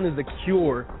 See, one is the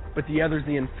cure, but the other's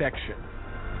the infection.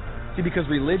 See, because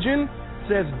religion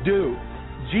says do.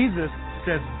 Jesus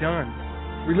says done.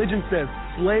 Religion says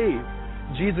slave.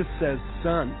 Jesus says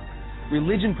son.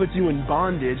 Religion puts you in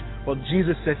bondage, while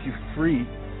Jesus sets you free.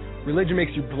 Religion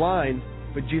makes you blind,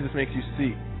 but Jesus makes you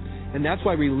see. And that's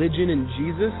why religion and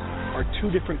Jesus are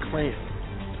two different clans.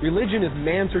 Religion is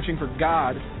man searching for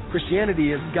God.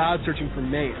 Christianity is God searching for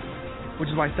man. Which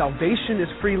is why salvation is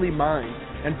freely mine,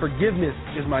 and forgiveness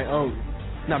is my own.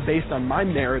 Not based on my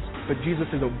merits, but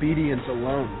Jesus' obedience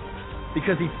alone.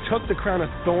 Because He took the crown of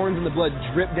thorns and the blood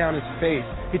dripped down His face.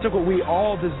 He took what we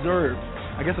all deserved.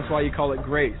 I guess that's why you call it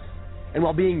grace. And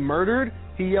while being murdered,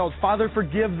 He yelled, Father,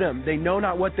 forgive them. They know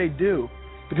not what they do.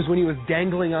 Because when He was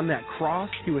dangling on that cross,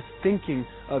 He was thinking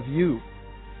of you.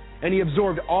 And He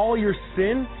absorbed all your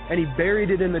sin, and He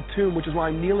buried it in the tomb, which is why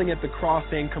I'm kneeling at the cross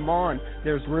saying, come on,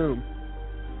 there's room.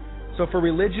 So for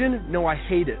religion, no, I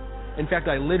hate it. In fact,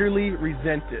 I literally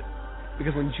resent it.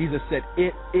 Because when Jesus said,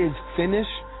 it is finished,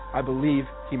 I believe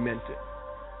He meant it.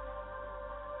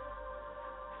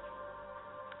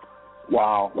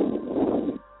 Wow.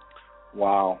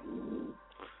 Wow.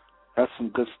 That's some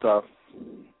good stuff.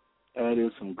 That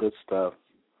is some good stuff.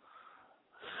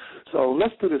 So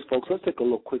let's do this, folks. Let's take a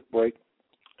little quick break.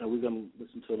 And we're going to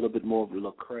listen to a little bit more of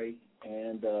Lecrae.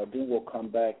 And then we'll come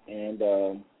back and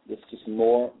there's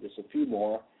a few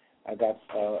more. I got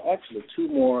actually two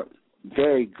more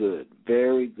very good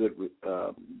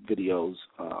videos,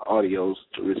 audios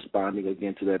responding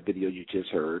again to that video you just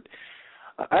heard.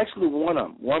 Actually,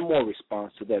 one more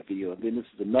response to that video, and then this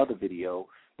is another video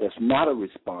that's not a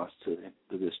response to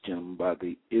this gentleman by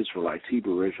the Israelites,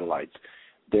 Hebrew Israelites.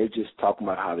 They're just talking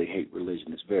about how they hate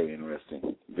religion. It's very interesting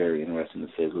to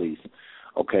say the least.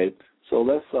 Okay, so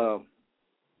let's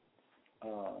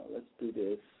do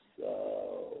this.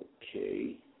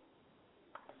 Okay,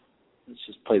 let's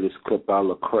just play this clip by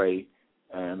Lecrae,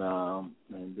 and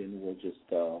then we'll just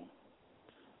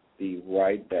be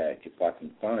right back if I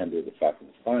can find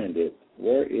it.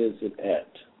 Where is it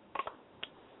at?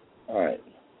 All right.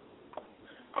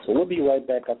 So we'll be right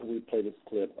back after we play this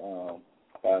clip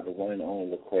by the one and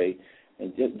only Lecrae.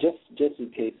 And just in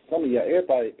case some of y'all,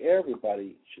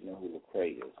 everybody should know who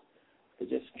Lecrae is. But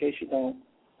just in case you don't,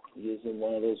 he is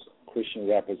one of those Christian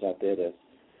rappers out there that's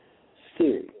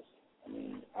serious. I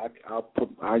mean, I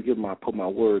put my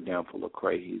word down for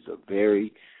Lecrae. He's a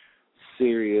very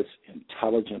serious,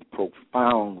 intelligent,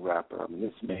 profound rapper. I mean,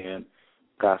 this man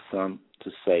got something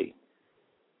to say.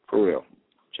 For real.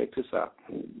 Check this out.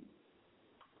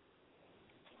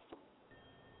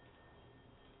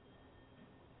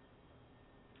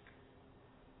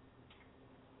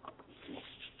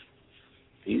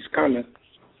 He's coming.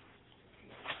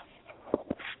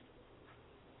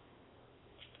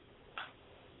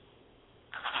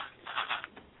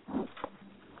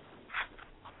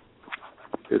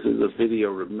 This is a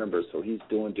video, remember, so he's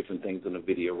doing different things in the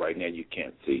video right now you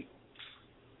can't see.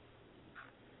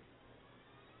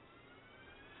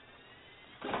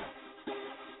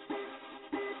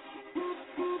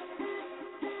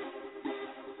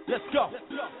 Let's go.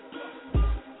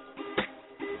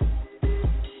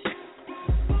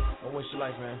 Don't waste your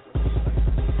life, man.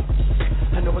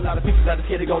 I know a lot of people that are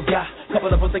scared they gon' die.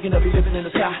 Couple of them thinking they'll be living in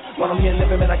the sky. While I'm here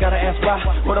living, man, I gotta ask why.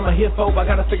 What am I here for? I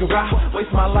gotta figure out.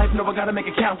 Waste my life, no, I gotta make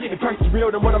it count. If Christ is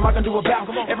real, then what am I gonna do about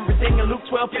everything in Luke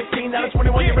 12:15? Now to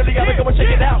 21, you really gotta go and check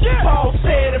it out. Paul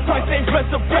said, if Christ ain't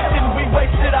resurrected, we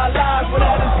wasted our lives. But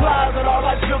that implies that our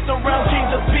life built around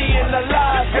Jesus being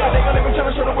alive. They gonna live and try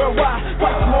to show the world why.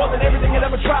 Christ is more than everything you'll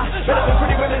ever try. Better than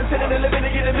pretty women sitting and living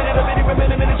to get a minute of any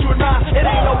women a minute you admire. It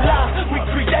ain't no lie, we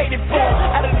created for him.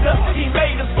 Out of the dust, he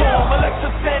made us for him.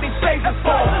 Alexa said he saves us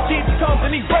for him. Jesus comes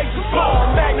and he breaks us for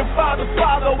him. Magnify the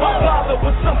Father, why bother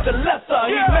with something lesser?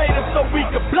 He made us so we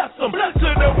could bless him. To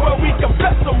the world we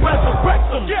confess him, resurrect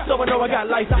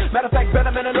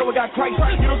got Christ.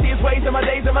 You don't see his ways in my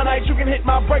days and my nights. You can hit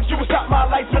my brakes, you can stop my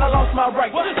lights. Man, I lost my right,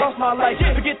 lost my life.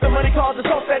 To get the money, cause the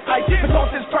cost that ice. The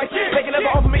cost is price. They can never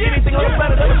offer me anything on the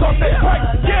planet that the cost that price.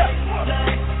 Yeah.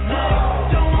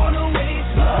 Don't wanna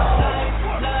waste my life.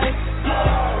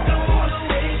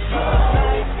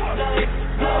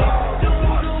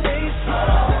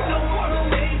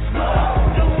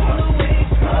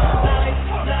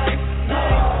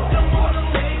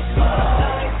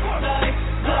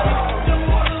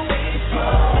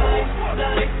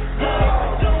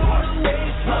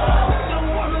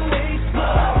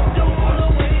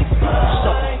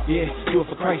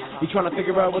 Christ. You trying to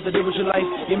figure out what to do with your life.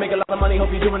 You make a lot of money, hope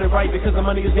you're doing it right. Because the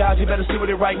money is God, you better steward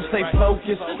it right and stay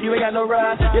focused. You ain't got no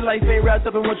ride, your life ain't wrapped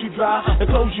up in what you drive. The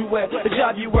clothes you wear, the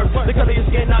job you work, the color of your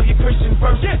skin, now you're Christian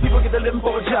first. People get to living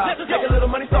for a job, make a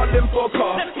little money, start living for a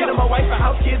car. Get them a wife, a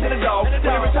house, kids, and a dog. When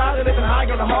they retire, they're living high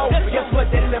on the hog. But guess what,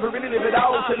 they never really live it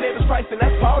all. To live is Christ, and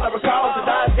that's Paul, I recall. To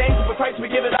die is gain, for Christ we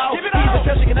give it all. He's a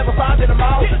treasure you can never find in them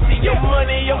all. See your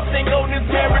money, your singleness,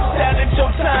 marriage, talent,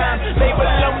 your time. They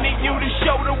belong to you to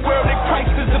show the world that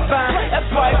Christ is divine. That's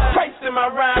why it's Christ in my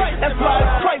rhyme. That's why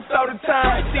it's Christ all the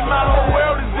time. See, my whole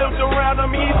world is built around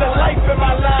him. He's the life in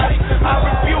my life. I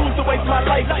refuse to waste my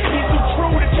life. He's too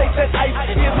true to chase that ice.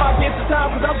 Here's my gift of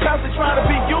time, because I'm constantly trying to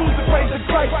be used to praise the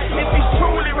Christ. If he's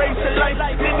truly raised to life,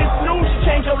 then this news should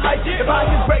change your life. If I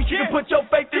his grace, you can put your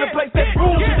faith in a place that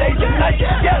rules your days and nights.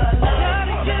 Yes.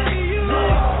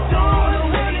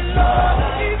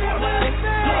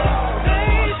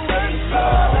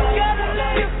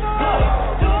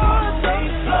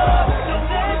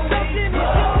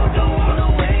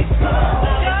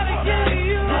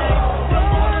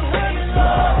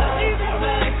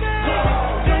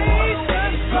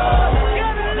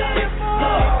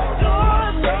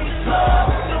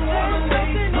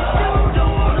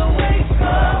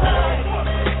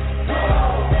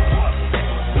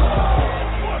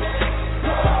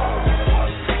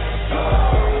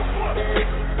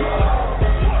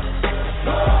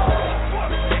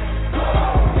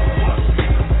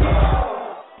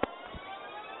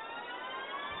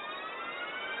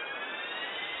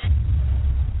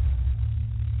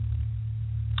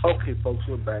 Okay, folks,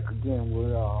 we're back again.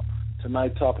 We're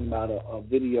tonight talking about a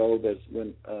video that's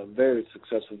been a very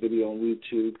successful video on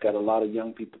YouTube. Got a lot of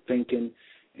young people thinking,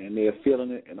 and they're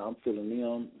feeling it, and I'm feeling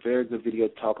them. Very good video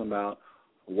talking about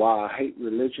why I hate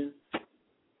religion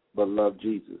but love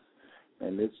Jesus.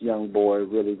 And this young boy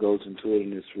really goes into it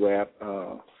in this rap.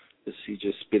 He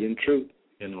just spitting truth,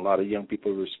 and a lot of young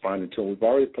people are responding to him. We've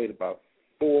already played about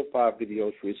 4 or 5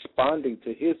 videos responding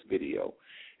to his video.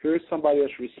 Here's somebody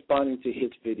else responding to his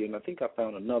video, and I think I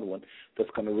found another one that's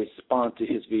going to respond to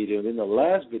his video. And then the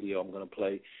last video I'm going to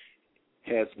play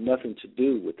has nothing to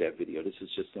do with that video. This is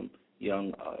just some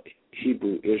young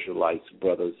Hebrew Israelites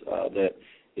brothers that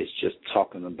is just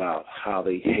talking about how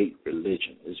they hate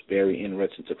religion. It's very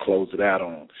interesting to close it out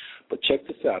on. But check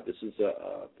this out. This is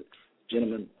a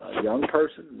gentleman, a young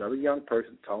person, another young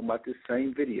person talking about this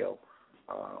same video,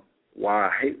 why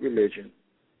I hate religion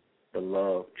but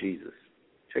love Jesus.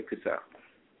 Check this out.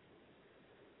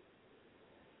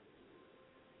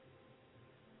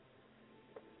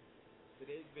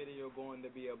 Today's video going to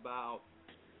be about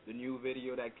the new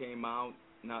video that came out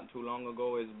not too long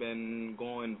ago. It's been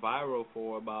going viral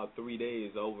for about 3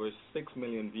 days, over 6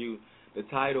 million views. The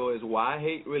title is Why I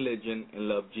Hate Religion and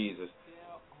Love Jesus.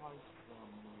 There are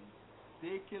some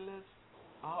ridiculous,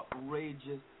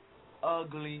 outrageous,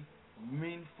 ugly,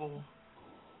 meaningful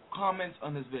comments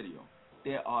on this video.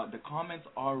 The comments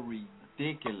are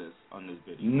ridiculous on this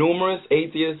video. Numerous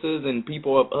atheists and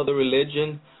people of other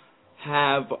religion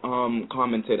have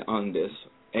commented on this,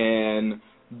 and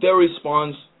their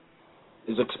response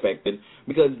is expected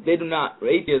because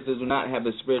atheists do not have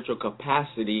the spiritual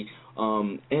capacity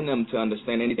in them to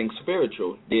understand anything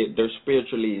spiritual. They're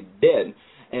spiritually dead.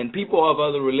 And people of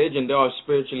other religion, they are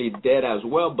spiritually dead as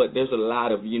well, but there's a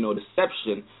lot of,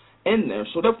 deception in there.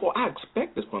 So therefore, I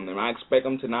expect this from them. I expect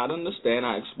them to not understand.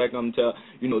 I expect them to,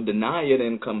 deny it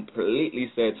and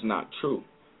completely say it's not true.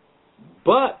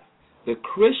 But the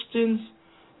Christians,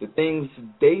 the things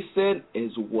they said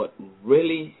is what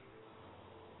really,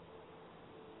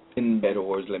 in better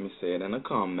words, let me say it in a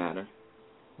calm manner,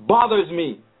 bothers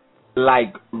me.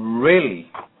 Like, really?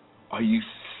 Are you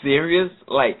serious?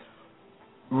 Like,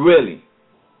 really?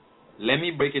 Let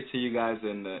me break it to you guys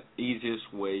in the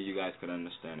easiest way you guys could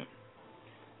understand it.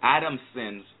 Adam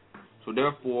sins, so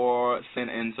therefore sin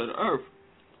entered earth,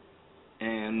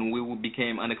 and we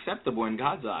became unacceptable in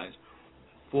God's eyes.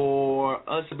 For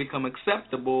us to become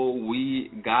acceptable,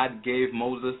 God gave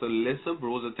Moses a list of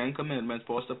rules, the 10 Commandments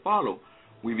for us to follow.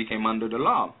 We became under the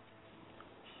law.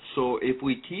 So if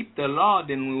we keep the law,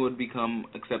 then we would become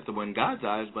acceptable in God's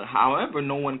eyes. But however,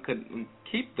 no one could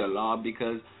keep the law,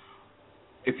 because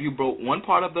if you broke one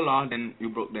part of the law, then you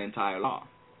broke the entire law.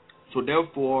 So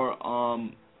therefore,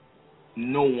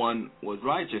 no one was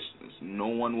righteous. No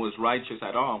one was righteous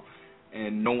at all,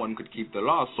 and no one could keep the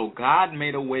law. So God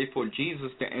made a way for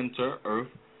Jesus to enter earth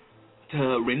to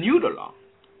renew the law.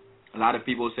 A lot of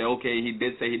people say, okay, he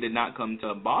did say he did not come to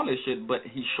abolish it, but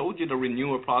he showed you the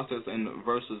renewal process in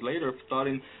verses later,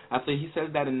 starting after he says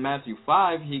that in Matthew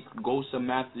 5, he goes to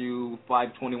Matthew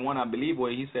 5:21, I believe,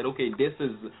 where he said, okay, this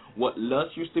is what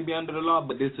lust used to be under the law,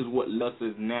 but this is what lust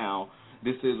is now.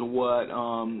 This is what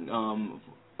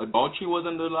adultery was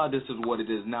under the law, this is what it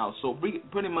is now. So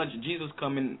pretty much Jesus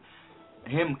coming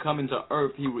to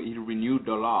earth, he renewed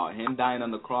the law. Him dying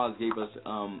on the cross gave us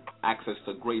access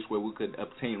to grace, where we could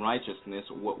obtain righteousness,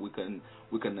 what we can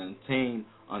obtain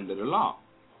under the law.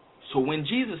 So when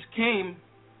Jesus came,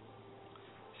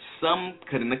 some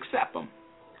couldn't accept him.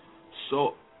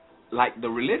 So, like the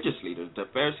religious leaders, the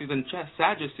Pharisees and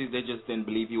Sadducees, they just didn't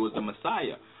believe he was the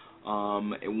Messiah.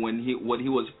 What he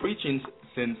was preaching,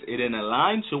 since it didn't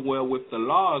align too well with the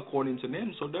law according to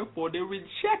them, so therefore they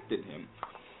rejected him.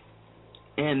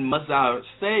 And must I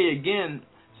say again,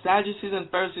 Sadducees and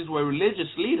Pharisees were religious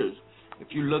leaders. If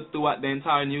you look throughout the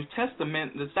entire New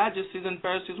Testament, the Sadducees and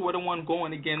Pharisees were the ones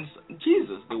going against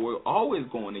Jesus. They were always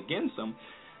going against him.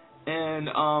 And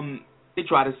they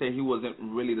tried to say he wasn't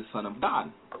really the Son of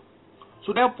God.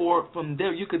 So therefore, from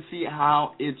there you could see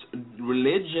how it's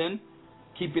religion,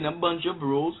 keeping a bunch of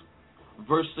rules,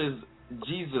 versus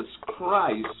Jesus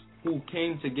Christ, who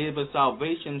came to give us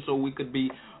salvation so we could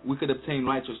obtain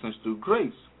righteousness through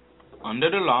grace. Under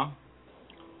the law,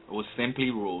 it was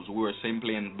simply rules. We were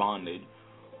simply in bondage.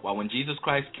 While when Jesus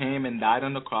Christ came and died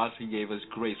on the cross, he gave us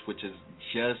grace, which is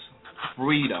just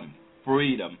freedom.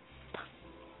 Freedom.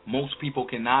 Most people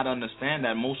cannot understand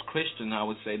that. Most Christians, I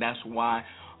would say, that's why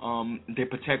they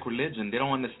protect religion. They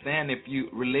don't understand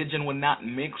religion would not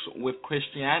mix with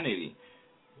Christianity.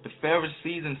 The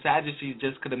Pharisees and Sadducees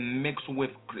just could have mixed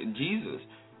with Jesus.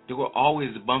 They were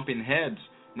always bumping heads.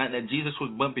 Not that Jesus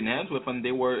was bumping heads with them,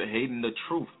 they were hating the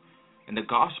truth. In the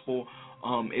gospel,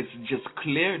 it's just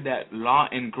clear that law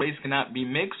and grace cannot be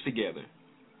mixed together.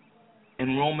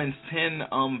 In Romans 10,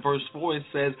 verse 4, it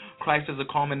says, Christ is a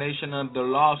culmination of the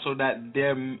law so that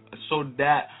there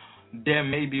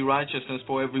may be righteousness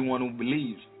for everyone who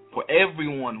believes. For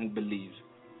everyone who believes.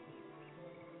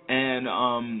 And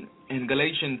in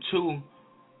Galatians 2,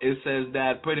 it says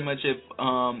that pretty much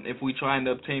if we try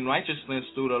to obtain righteousness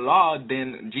through the law,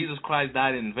 then Jesus Christ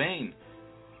died in vain.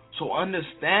 So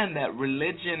understand that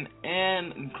religion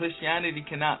and Christianity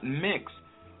cannot mix.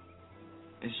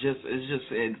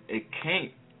 It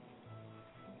can't.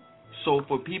 So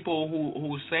for people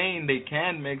who saying they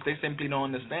can mix, they simply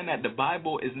don't understand that the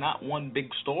Bible is not one big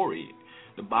story.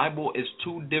 The Bible is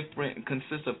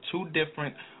consists of two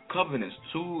different covenants,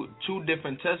 two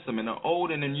different testaments, the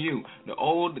old and the new. The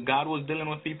old, God was dealing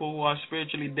with people who are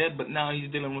spiritually dead, but now he's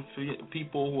dealing with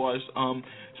people who are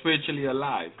spiritually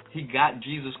alive. He got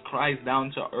Jesus Christ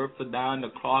down to earth to die on the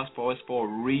cross for us for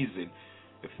a reason.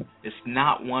 It's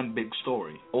not one big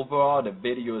story. Overall, the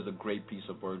video is a great piece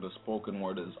of work. The spoken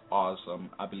word is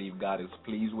awesome. I believe God is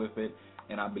pleased with it,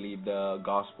 and I believe the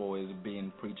gospel is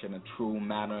being preached in a true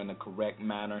manner, in a correct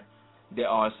manner. There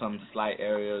are some slight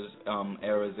errors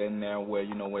in there where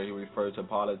where he referred to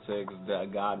politics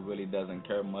that God really doesn't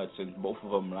care much, and both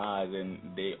of them lies, and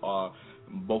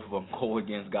both of them go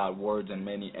against God's words in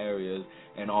many areas.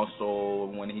 And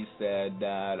also when he said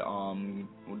that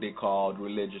they called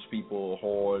religious people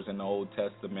whores in the Old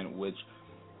Testament, which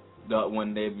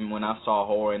when I saw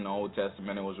whore in the Old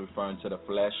Testament, it was referring to the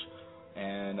flesh.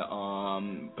 And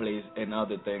place and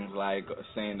other things like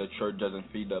saying the church doesn't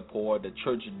feed the poor. The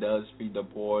church does feed the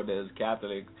poor. There's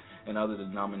Catholic and other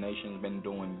denominations been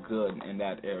doing good in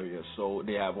that area, so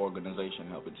they have organization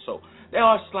helping. So there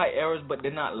are slight errors, but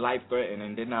they're not life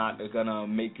threatening. They're not gonna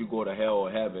make you go to hell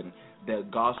or heaven. The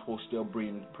gospel still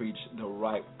being preached the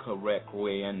right, correct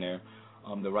way in there,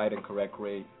 the right and correct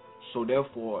way. So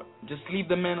therefore, just leave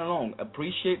the man alone.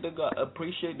 Appreciate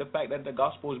the fact that the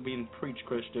gospel is being preached,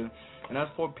 Christian. And as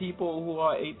for people who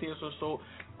are atheists or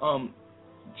so,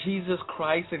 Jesus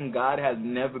Christ and God has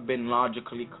never been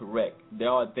logically correct. There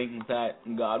are things that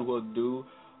God will do.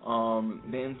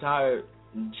 The entire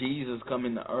Jesus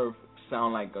coming to earth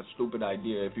sound like a stupid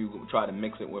idea if you try to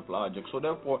mix it with logic. So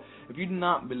therefore, if you do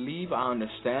not believe, I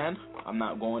understand. I'm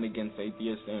not going against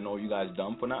atheists saying, "Oh, you guys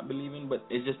dumb for not believing," but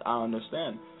it's just I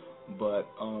understand. But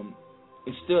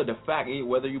it's still the fact,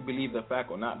 whether you believe the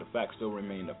fact or not, the fact still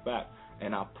remain the fact.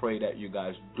 And I pray that you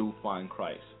guys do find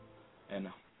Christ. And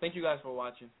thank you guys for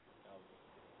watching.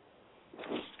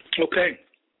 Okay.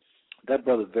 That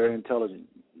brother's very intelligent.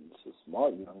 He's a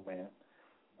smart young man.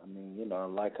 I mean, you know, I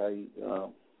like how he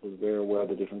was very aware of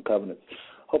the different covenants.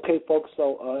 Okay, folks,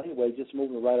 so anyway, just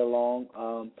moving right along.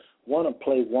 Want to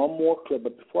play one more clip,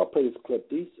 but before I play this clip,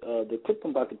 the clip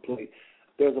I'm about to play,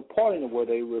 there's a part in it where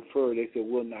they say,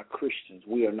 we're not Christians.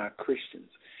 We are not Christians.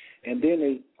 And then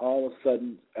they all of a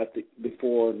sudden,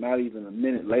 before not even a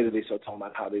minute later, they start talking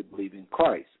about how they believe in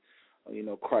Christ. You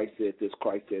know, Christ said this,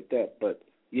 Christ said that. But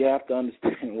you have to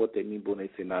understand what they mean when they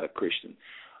say not a Christian.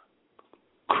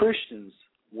 Christians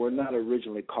were not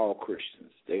originally called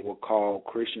Christians. They were called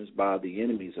Christians by the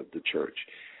enemies of the church.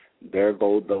 There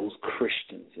go those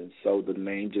Christians. And so the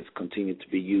name just continued to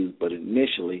be used. But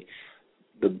initially,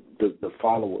 the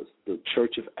followers, the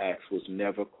Church of Acts was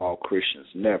never called Christians.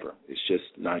 Never. It's just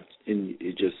not.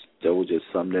 There was just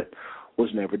something that was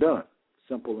never done.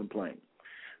 Simple and plain.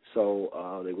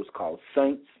 So they was called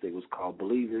saints. They was called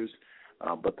believers.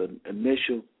 But the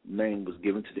initial name was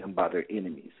given to them by their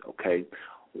enemies. Okay.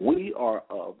 We are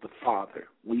of the Father.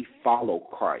 We follow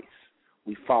Christ.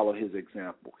 We follow his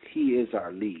example. He is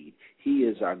our lead. He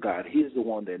is our God. He is the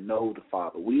one that knows the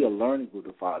Father. We are learning who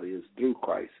the Father is through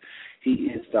Christ. He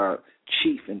is our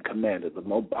chief and commander. The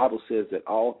Bible says that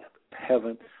all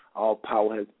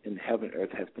power in heaven and earth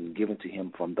has been given to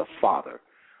him from the Father.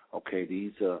 Okay,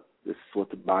 this is what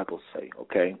the Bible say,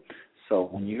 okay? So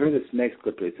when you hear this next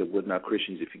clip, they said, we're not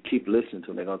Christians. If you keep listening to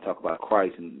them, they're going to talk about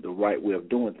Christ and the right way of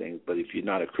doing things. But if you're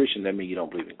not a Christian, that means you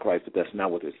don't believe in Christ. But that's not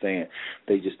what they're saying.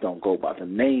 They just don't go by the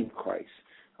name Christ.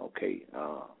 Okay.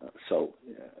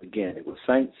 Again, it was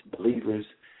saints, believers,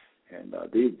 and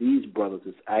these brothers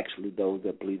is actually those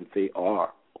that believe that they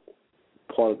are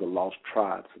part of the lost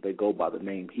tribes. So they go by the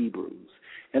name Hebrews.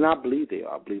 And I believe they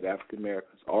are. I believe African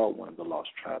Americans are one of the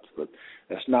lost tribes. But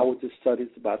that's not what this study is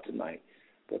about tonight.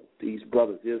 But these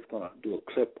brothers is going to do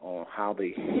a clip on how they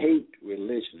hate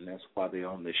religion. That's why they're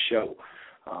on this show.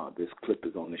 This clip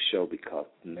is on the show because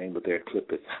the name of their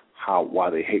clip is why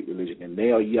they hate religion. And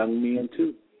they are young men,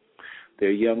 too.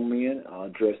 They're young men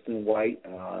dressed in white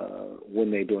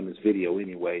when they're doing this video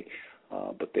anyway.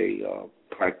 But they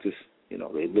practice, they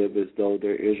live as though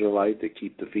they're Israelites. They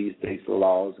keep the feast days, the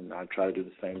laws, and I try to do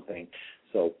the same thing.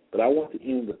 But I want to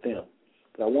end with them.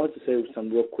 But I wanted to say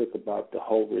something real quick about the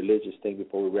whole religious thing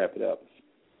before we wrap it up.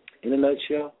 In a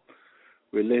nutshell,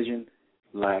 religion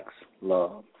lacks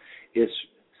love. It's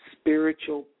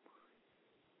spiritual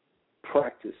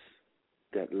practice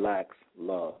that lacks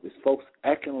love. It's folks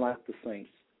acting like the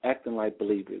saints, acting like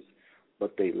believers,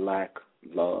 but they lack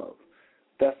love.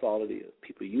 That's all it is.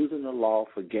 People using the law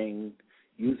for gain,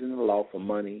 using the law for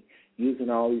money, using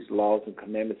all these laws and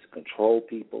commandments to control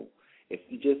people. If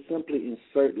you just simply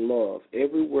insert love,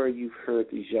 everywhere you've heard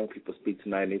these young people speak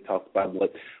tonight and they talk about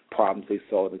what problems they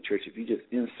saw in the church, if you just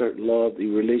insert love, the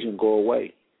religion go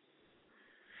away.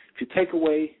 If you take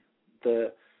away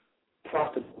the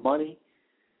profit of money,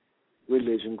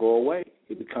 religion go away.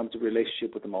 It becomes a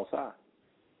relationship with the Most High.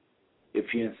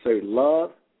 If you insert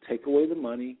love, take away the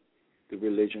money, the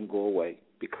religion go away.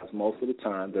 Because most of the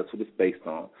time, that's what it's based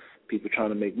on. People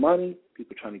trying to make money,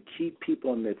 people trying to keep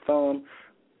people on their thumb,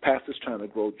 pastors trying to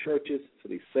grow churches, so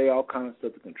they say all kinds of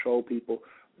stuff to control people.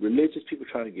 Religious people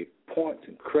trying to get points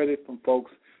and credit from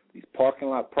folks. These parking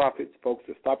lot prophets, folks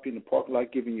that stop you in the parking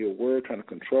lot giving you a word, trying to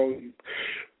control you,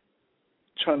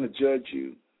 trying to judge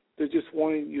you. They're just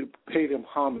wanting you to pay them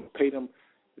homage, pay them.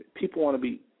 People want to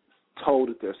be told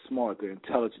that they're smart, they're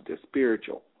intelligent, they're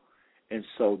spiritual. And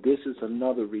so this is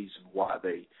another reason why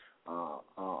they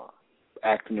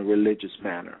act in a religious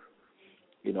manner.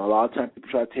 A lot of times people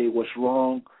try to tell you what's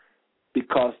wrong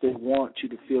because they want you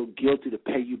to feel guilty to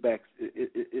pay you back.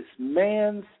 It's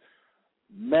man's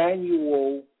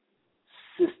manual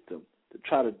system to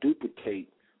try to duplicate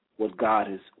what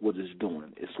God is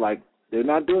doing. It's like they're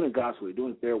not doing it God's way, they're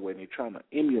doing it their way, and they're trying to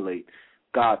emulate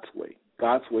God's way.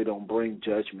 God's way don't bring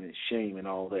judgment and shame and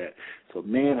all that. So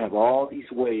men have all these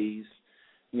ways,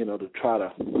 to try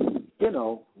to,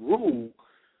 rule,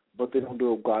 but they don't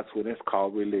do it God's way. That's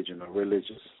called religion or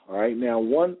religious. All right. Now,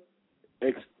 one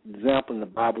example in the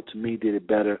Bible to me did it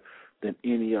better than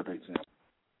any other example,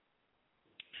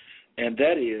 and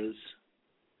that is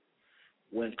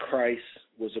when Christ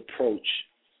was approached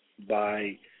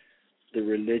by the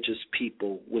religious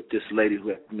people with this lady who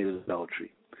had committed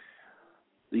adultery.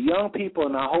 The young people,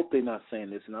 and I hope they're not saying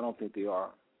this, and I don't think they are,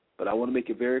 but I want to make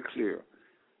it very clear.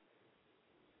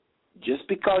 Just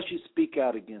because you speak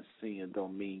out against sin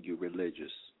don't mean you're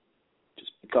religious.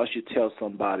 Just because you tell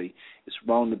somebody it's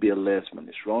wrong to be a lesbian,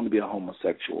 it's wrong to be a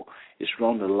homosexual, it's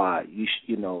wrong to lie.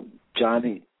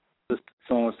 Johnny sister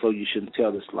so-and-so, you shouldn't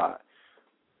tell this lie.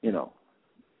 You know,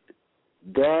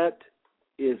 that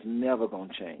is never going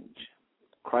to change.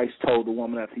 Christ told the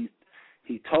woman after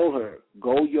he told her,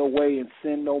 go your way and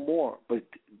sin no more. But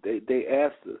they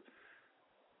asked her.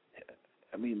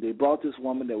 I mean, they brought this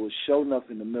woman that was sure enough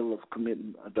in the middle of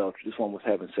committing adultery. This one was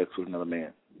having sex with another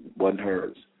man. Wasn't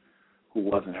hers. Who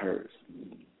wasn't hers.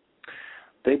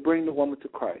 They bring the woman to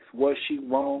Christ. Was she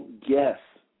wrong? Yes.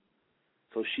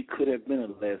 So she could have been a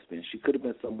lesbian. She could have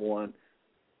been someone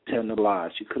telling a lie.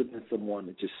 She could have been someone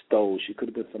that just stole. She could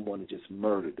have been someone that just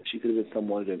murdered. She could have been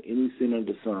someone that done any sin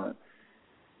under the sun.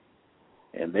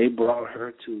 And they brought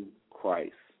her to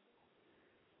Christ.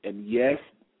 And yes,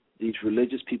 these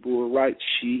religious people were right.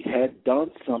 She had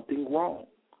done something wrong.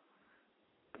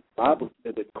 The Bible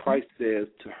said that Christ says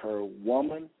to her,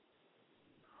 woman,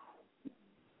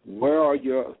 where are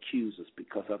your accusers?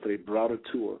 Because after they brought her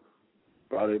to her,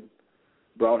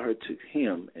 brought her to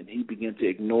him, and he began to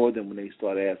ignore them when they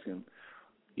started asking,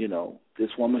 you know, this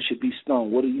woman should be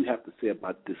stoned. What do you have to say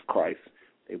about this Christ?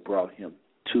 They brought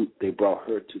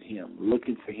her to him,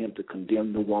 looking for him to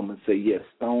condemn the woman, say, yes,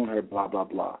 stone her, blah, blah,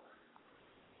 blah.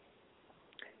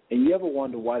 And you ever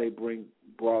wonder why they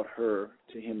brought her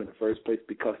to him in the first place?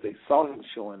 Because they saw him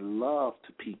showing love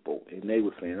to people, and they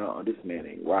were saying, oh, this man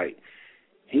ain't right.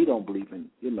 He don't believe in,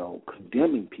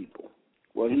 condemning people.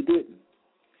 Well, he didn't.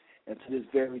 And to this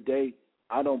very day,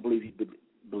 I don't believe he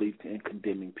believed in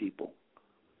condemning people.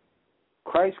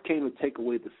 Christ came to take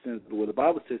away the sins of the world. The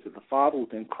Bible says that the Father was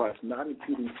in Christ, not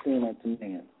imputing sin unto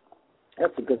man.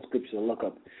 That's a good scripture to look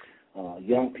up,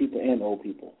 young people and old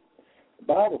people. The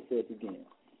Bible says again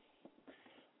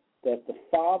that the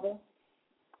Father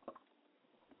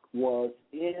was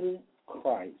in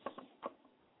Christ,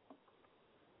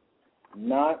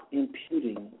 not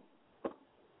imputing,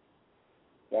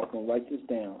 y'all can write this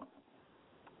down,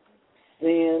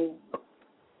 sin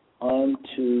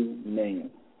unto man.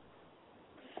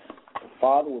 The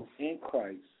Father was in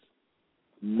Christ,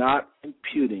 not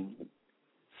imputing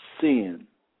sin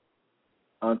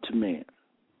unto man.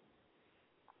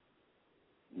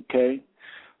 Okay?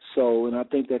 So, and I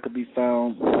think that could be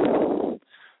found in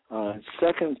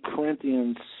 2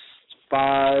 Corinthians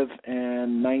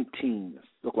 5:19.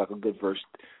 Look like a good verse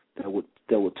that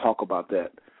would talk about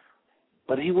that.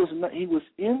 But he was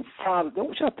inside. I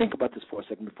want you to think about this for a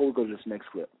second before we go to this next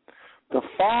clip. The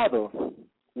Father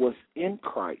was in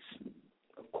Christ,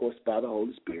 of course, by the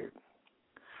Holy Spirit,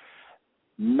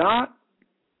 not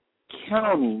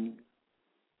counting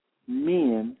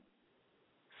men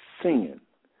sin.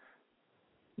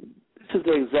 This is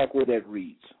the exact way that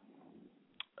reads.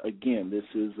 Again, this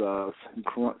is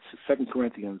 2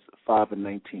 Corinthians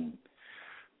 5:19.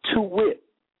 To wit,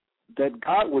 that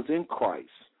God was in Christ,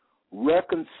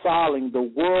 reconciling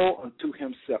the world unto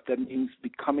himself. That means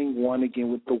becoming one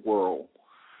again with the world,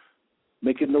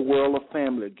 making the world a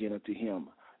family again unto him,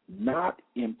 not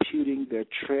imputing their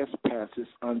trespasses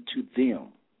unto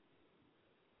them,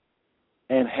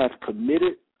 and hath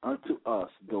committed unto us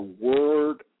the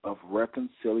word of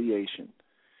reconciliation.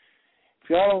 If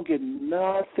y'all don't get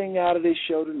nothing out of this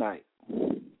show tonight,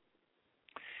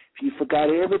 if you forgot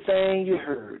everything you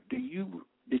heard, did you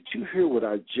hear what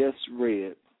I just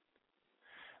read?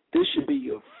 This should be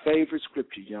your favorite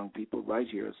scripture, young people, right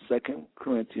here, 2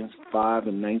 Corinthians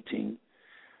 5:19.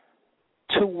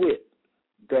 To wit,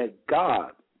 that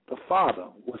God, the Father,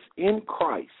 was in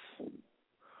Christ,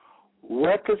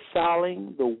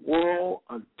 reconciling the world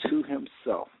unto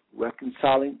himself,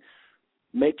 reconciling,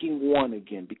 making one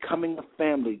again, becoming a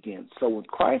family again. So when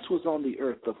Christ was on the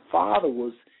earth, the Father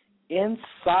was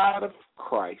inside of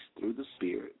Christ through the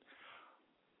Spirit,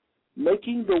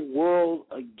 making the world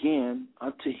again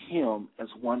unto him as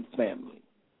one family,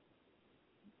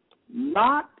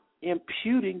 not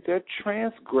imputing their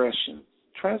trespasses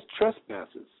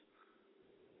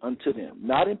unto them,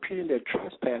 not imputing their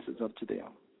trespasses unto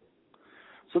them.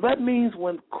 So that means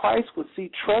when Christ would see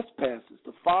trespasses,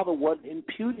 the Father wasn't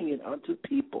imputing it unto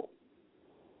people.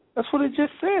 That's what it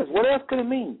just says. What else could it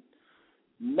mean?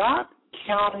 Not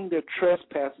counting their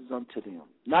trespasses unto them,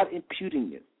 not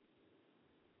imputing it.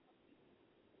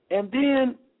 And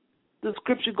then the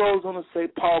scripture goes on to say,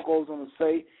 Paul goes on to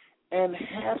say, and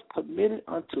hath committed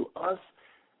unto us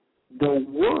the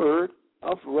word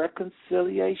of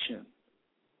reconciliation.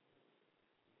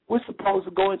 We're supposed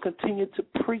to go and continue to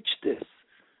preach this.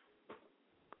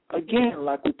 Again,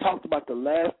 like we talked about the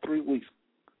last 3 weeks,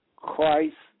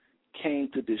 Christ came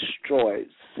to destroy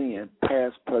sin,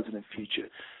 past, present, and future.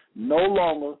 No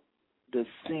longer does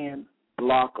sin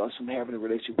block us from having a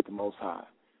relationship with the Most High.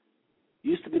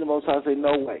 Used to be the Most High say,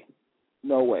 no way,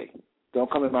 don't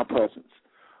come in my presence.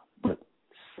 But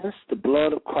since the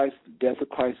blood of Christ, the death of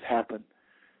Christ happened,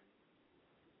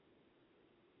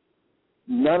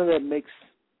 none of that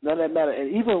matters.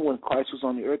 And even when Christ was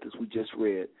on the earth, as we just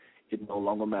read, it no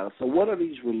longer matters. So what are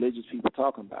these religious people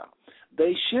talking about?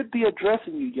 They should be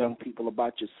addressing you young people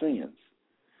about your sins,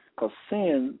 because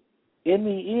sin, in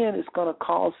the end, is going to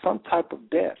cause some type of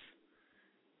death.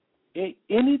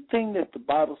 Anything that the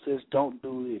Bible says don't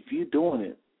do, if you're doing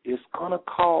it, it's going to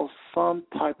cause some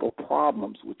type of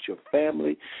problems with your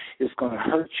family. It's going to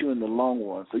hurt you in the long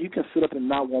run. So you can sit up and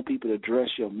not want people to address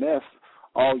your mess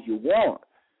all you want,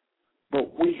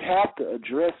 but we have to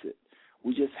address it.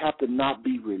 We just have to not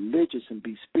be religious and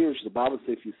be spiritual. The Bible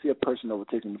says if you see a person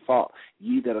overtaking the fault,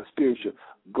 ye that are spiritual,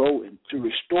 go and to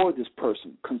restore this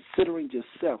person, considering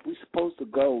yourself. We're supposed to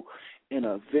go in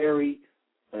a very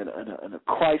in a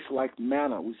Christ-like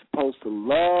manner. We're supposed to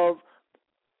love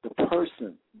the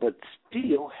person, but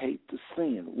still hate the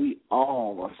sin. We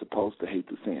all are supposed to hate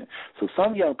the sin. So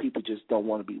some young people just don't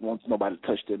want nobody to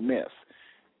touch their mess.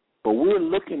 But we're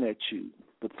looking at you.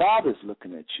 The Father's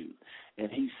looking at you,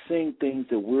 and He's seeing things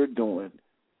that we're doing,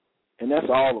 and that's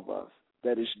all of us,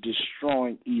 that is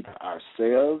destroying either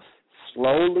ourselves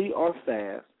slowly or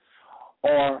fast,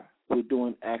 or we're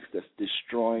doing acts that's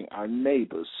destroying our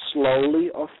neighbors slowly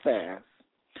or fast,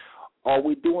 or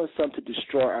we're doing something to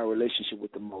destroy our relationship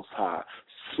with the Most High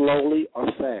slowly or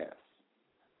fast.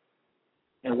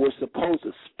 And we're supposed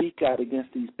to speak out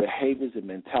against these behaviors and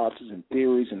mentalities and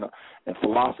theories and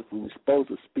philosophy. We're supposed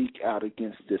to speak out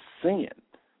against this sin,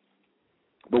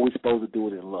 but we're supposed to do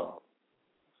it in love.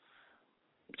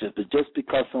 Just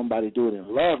because somebody do it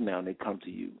in love now and they come to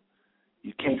you,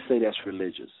 you can't say that's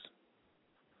religious.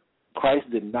 Christ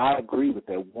did not agree with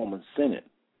that woman sinning.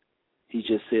 He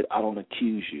just said, I don't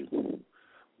accuse you.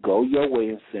 Go your way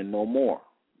and sin no more.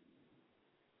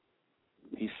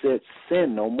 He said,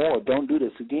 sin no more. Don't do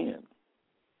this again.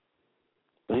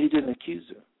 But He didn't accuse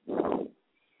her.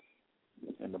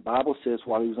 And the Bible says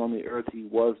while He was on the earth,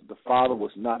 the Father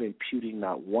was not imputing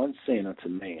not one sin unto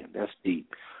man. That's deep.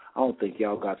 I don't think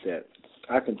y'all got that.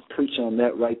 I can preach on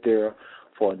that right there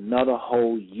for another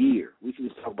whole year. We can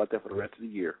just talk about that for the rest of the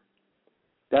year.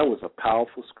 That was a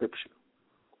powerful scripture.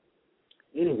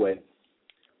 Anyway,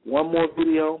 one more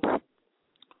video,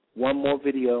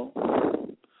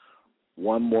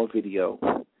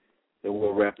 and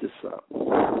we'll wrap this up.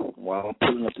 While I'm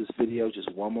putting up this video,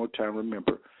 just one more time,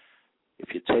 remember,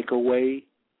 if you take away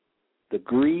the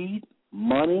greed,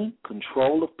 money,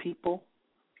 control of people,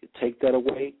 if you take that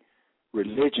away,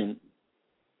 religion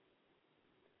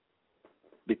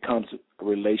becomes a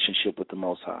relationship with the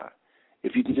Most High.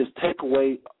 If you can just take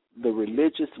away the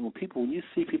religious, when you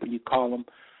see people, you call them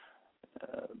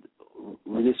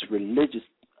this religiosity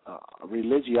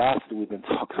we've been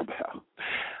talking about,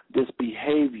 this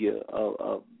behavior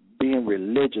of being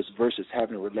religious versus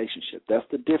having a relationship. That's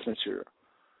the difference here.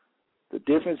 The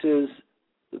difference is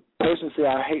the person say,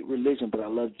 I hate religion, but I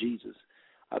love Jesus.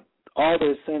 All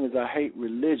they're saying is I hate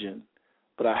religion,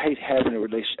 but I hate having a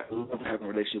relationship. I love having a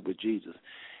relationship with Jesus.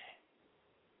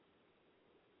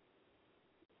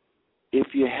 If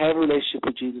you have a relationship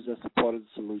with Jesus, that's a part of the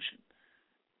solution,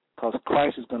 because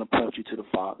Christ is going to point you to the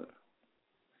Father.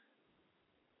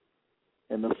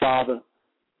 And the Father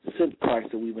sent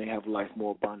Christ that we may have life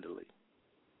more abundantly.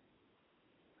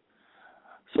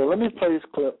 So let me play this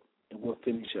clip, and we'll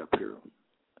finish up here.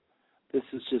 This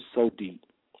is just so deep.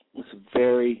 It's a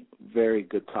very, very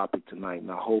good topic tonight, and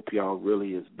I hope y'all really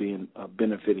is being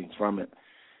benefiting from it.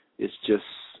 It's just,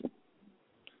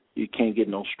 you can't get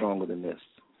no stronger than this.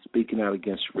 Speaking out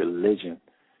against religion,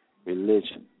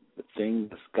 the thing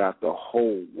that's got the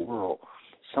whole world.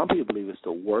 Some people believe it's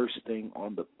the worst thing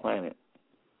on the planet.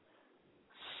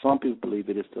 Some people believe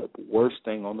it is the worst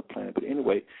thing on the planet. But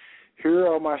anyway, here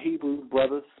are my Hebrew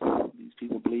brothers. These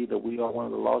people believe that we are one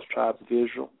of the lost tribes of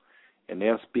Israel, and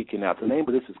they're speaking out. The name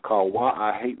of this is called Why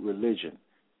I Hate Religion,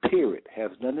 period.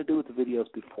 Has nothing to do with the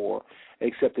videos before,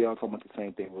 except they all talking about the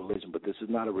same thing, religion. But this is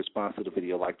not a response to the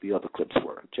video like the other clips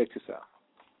were. Check this out.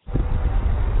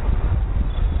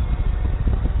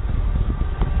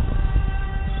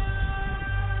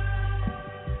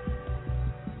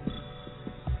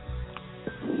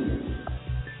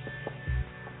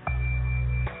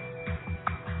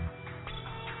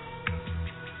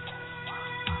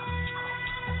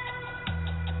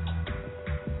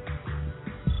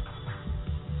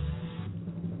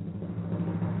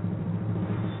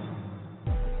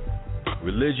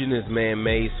 Religion is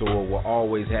man-made, so it will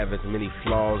always have as many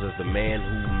flaws as the man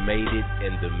who made it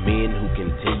and the men who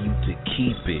continue to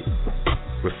keep it,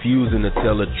 refusing to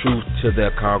tell the truth to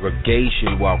their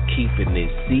congregation while keeping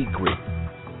it secret.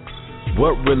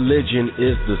 What religion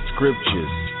is the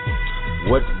scriptures?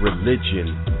 What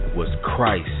religion was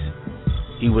Christ?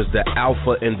 He was the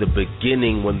Alpha in the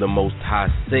beginning when the Most High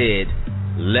said,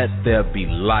 "Let there be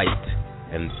light,"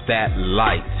 and that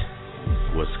light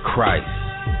was Christ.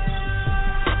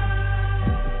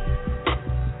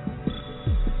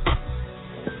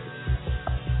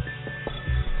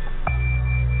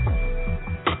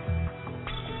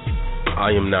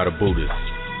 I am not a Buddhist.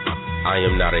 I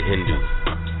am not a Hindu.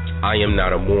 I am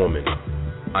not a Mormon.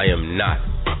 I am not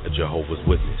a Jehovah's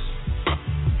Witness.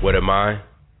 What am I?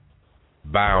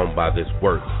 Bound by this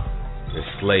work,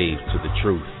 enslaved to the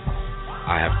truth.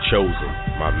 I have chosen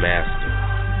my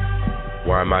master.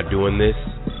 Why am I doing this?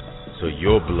 So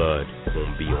your blood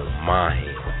won't be on my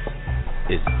hands.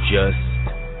 It's just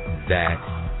that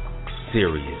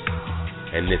serious.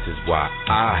 And this is why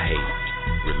I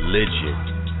hate religion.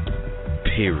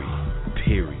 Period.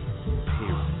 Period.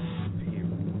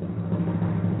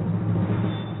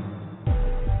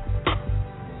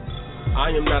 I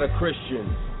am not a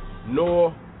Christian,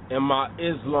 nor am I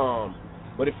Islam.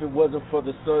 But if it wasn't for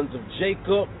the sons of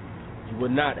Jacob, you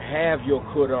would not have your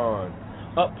Quran.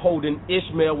 Upholding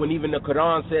Ishmael when even the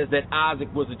Quran says that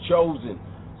Isaac was a chosen.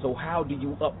 So how do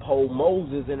you uphold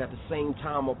Moses and at the same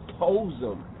time oppose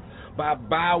him? By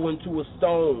bowing to a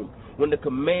stone. When the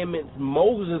commandments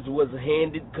Moses was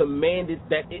handed, commanded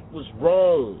that it was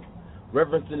wrong.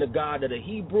 Reverencing the God of the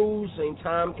Hebrews, same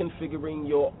time configuring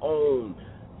your own.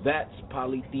 That's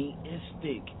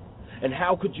polytheistic. And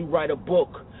how could you write a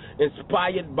book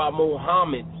inspired by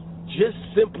Muhammad just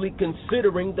simply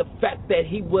considering the fact that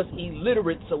he was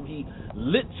illiterate, so he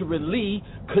literally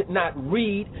could not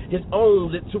read his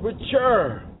own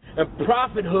literature? And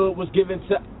prophethood was given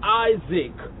to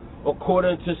Isaac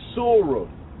according to Surah.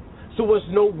 So it's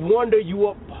no wonder you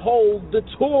uphold the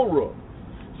Torah.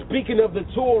 Speaking of the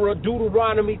Torah,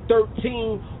 Deuteronomy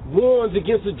 13 warns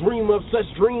against the dream of such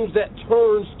dreams that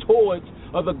turns towards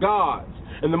other gods.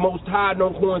 And the Most High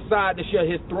don't coincide to share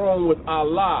his throne with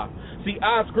Allah. See,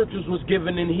 our scriptures was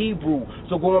given in Hebrew,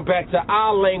 so going back to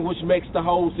our language makes the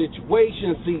whole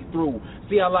situation see through.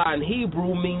 See, Allah in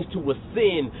Hebrew means to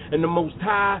ascend, and the Most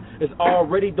High is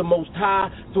already the Most High,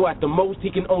 so at the most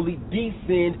he can only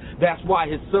descend. That's why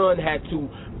his son had to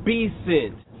be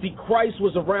sent. See, Christ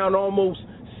was around almost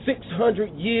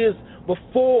 600 years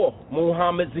before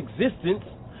Muhammad's existence,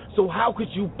 so how could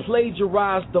you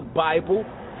plagiarize the Bible,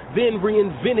 then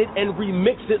reinvent it and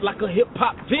remix it like a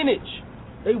hip-hop vintage?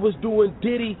 They was doing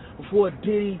Diddy before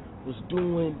Diddy was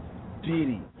doing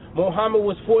Diddy. Muhammad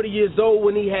was 40 years old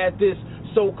when he had this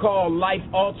so-called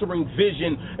life-altering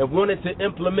vision and wanted to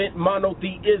implement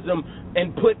monotheism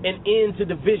and put an end to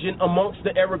division amongst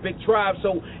the Arabic tribes.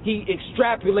 So he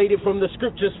extrapolated from the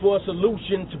scriptures for a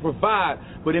solution to provide.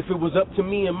 But if it was up to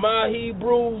me and my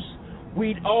Hebrews,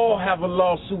 we'd all have a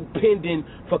lawsuit pending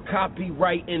for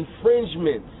copyright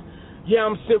infringements. Yeah,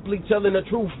 I'm simply telling the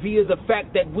truth via the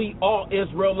fact that we are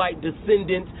Israelite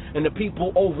descendants and the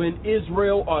people over in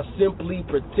Israel are simply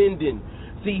pretending.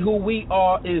 See, who we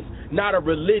are is not a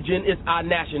religion, it's our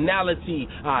nationality,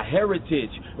 our heritage.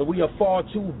 And we are far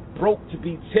too broke to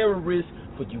be terrorists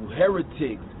for you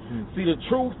heretics. See, the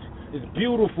truth is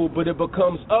beautiful, but it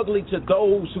becomes ugly to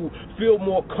those who feel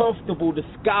more comfortable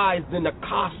disguised in the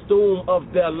costume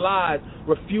of their lives,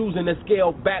 refusing to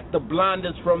scale back the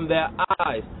blinders from their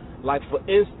eyes. Like, for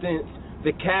instance,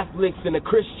 the Catholics and the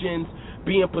Christians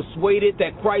being persuaded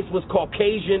that Christ was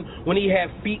Caucasian when he had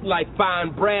feet like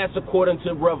fine brass according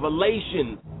to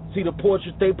Revelation. See, the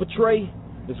portrait they portray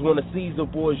is one of Caesar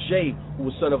Borgia, who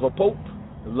was son of a pope,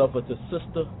 a lover to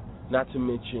sister, not to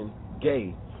mention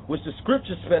gay, which the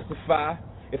scriptures specify,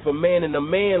 if a man and a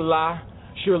man lie,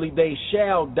 surely they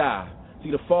shall die.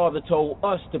 See, the Father told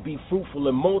us to be fruitful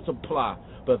and multiply,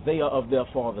 but they are of their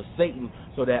father Satan,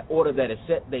 so that order that is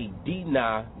set they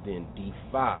deny, then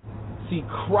defy. See,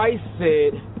 Christ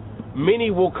said,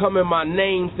 many will come in my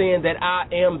name saying that I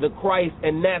am the Christ,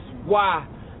 and that's why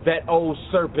that old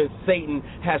serpent Satan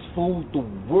has fooled the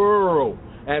world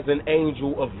as an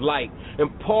angel of light. And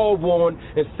Paul warned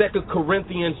in 2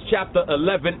 Corinthians chapter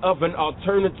 11 of an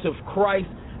alternative Christ,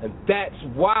 and that's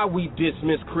why we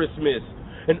dismiss Christmas.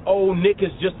 And old Nick is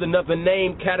just another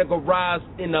name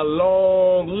categorized in a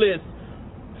long list.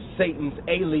 Satan's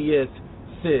alias,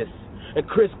 sis. And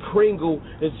Kris Kringle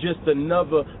is just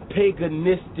another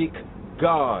paganistic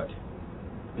god.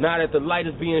 Now that the light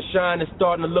is being shined, it's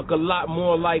starting to look a lot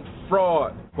more like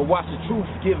fraud. But watch the truth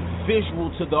give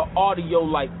visual to the audio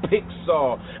like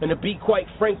Pixar. And to be quite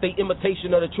frank, their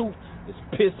imitation of the truth is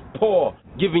piss poor,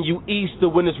 giving you Easter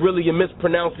when it's really a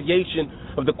mispronunciation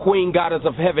of the queen goddess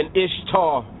of heaven,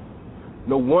 Ishtar.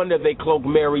 No wonder they cloak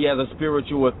Mary as a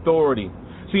spiritual authority.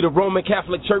 See, the Roman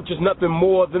Catholic Church is nothing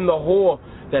more than the whore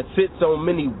that sits on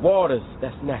many waters.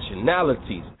 That's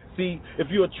nationalities. See, if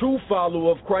you're a true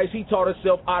follower of Christ, he taught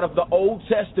himself out of the Old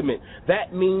Testament.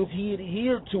 That means he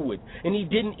adhered to it. And he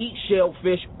didn't eat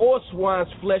shellfish or swine's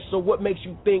flesh, so what makes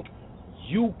you think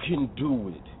you can do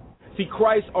it? See,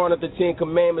 Christ honored the Ten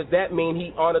Commandments. That means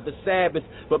he honored the Sabbath.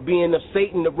 But being of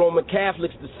Satan, the Roman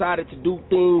Catholics decided to do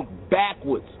things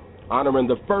backwards, honoring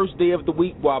the first day of the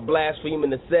week while blaspheming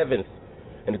the seventh.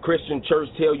 And the Christian church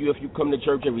tell you if you come to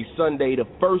church every Sunday, the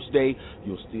first day,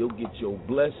 you'll still get your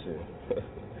blessing.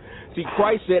 See,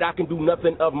 Christ said, I can do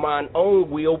nothing of mine own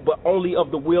will, but only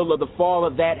of the will of the Father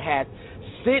that hath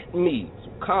sent me.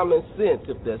 So common sense,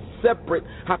 if they're separate,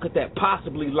 how could that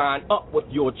possibly line up with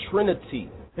your Trinity?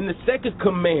 And the second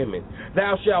commandment,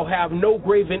 thou shalt have no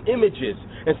graven images.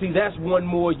 And see, that's one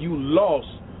more you lost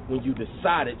when you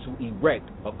decided to erect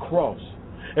a cross.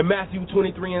 And Matthew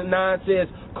 23:9 says,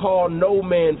 call no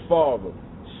man father.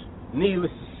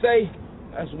 Needless to say,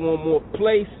 that's one more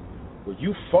place where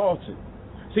you faltered.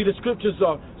 See, the scriptures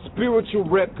are spiritual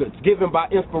records given by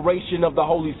inspiration of the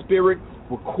Holy Spirit,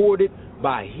 recorded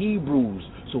by Hebrews.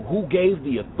 So who gave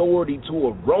the authority to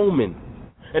a Roman?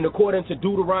 And according to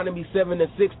Deuteronomy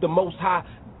 7:6, the Most High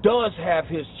does have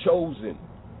his chosen.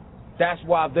 That's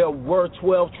why there were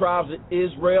 12 tribes of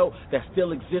Israel that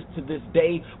still exist to this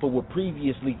day, but were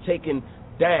previously taken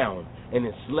down and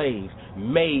enslaved,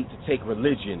 made to take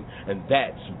religion. And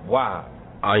that's why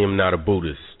I am not a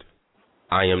Buddhist.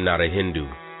 I am not a Hindu.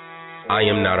 I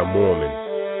am not a Mormon.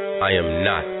 I am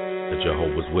not a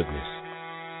Jehovah's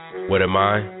Witness. What am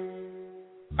I?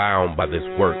 Bound by this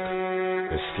work,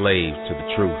 enslaved to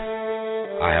the truth.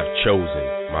 I have chosen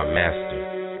my master.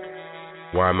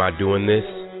 Why am I doing this?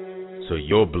 So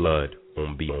your blood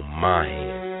won't be on my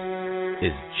hands.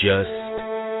 It's just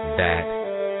that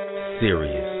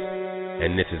serious.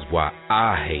 And this is why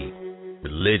I hate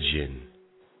religion,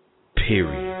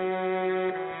 period.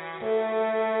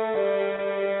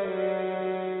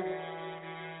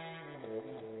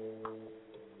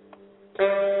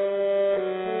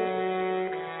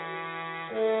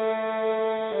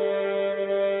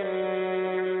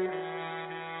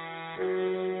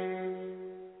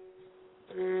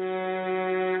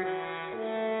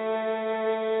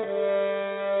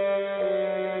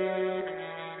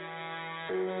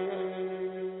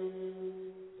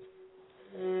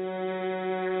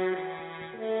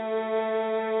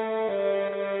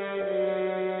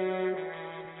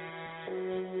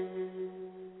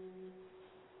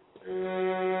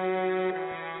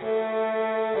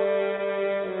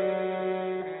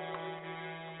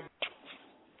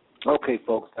 Okay,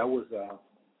 folks, that was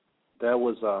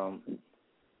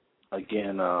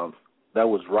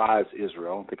Rise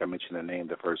Israel. I don't think I mentioned their name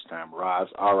the first time. Rise,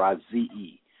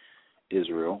 R-I-Z-E,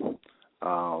 Israel.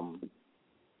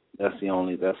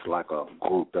 That's like a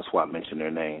group. That's why I mentioned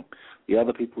their name. The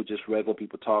other people, just regular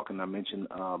people talking. I mentioned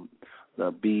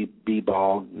the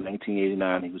B-Ball,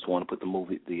 1989. He was the one to put the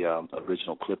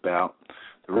original clip out.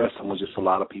 The rest of them was just a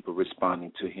lot of people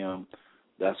responding to him.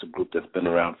 That's a group that's been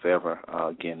around forever.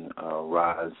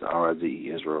 Rise,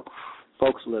 R-I-Z-E, Israel.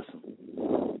 Folks, listen.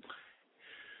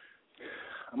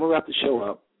 I'm going to wrap the show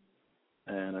up,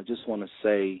 and I just want to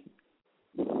say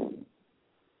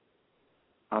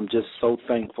I'm just so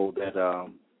thankful that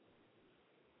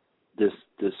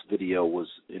this video was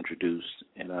introduced,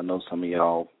 and I know some of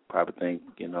y'all probably think,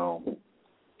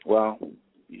 well,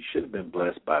 you should have been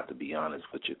blessed by it, to be honest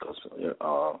with you, because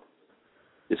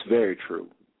it's very true.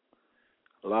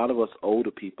 A lot of us older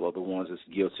people are the ones that's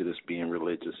guilty of this being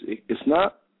religious. It's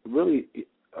not really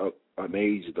an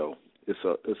age, though.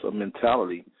 It's a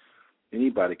mentality.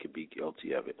 Anybody could be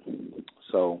guilty of it.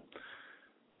 So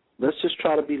let's just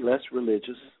try to be less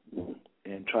religious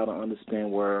and try to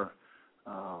understand where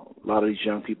a lot of these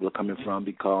young people are coming from,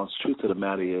 because truth of the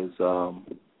matter is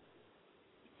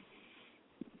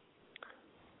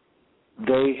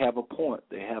they have a point.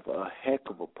 They have a heck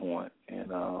of a point,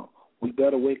 and we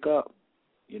better wake up.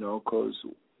 Because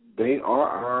they are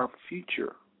our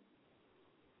future.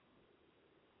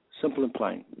 Simple and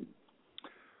plain.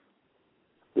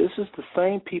 This is the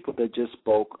same people that just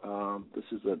spoke. This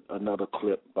is another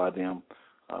clip by them.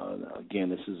 Again,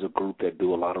 this is a group that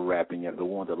do a lot of rapping.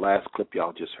 The last clip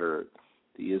y'all just heard,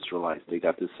 the Israelites, they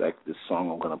got this song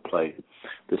I'm going to play.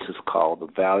 This is called The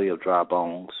Valley of Dry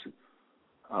Bones.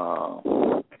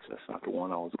 That's not the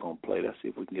one I was going to play. Let's see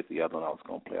if we can get the other one I was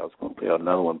going to play. I was going to play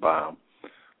another one by them.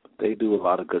 They do a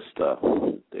lot of good stuff.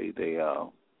 I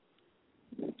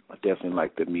definitely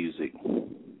like the music.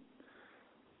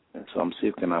 And so I'm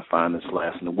seeing if I can find this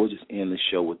last one. And we'll just end the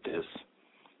show with this.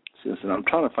 And I'm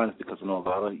trying to find it because I know a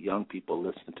lot of young people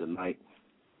listening tonight,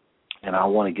 and I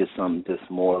want to get something that's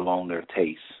more along their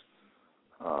taste,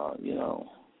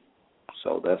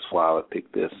 So that's why I would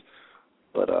pick this.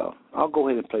 But I'll go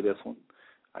ahead and play this one.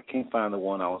 I can't find the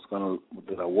one that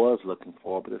I was looking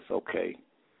for, but it's okay.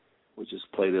 We'll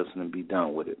just play this and be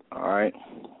done with it. All right.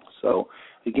 So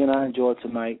again, I enjoyed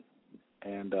tonight,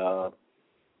 and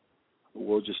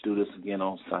we'll just do this again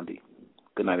on Sunday.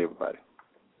 Good night, everybody.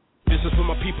 This is for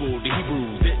my people, the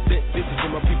Hebrews. This is for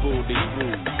my people, the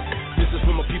Hebrews. This is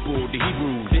for my people, the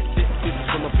Hebrews. This is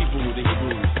for my people, the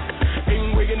Hebrews.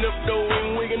 Ain't waking up, though,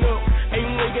 ain't waking up.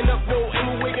 Ain't waking up, though,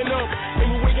 ain't waking up.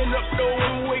 Ain't waking up, though,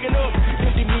 ain't waking up.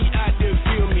 Empty me out there,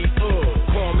 feel me,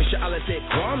 Kwame Sha'Allah said,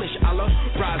 Kwame Sha'Allah.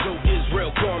 Rise, O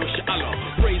Israel, Kwame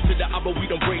Sha'Allah. Praise to the Abba, we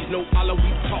don't praise no Allah.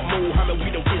 We talk Muhammad, we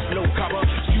don't kiss no Kaaba.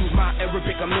 Excuse my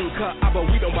Arabic, I'm in Kaaba.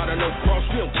 We don't bother no cross,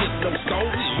 we don't kiss no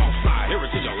stone. We lost side,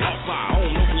 heritage, a lost side. I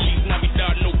don't know believe, now we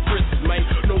die, no Christmas, man.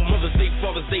 No Mother's Day,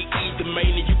 Father's Day, Easter,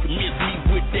 man. And you can miss me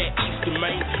with that Easter,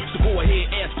 man. So go ahead,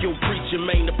 ask your preacher,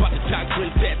 man, about the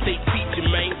doctrines that they teaching,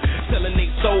 man. Selling they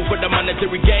soul for the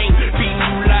monetary gain. Beating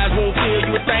you lies won't tell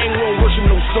you a thing. We don't worship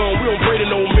no song, we don't pray to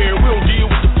no mirror, we don't deal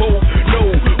with the Pope. No,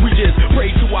 we just pray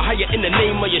to a higher in the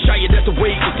name of Yeshaya. That's the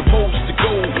way it's supposed to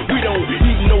go. We don't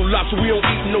eat no lobster, we don't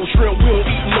eat no shrimp, we don't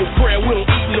eat no crab, we don't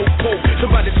eat no pork.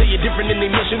 Somebody say you're different in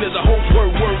their mission. There's a whole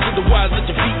word to the wise, let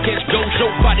your feet catch go. Show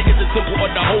body is the temple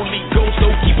of the Holy Ghost,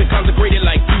 so keep it consecrated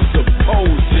like you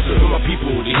suppose. This is for my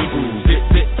people, the Hebrews.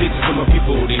 This is for my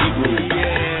people, the Hebrews.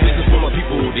 This is for my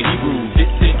people, the Hebrews.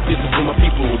 This is for my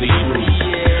people, the Hebrews.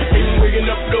 Ain't waking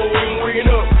up, though, ain't waking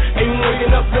up. Ain't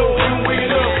waking up, though, ain't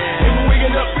waking up. Ain't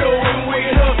waking up, though, ain't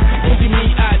waking up. Empty me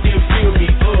out there, feel me,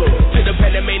 To the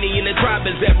Panamanian, the tribe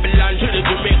of Zebulon, to the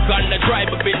Jamaican, the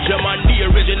tribe of Benjamin, the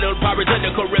original pirate of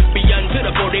the Caribbean, to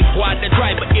the Boricua, the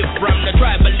tribe of Ephraim, the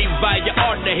tribe of Levi, you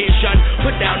are the Haitian.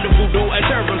 Put down the voodoo and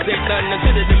circumcision, to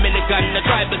the Dominican, the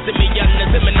tribe of Simeon, the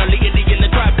Seminole Indian,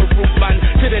 the tribe of Reuben,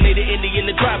 to the Native Indian,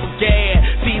 the tribe of Gad.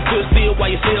 See, stood still while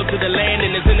you sail to the land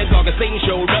in the synagogue, and Satan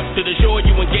showed up to the shore.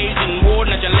 You engaged in war,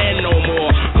 not your land no more.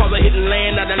 Call a hidden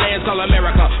land, not the land called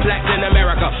America. Blacks in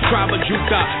America, tribe of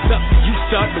Judah, you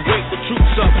start to wake the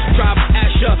troops up. Tribe of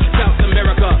Asher, South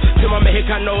America. To my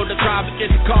Mexicano, the tribe of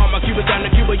Issachar. My Cuban down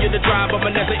to Cuba, you're the tribe of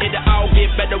Manasseh. It all get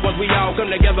better once we all come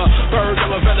together. Birds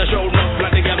of a feather, show up, fly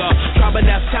together. Tribe of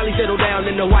Naphtali settle down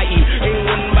in Hawaii. Ain't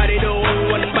one body do, ain't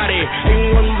one body.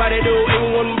 Ain't one body do,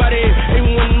 ain't one body. Ain't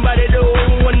one body do,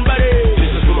 ain't one body.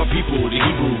 This is for my people, the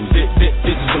Hebrews. This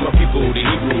is for my people, the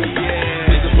Hebrews.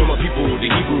 This is for my people, the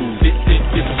Hebrews.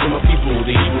 This is for my people,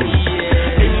 the Hebrews.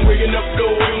 Ain't waking up,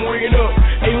 though, ain't waking up.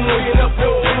 Ain't waking up,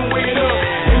 though, ain't waking up.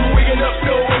 Ain't waking up,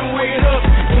 though, ain't waking up.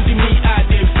 Empty me out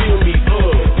there, feel me,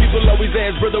 People always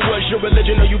ask, brother, what's your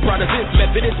religion? Are you Protestant,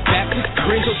 Methodist, Baptist,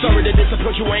 Green? So sorry to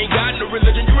disappoint you, I ain't got no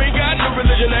religion. You ain't got no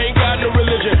religion, I ain't got no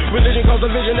religion. Religion cause a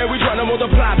vision that we tryna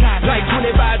multiply. Like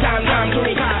 25 times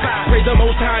 25. Praise the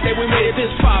Most High that we made it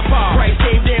this far. Christ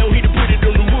came down, he to put it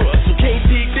on the wood. So can't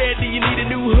dig that, do you need a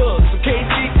new hug? So can't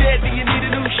dig that, do you need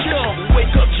a new shovel?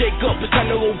 Wake up, Jacob, it's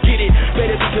time to go get it.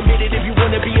 Better be committed if you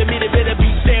wanna be admitted. Better be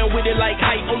down with it like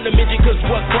height on the midget. Cause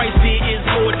what Christ did is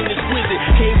more than exquisite.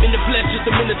 Came in the flesh just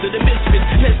to minister the misfits.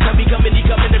 Next time he coming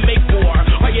to make war.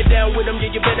 Are you down with him? Yeah,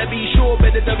 you better be sure.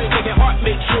 Better double check your heart,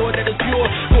 make sure that it's pure.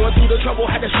 Going through the trouble,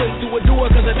 had to strength to endure.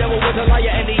 Cause the devil was a liar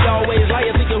and he always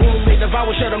liar. Thinking who made the vow,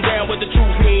 shut him down with the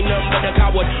truth. He ain't nothing but a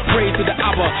coward. Praise to the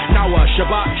Abba, Nawa,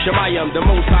 Shabbat, Shemayim, the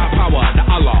Most High power, the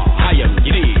Allah, Hayam,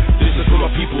 Yiddi. This is for my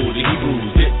people, the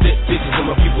Hebrews.